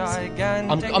Seekers.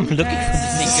 gigantic I'm looking for the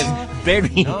Seekers. Very.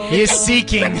 He is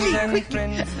seeking. and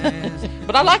princes.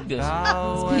 But I like this.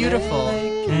 How Beautiful.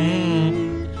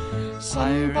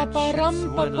 Pirates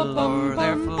would lower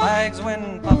their flags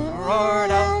when Puff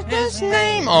roared out his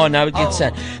name. Oh, now it gets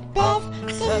sad. Puff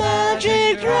the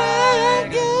Magic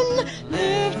Dragon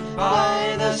lived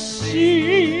by the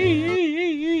sea.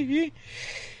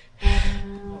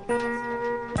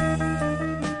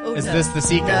 this the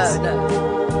Seekers?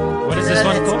 No. What is this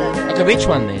one called? Okay, which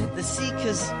one then? The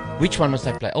Seekers. Which one was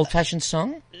that play? Old-fashioned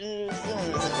song?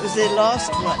 Was their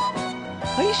last one.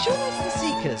 Are you sure that's the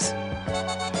Seekers?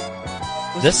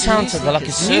 Was This it the sounds New like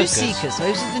a Seekers? New circus. Seekers.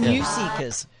 Those are the New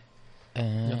Seekers.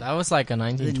 Yeah, that was like a The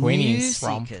 1920s New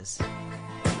romp. Seekers.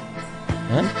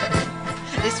 Huh?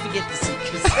 Let's forget the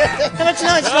Seekers. No, it's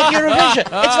not. It's like Eurovision.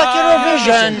 It's like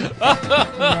Eurovision.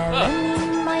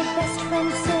 My best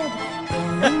friend said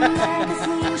in the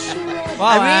magazine she read. Wow,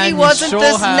 I Anne, really you wasn't sure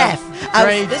this have naff.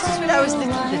 great- This is when I was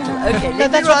little. Okay, No, let me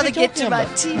that's what rather we're get to talking my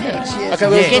about. teenage years. Okay,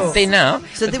 we'll Yes. get there now.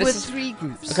 So but there this were is- 3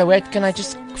 groups. Okay, wait. Can I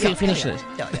just finish this?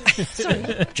 Yeah.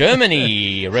 Sorry.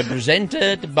 Germany,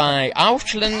 represented by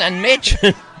Auschland and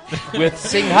Mädchen, with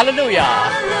Sing Hallelujah.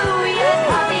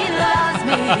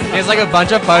 There's like a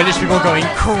bunch of Polish people going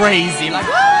crazy, like,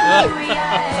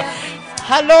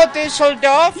 Hallo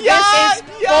Düsseldorf, Ja, this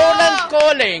is ja. Poland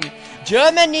calling.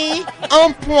 Germany,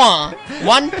 un point.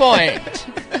 1 point.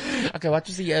 Okay, what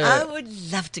was the... I would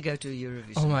love to go to a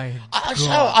Eurovision. oh my so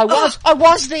god. I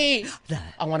was there. No.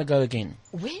 I want to go again.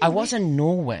 When? I was in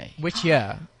Norway. Which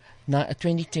year?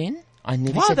 2010. I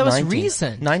never Wow, said that was 19.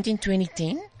 recent.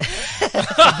 2010.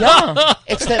 Yeah,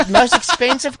 it's the most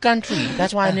expensive country.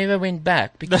 That's why I never went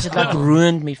back, because it like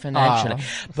ruined me financially.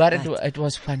 But it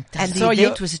was And fantastic. the So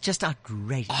event was just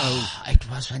outrageous. Oh, it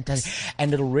was fantastic.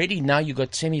 And already now you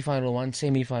got semi-final 1,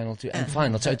 semi-final 2, and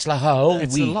final. So it's like a whole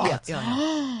It's a week. lot.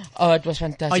 Oh, it was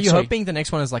fantastic. Are you Sorry. hoping the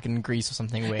next one is like in Greece or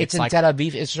something where It's it's in like Tel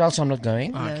Aviv, Israel, so I'm not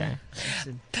going. okay.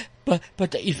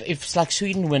 But if it's like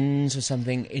Sweden wins or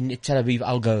something in Tel Aviv,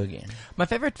 I'll go again. My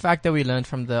favorite fact that we learned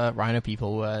from the Rhino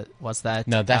people was that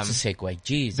No, that's a segue.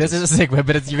 Jesus. this is a segue,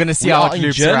 but you're going to see we how are it in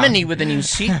loops Germany around. with the new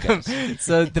Seekers.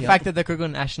 So the fact that the Kruger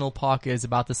National Park is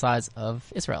about the size of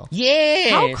Israel. Yes.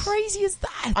 How crazy is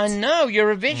that? I know,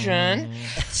 Eurovision.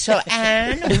 So,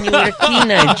 Anne, when you were a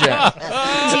teenager.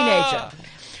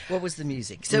 What was the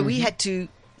music? So we had to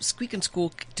squeak and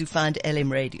squawk to find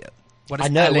LM radio. What is I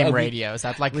know, LM we- radio? Is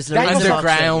that like Was the Lorenzo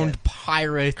underground Marx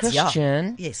pirates?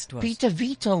 Christian, Yes, it was. Peter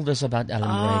V told us about Ellen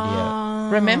Radio.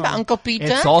 Remember Uncle Peter?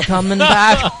 It's all coming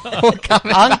back. All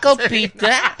coming Uncle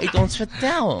Peter het ons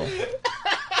vertel.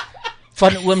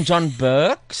 Van oom John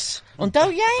Burks.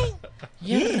 Onthou jy?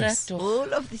 Yes, toch.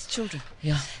 all of these children.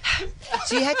 Ja.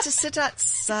 So you had to sit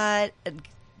outside and...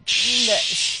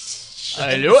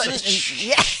 Hallo.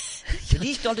 Yeah.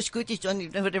 Least not as good as Johnny,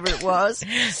 whatever it was.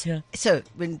 Yeah. So,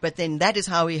 but then that is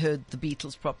how we heard the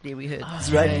Beatles properly. We heard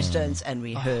the Rolling Stones, and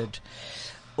we heard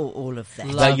all of that.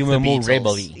 Well, you were the more Beatles.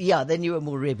 rebel-y. Yeah, then you were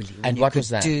more rebelly. And you what could was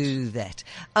that? Do that.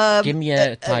 Give me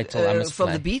a title, I must from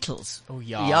play. the Beatles. Oh,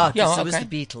 yeah. Yeah, 'cause Yeah, it was okay.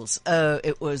 the Beatles.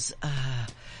 It was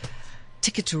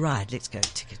Ticket to Ride. Let's go,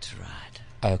 Ticket to Ride.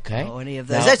 Okay. Or any of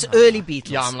those. Now- That's early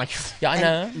Beatles. Yeah, I'm like, Yeah, I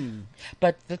know.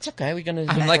 But that's okay, we're gonna...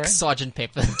 I'm like Sergeant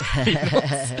Pepper.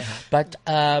 But,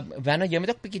 Wanneer, jy moet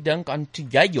ook bietjie dink aan toe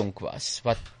jy jonk was,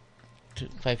 wat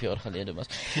 5 jaar gelede was.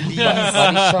 Wat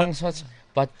die songs was,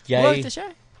 wat What jy... the show?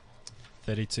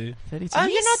 32. 32. Oh,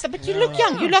 you're not, but you look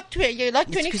young. You look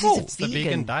 24. It's The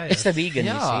vegan diet. It's the vegan,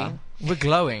 Yeah, you see. we're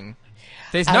glowing.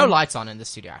 There's no lights on in the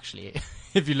studio, actually,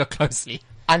 if you look closely.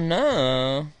 I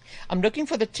know. I'm looking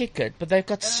for the ticket, but they've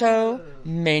got so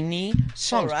many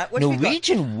songs. All right, what have we got?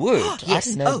 Norwegian Wood. Yes. I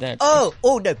didn't know that. Oh,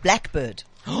 no, Blackbird.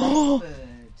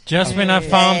 Just when I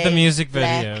found the music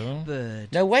video.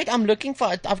 Blackbird. No, wait, I'm looking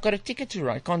for it. I've got a ticket to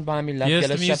ride. Can't buy me love. Here's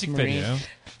Yellow the music Submarine.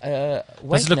 video.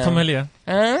 Wait Does it look now. familiar?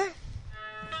 Huh?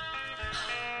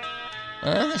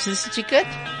 Is this the ticket?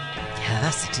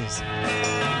 Yes, it is.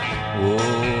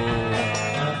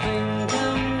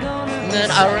 And then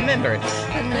I'll remember it.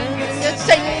 And then you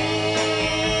say,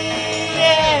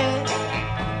 yeah.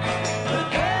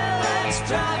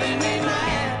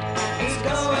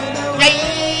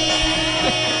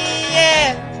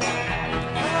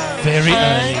 Yeah. Very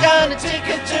early. I'm gonna take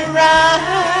it to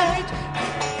ride.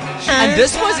 And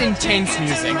this was intense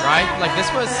music, right? Like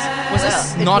this was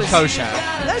this it not was- kosher?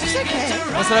 No, it's okay.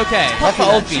 Was it okay? Not for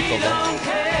old people, though.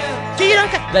 She don't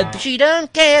care. But she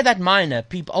don't care that minor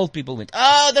people, old people went,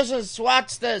 oh,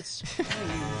 what's this?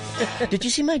 Did you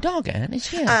see my dog, Anne? It's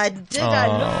here. I did. I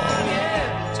looked.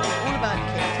 Yeah, it's all about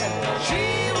Kate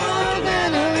Taylor.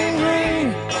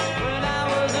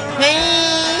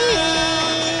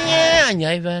 Yeah, and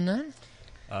jy, Werner?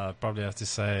 Probably have to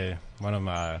say one of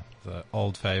the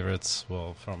old favorites,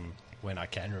 well, from when I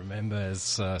can remember,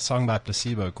 is a song by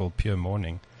Placebo called Pure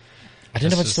Morning. I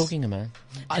don't know what This he's is- talking about.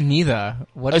 Neither.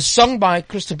 What A is song by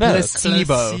Christopher Burke.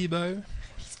 Placebo? Placebo.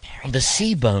 The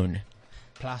Seabone.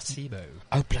 Placebo.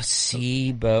 Oh,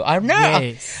 placebo. I know.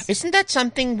 Yes. Isn't that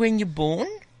something when you're born?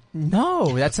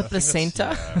 No, that's a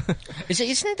placenta.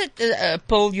 Isn't it a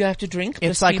pill you have to drink?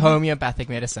 It's like placebo? homeopathic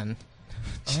medicine.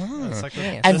 It's like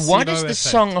a And what placebo is the effect.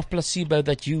 song of placebo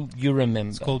that you remember?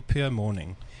 It's called Pure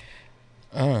Morning.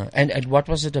 And what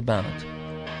was it about?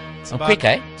 It's quick,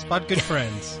 eh? It's about good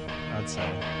friends, I'd say.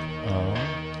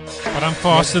 But I'm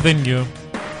faster than you.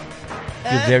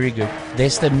 You're very good.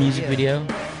 There's the music video.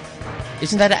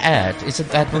 Isn't that an ad? Isn't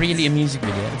that really a music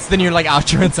video? It's the new like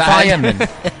outro ad. Fireman.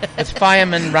 It's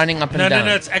firemen running up and down.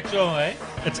 No, it's actual, eh?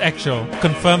 It's actual.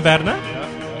 Confirm, Werner?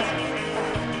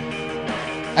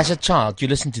 As a child, you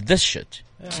listened to this shit.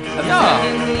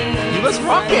 Yeah, he was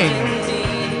rocking.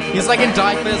 He's like in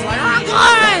diapers, like, oh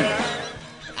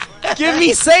God, give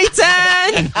me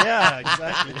Satan. Yeah,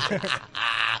 exactly.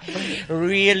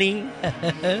 Really?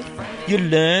 You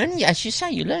learn, as you say,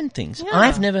 you learn things.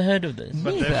 I've never heard of this.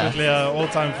 But definitely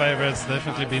all-time favourite's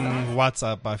definitely been What's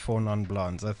Up by 4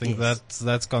 Non-Blondes. I think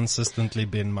that's consistently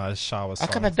been my shower song.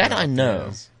 Okay, but that I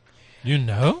know. You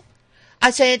know? I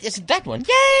say it's that one.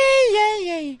 Yay, yay,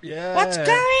 yay. Yeah. What's going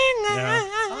on? Yeah.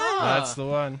 That's the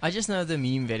one. I just know the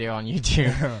meme video on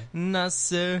YouTube.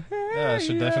 Nasu. Yeah, I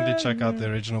should definitely check out the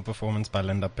original performance by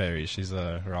Linda Perry. She's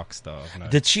a rock star. No.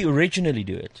 Did she originally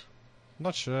do it?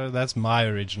 Not sure. That's my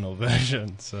original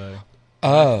version. So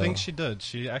Oh. I think she did.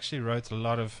 She actually wrote a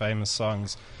lot of famous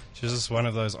songs. She's just one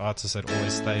of those artists that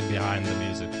always stayed behind the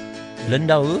music.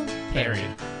 Linda who? Perry.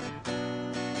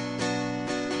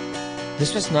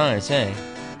 This was nice, eh?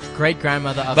 Great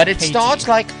grandmother of But it Katie. starts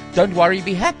like, don't worry,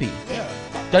 be happy. Yeah.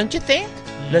 Don't you think?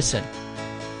 Listen.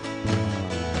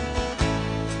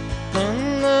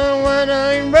 What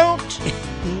I wrote,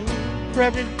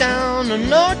 wrote it down a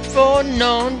note for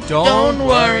note. Don't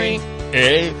worry.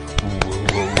 Hey.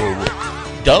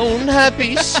 Don't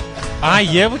happy. I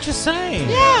hear what you're saying.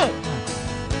 Yeah.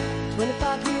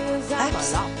 25 years and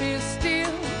my life is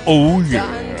still Oh yeah.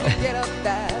 trying to get up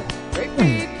that great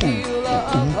big deal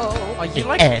of hope. Are you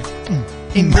like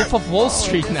in Wolf of Wall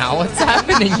Street now? What's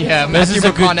happening here, This Matthew is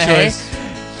a good McConaughey? choice.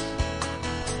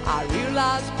 I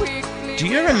realized quickly. Do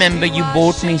you remember you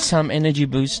bought me some energy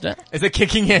booster? Is it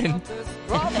kicking in?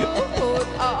 Brotherhood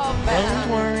of man,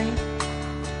 Don't worry.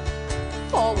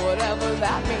 or whatever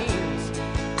that means.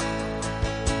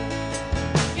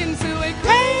 Into a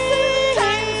crazy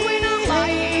times when I'm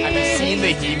lying. Have you seen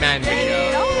the He-Man video?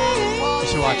 You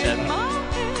should watch it.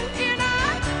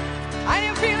 I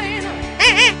am feeling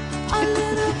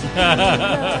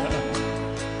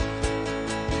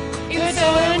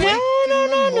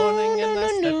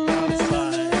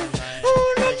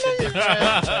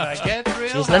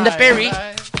Here's Linda Perry.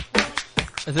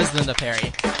 This is Linda Perry.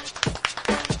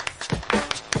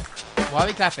 Why are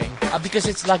we clapping? Because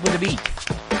it's like with a beat.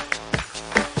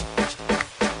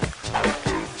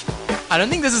 I don't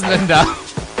think this is Linda.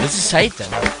 This is Satan.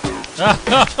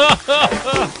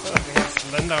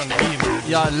 It's Linda on E.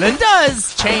 Yeah, Linda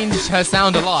has changed her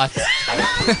sound a lot.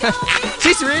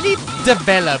 She's really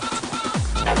developed.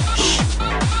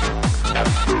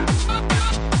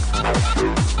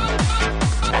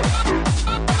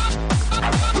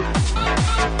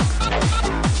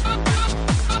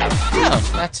 Yeah,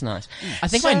 that's nice. I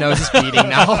think my nose is bleeding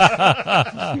now.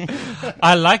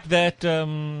 I like that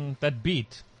that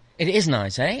beat. It is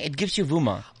nice, eh? It gives you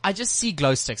vuma. I just see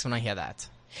glow sticks when I hear that.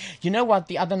 You know what?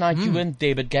 The other night you weren't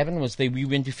there, but Gavin was there. We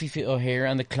went to Fifi O'Hara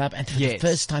and the club, and for the Yes.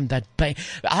 first time that I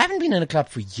haven't been in a club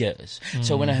for years.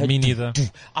 So when I heard me neither.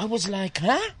 I was like,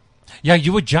 huh? Yeah,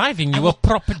 you were jiving. You were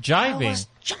proper I jiving. was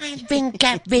jiving,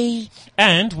 Gabby.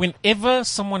 And whenever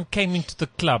someone came into the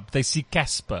club, they see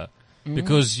Casper.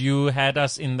 Because you had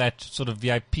us in that sort of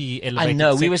VIP elevated I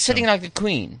know. We were section. sitting like the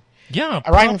queen. Yeah,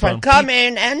 Right in proper. front. Come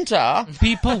in, enter.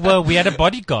 People we had a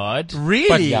bodyguard. Really?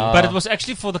 But, Yeah. but it was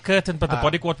actually for the curtain, but the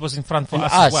bodyguard was in front for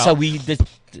us Ah, as well. so we did.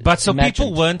 But so imagined.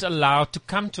 people weren't allowed to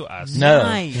come to us. No.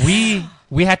 Nice.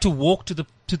 We had to walk to the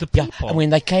Yeah, people. and when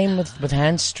they came with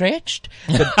hands stretched,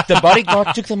 the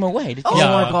bodyguard took them away. Did you Yeah.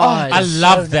 know my what? God. I it's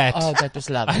love so that. Oh, that was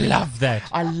lovely. I love that.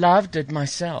 I loved it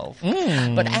myself.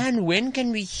 But Anne, when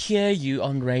can we hear you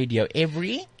on radio?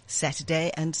 Every?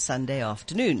 Saturday and Sunday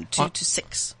afternoon, 2 to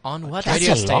 6. On what That's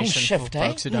radio a long station shift, for eh?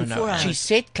 folks who don't know? 4 hours. She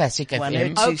said Classic FM.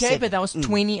 102. Okay, but that was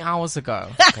 20 hours ago.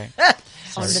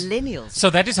 On millennials. So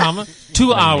that is how much?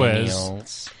 2 hours.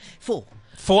 Millennials. 4.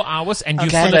 4 hours, and you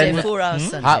Okay, fill then- it. 4 hours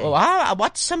Sunday.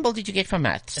 What symbol did you get for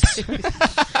maths?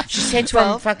 She said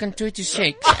 12. from fucking 2 to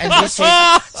 6. And you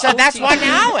said, so that's 1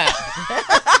 hour.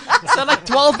 So like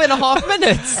 12 and a half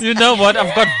minutes. You know what?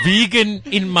 I've got vegan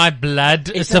in my blood.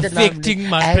 It's Isn't it affecting lovely?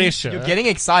 my And pressure. You're getting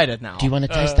excited now. Do you want to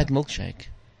taste that milkshake?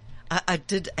 I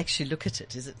did actually look at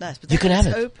it. Is it nice? But You can have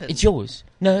it. Open. It's yours.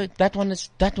 No, that one is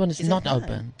Is not it mine?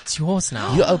 open. It's yours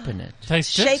now. You open it.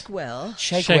 Taste it. Shake well.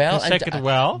 Shake Shake well. it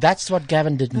well. That's what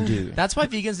Gavin didn't do. That's why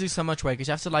vegans do so much work, because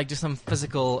you have to like do some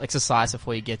physical exercise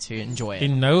before you get to enjoy it.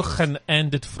 En nou gaan Anne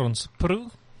dit vir ons proe.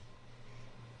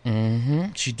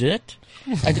 She did.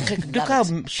 And look how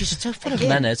she's so full of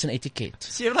manners and etiquette.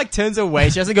 She like turns away.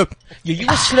 She doesn't go. You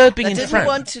were slurping I in didn't front.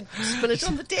 want to spill it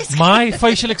on the desk. My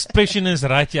facial expression is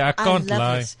right, yeah, I I can't love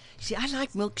lie. it. See, I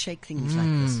like milkshake things like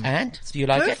this. And do you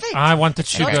like Perfect. it? I wanted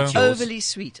sugar. Not overly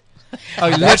sweet. Oh,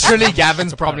 literally,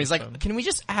 Gavin's problem is like, can we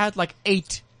just add like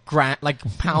 8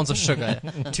 pounds of sugar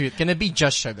to it? Can it be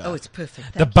just sugar? Oh, it's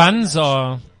perfect. The Thank you buns very much.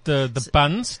 are the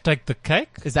buns take the cake.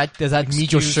 does that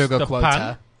meet your Excuse sugar the quota?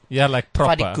 pun. Yeah, like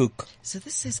Fuddy proper. cook. So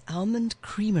this is almond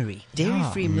creamery,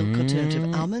 dairy-free milk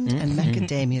alternative, almond and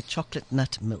macadamia chocolate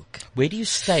nut milk. Where do you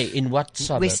stay? In what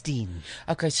suburb? Westdean.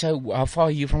 Okay, so how far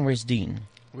are you from Westdean?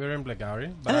 We're in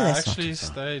Blackgowrie, but Oh, I that's not actually too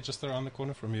far. stay just around the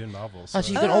corner from you in Marvel. Oh,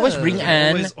 so you can always bring we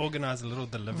Anne always organize a little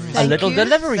delivery. a little you,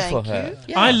 delivery thank for her. you.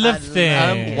 Yeah. I live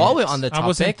there. While we're on the I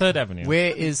was in topic, 3rd Avenue.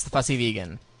 where is the Fussy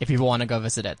Vegan? If people want to go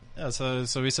visit it. Yeah, so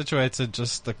we're situated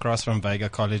just across from Vega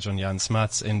College on Jan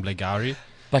Smuts in Blackgowrie.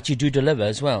 But you do deliver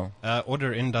as well.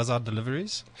 Order In does our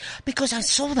deliveries. Because I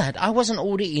saw that. I was on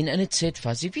Order In and it said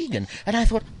Fuzzy Vegan. And I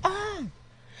thought,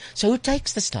 so who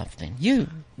takes the stuff then? You.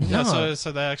 Yeah,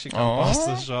 so they actually come past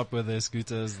the shop with their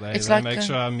scooters. They like make a-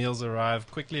 sure our meals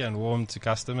arrive quickly and warm to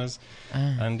customers.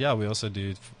 And yeah, we also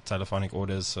do telephonic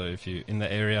orders. So if you're in the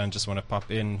area and just want to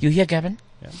pop in, You hear, Gavin?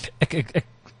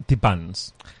 Die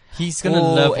buns. He's gonna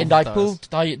live en off daai those. pulled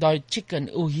daai chicken.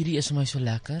 Hierdie is my so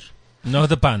lekker. No,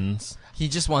 the buns. He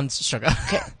just wants sugar.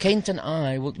 Kent and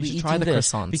I will be should try eating the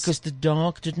this croissants. because the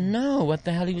dog didn't know what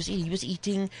the hell he was eating. He was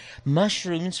eating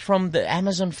mushrooms from the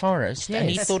Amazon forest and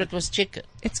he Yes. thought it was chicken.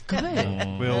 It's good.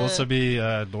 we'll also be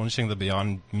launching the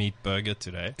Beyond Meat Burger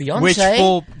today. Beyonce, Which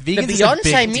for the vegans is a Beyonce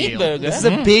big meat deal. burger. This is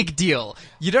a big deal.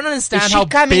 You don't understand Is she how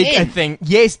coming big a in? thing.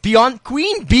 Yes, Beyond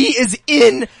Queen Bee is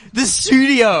in the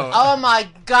studio. Oh my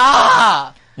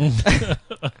god!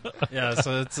 Yeah,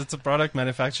 so it's a product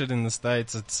manufactured in the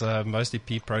States. It's mostly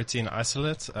pea protein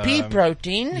isolate. Pea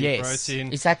protein. Yes.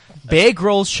 Protein. Is that Bear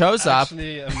Grylls shows up.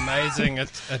 Actually amazing.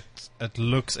 It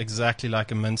looks exactly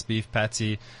like a minced beef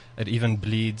patty. It even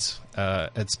bleeds.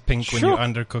 It's pink when you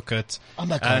undercook it. Oh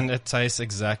my God. And it tastes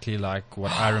exactly like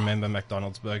what I remember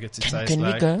McDonald's burger to taste can we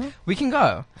like. go? We can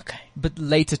go, Okay. but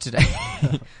later today.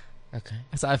 Okay.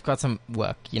 So I've got some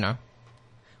work, you know.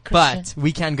 Christian? But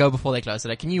we can go before they close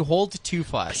today. Can you hold 2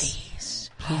 for us?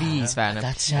 Please, Vanna.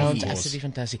 That sounds please. absolutely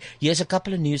fantastic. Here's a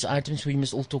couple of news items we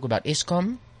must all talk about.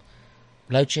 Eskom,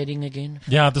 load shedding again.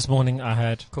 Yeah, this morning I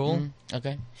had. Cool.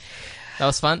 Okay. That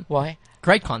was fun. Why?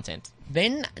 Great content.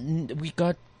 Then we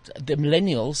got the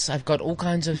millennials. I've got all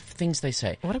kinds of things they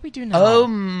say. What do we do now? Oh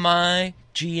my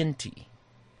G&T.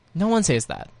 No one says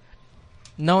that.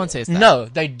 No one says that. No,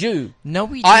 they do. No,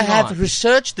 we do I not. have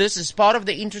researched this as part of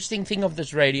the interesting thing of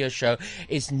this radio show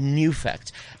is new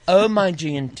facts. Oh my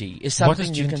G&T is What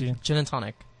something is you G&T? can... Gin and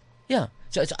tonic. Yeah.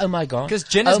 So it's oh my god. 'Cause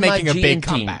gin is oh my making a big G&T.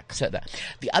 comeback. So that.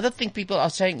 The other thing people are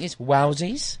saying is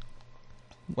wowsies.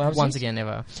 Wowsies. Once again,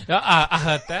 never. Yeah, I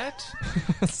heard that.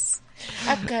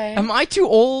 Okay. Am I too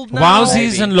old now?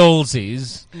 Wowsies and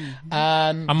lolsies.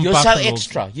 You're back so to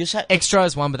extra. You're so Extra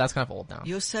is one, but that's kind of old now.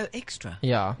 You're so extra.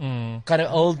 Yeah. kind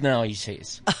of old now, he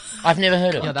says. I've never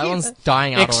heard of Yeah, it. that one's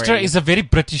dying out Extra already. is a very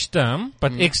British term,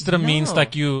 but extra means No.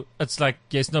 like it's like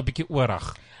jy's nou bietjie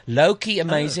oorig. Low-key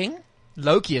amazing.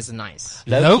 Low-key is nice.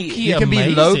 Low-key You can be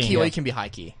amazing. low-key or you can be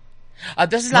high-key.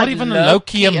 This is Not like even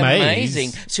low-key low-key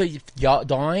amazing. So ja,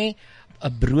 daai 'n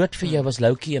brood vir jou was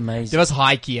low-key amazing. There was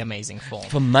high-key amazing form.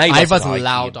 For my I was was high-key.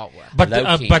 loud at work. But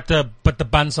Low-key. but the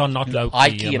buns are not low-key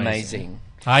High-key amazing. amazing.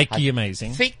 High-key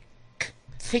amazing. Thick.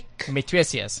 Met 2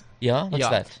 C's. Yeah, what's Yeah.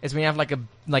 that? It's when you have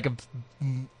like a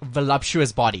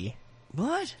voluptuous body.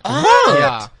 What? Oh!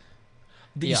 Yeah.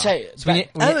 You Yeah. say, So when you-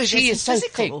 but when she it's is so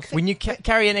physical. thick. When you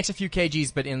carry an extra few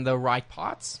kgs, but in the right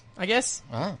parts, I guess.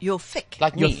 Ah, You're thick.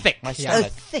 like You're me, thick. my Yeah. Oh,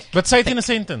 stomach. thick. But say it in a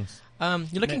sentence.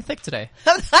 You're looking thick today.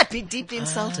 I'd be deeply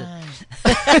insulted.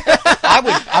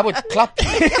 I would clap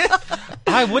you.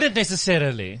 I wouldn't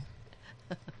necessarily.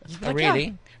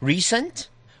 Really? Recent?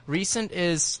 Recent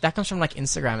is that comes from like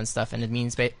Instagram and stuff, and it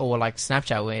means or like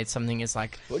Snapchat, where it's something is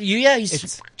like He's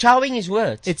It's- chowing his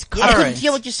words. it's I couldn't current.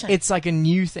 hear what you said. It's like a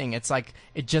new thing. It's like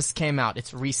it just came out.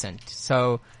 It's recent,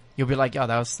 so you'll be like, "Oh,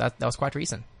 that was quite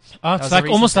recent." Oh, was it's a like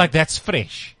recent almost thing. like that's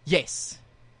fresh. Yes.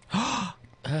 See,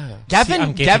 I'm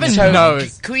Gavin getting it.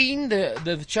 knows. Queen,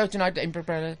 the show tonight, the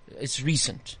Emperor is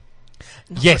recent.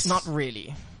 Yes. Not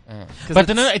really. But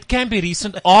no, it can be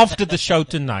recent after the show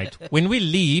tonight. When we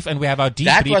leave and we have our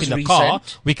That debrief was in the recent. car,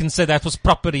 we can say that was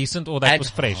proper recent or that And was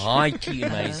fresh. high key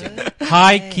amazing.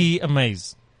 High key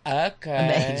amaze.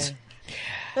 Okay.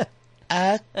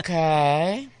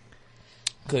 Okay.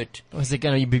 Good. Was it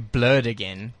going to be blurred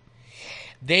again?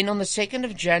 Then on the 2nd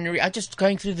of January, I'm just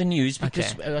going through the news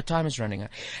because our time is running out.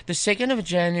 The 2nd of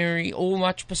January, all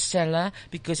much bestseller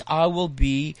because I will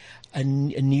be a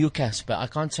new Casper. I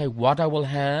can't say what I will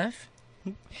have,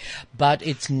 but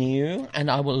it's new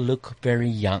and I will look very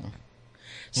young.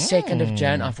 2nd of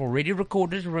Jan, I've already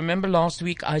recorded. Remember last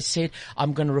week I said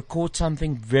I'm going to record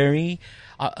something very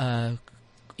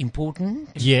important.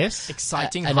 Yes.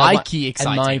 Exciting, And high I- key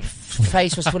exciting. And my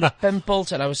face was full of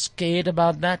pimples and I was scared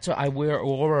about that. So I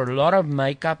wore a lot of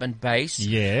makeup and base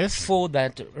Yes. for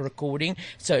that recording.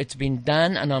 So it's been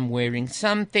done and I'm wearing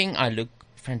something. I look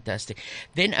fantastic.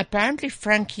 Then apparently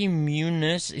Frankie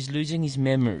Muniz is losing his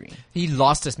memory. He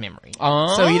lost his memory.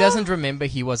 Oh. So he doesn't remember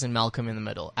he was in Malcolm in the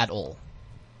Middle at all.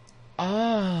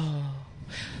 Oh.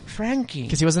 Frankie.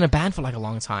 Because he was in a band for like a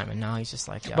long time and now he's just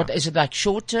like, yeah. But is it like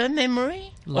short-term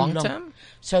memory? or Long-term?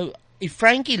 So if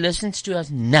Frankie listens to us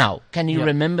now, can he Yeah.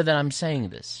 remember that I'm saying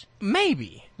this?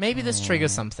 Maybe. Maybe this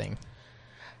triggers something.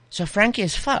 So Frankie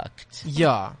is fucked.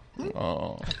 Yeah.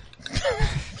 Oh.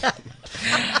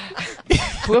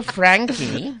 Poor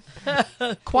Frankie.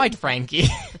 Quite Frankie.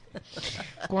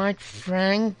 Quite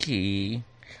Frankie.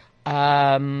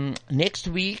 Next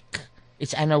week,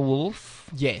 it's Anna Wolf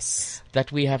Yes.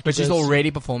 that we have to But she's go see.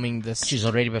 already performing this. She's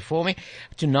already performing.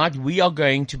 Tonight we are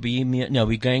going to be,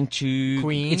 we're going to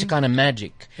Queen. It's a Kind of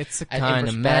Magic. It's a At kind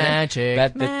of Empress magic.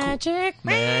 But the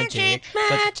Magic.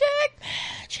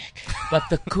 But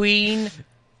the Queen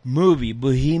movie,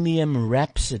 Bohemian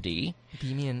Rhapsody,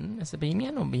 Bohemian. Is it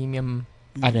Bohemian or Bohemian?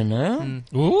 I don't know,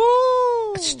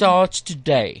 Ooh. starts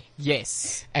today.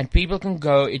 Yes. And people can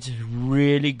go. It's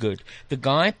really good. The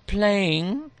guy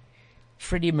playing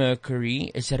Freddie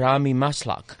Mercury is Rami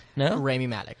Malek. No? Rami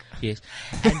Malek. Yes.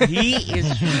 And he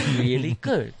is really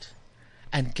good.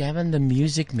 And Gavin, the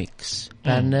music mix,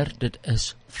 Banner, that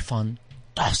is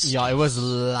fantastic. Yeah, it was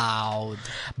loud.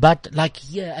 But like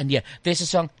here and here, there's a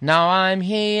song, Now I'm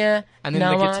Here, And then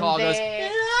now the guitar I'm goes,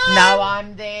 there, Now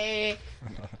I'm there.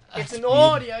 It's an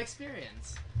audio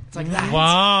experience. It's like that.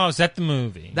 Wow, is that the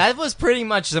movie? That was pretty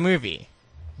much the movie.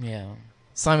 Yeah.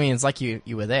 So I mean, it's like you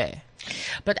were there.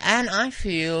 But Anne, I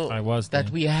feel I was that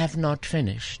there. we have not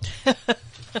finished.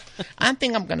 I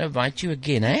think I'm going to invite you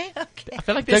again, eh? I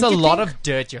feel like there's Don't a you lot think? of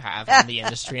dirt you have in the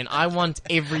industry, and I want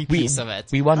every piece of it.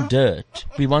 We want dirt.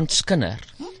 We want Skinner.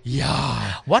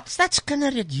 Yeah. What's that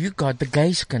Skinner that you got? The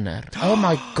gay Skinner. Oh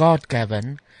my God,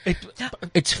 Gavin.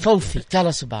 It's filthy. Tell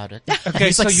us about it. Okay,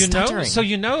 He's so like you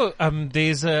know, stuttering.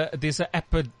 there's a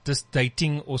app, this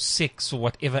dating or sex or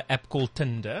whatever app called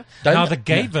Tinder. Don't- Now the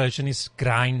gay no. version is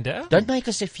Grindr. Don't make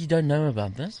us if you don't know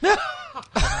about this.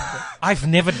 I've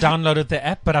never downloaded the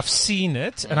app, but I've seen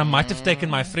it, and I might have taken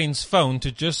my friend's phone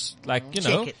to just like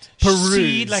Check it.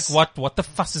 see Peruse. like what the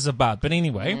fuss is about. But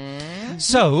anyway,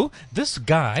 so this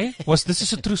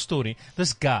is a true story.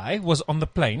 This guy was on the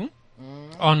plane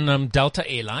on Delta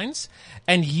Airlines,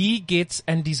 and he gets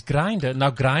and he's Grindr.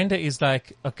 Now Grindr is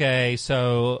like, okay,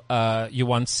 so you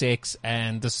want sex,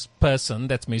 and this person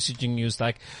that's messaging you is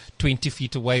like 20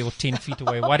 feet away or 10 feet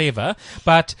away, whatever.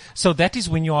 But so that is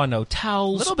when you are in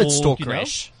hotels, Little bit or, you know,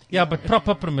 stalkerish. yeah, but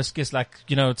proper promiscuous, like,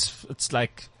 you know, it's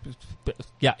like,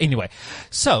 yeah, anyway.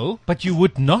 So, but you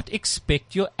would not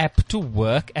expect your app to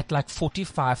work at like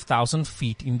 45,000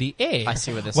 feet in the air. I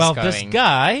see where this is Well, going. this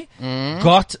guy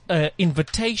got an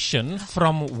invitation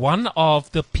from one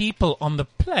of the people on the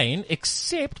plane,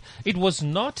 except it was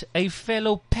not a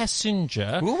fellow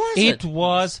passenger. Who was it? it?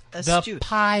 was A the steward.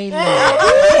 pilot.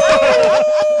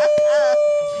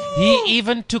 He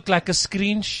even took like a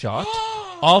screenshot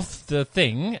of the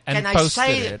thing and Can I posted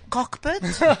say it. cockpit?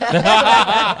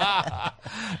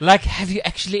 Like, have you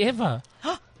actually ever?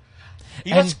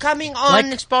 He was coming on,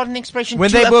 like, exporting expression When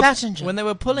to they a were passenger. when they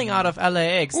were pulling out of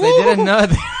LAX, they didn't know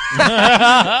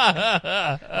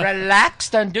that. Relax,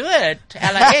 don't do it.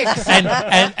 LAX.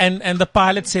 and the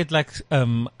pilot said like,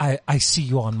 I see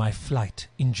you on my flight.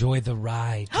 Enjoy the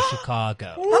ride to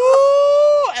Chicago.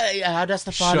 Ooh, how does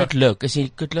the pilot look? Is he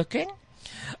good looking?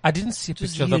 I didn't see a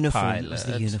was picture of the the uniform. pilot. It was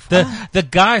the uniform. The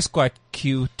guy's quite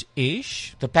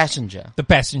cute-ish. The passenger. The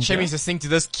passenger. Shame to sing to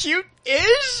this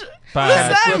cute-ish. But-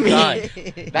 that Poor mean?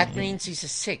 guy. That means he's a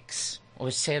 6 or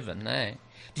a 7, eh?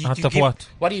 Out of what?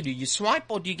 What do? You swipe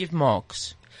or do you give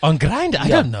marks? On Grindr? I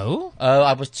don't know. Oh,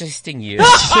 I was testing you.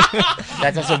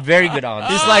 That was a very good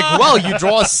answer. He's like, well, you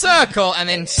draw a circle and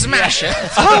then smash it.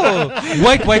 Oh,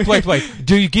 wait.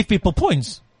 Do you give people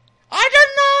points? I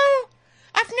don't know.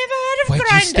 I've never heard of Wait, you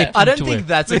Grindr. step- I don't into think it.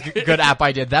 that's a good app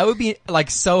idea. That would be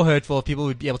like so hurtful if people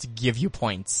would be able to give you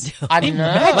points. I don't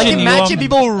know. Like you imagine are-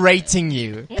 people rating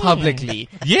you publicly.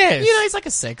 Yes. You know, it's like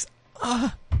a 6.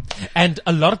 And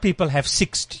a lot of people have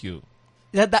sixed you.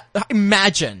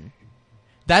 Imagine.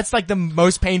 That's like the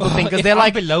most painful thing because they're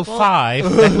like below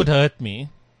 5, that would hurt me.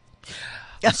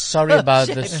 Sorry about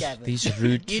Shut this. up, Gavin. These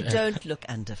rude. You don't look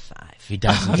under 5. He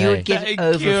doesn't. You eh? would get Thank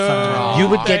over you. 5. You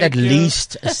would get at Thank you.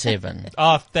 least a 7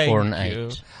 Oh, thank or an you.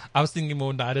 8. I was thinking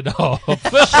more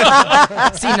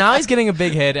 9.5. see now he's getting a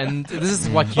big head and this is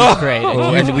what you created.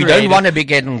 Oh, You've and we created- don't want to be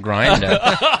getting Grindr.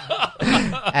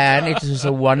 And it was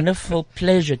a wonderful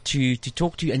pleasure to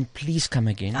talk to you. And please come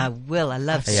again. I will. I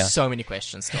love Yeah. so many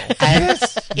questions still. And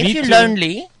if you're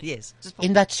lonely Yes. Just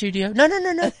in that studio, no,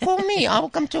 call me. I will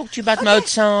come talk to you about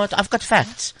Mozart. I've got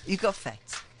facts. You got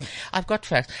facts. I've got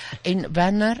facts. En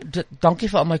Werner, dankie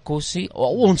vir al my kossie,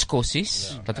 ons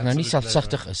kossies, dat ek nou nie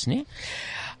selfsugtig is nie.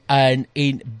 En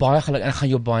baie geluk, en ek gaan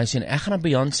jou baie sien. Ek gaan na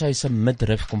Beyoncé se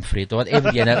midriff kom vreet, whatever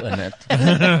jy nou in het.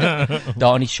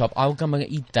 Daar in die shop. I'll come and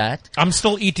eat that. I'm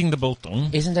still eating the biltong.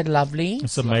 Isn't that lovely?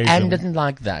 It's amazing. Anne didn't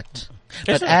like that.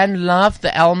 But it? Anne loved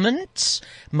the almonds,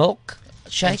 milk,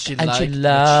 shake, she and she liked the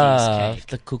loved cheesecake.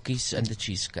 the cookies and the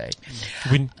cheesecake.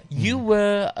 When, You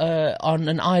were on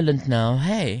an island now,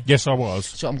 hey? yes, I was.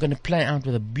 So I'm going to play out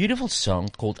with a beautiful song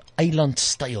called Eiland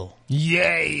Style.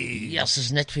 Yay! Yes,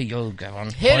 is net vir jou,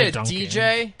 Gavin. Hit Baie it, dankie.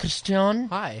 DJ. Christian,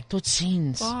 Hi. tot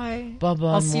ziens. Bye.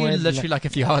 Bye-bye. I'll see you mooi literally like a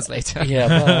few hours later. Yeah,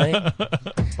 bye.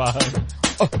 Bye.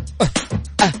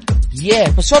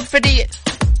 Yeah, pas op vir die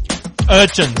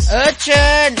Urchins.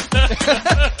 urchin.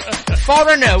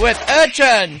 Foreigner with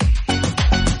urchin.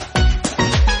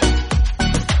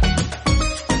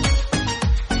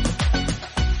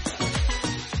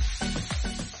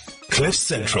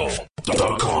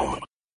 CliffCentral.com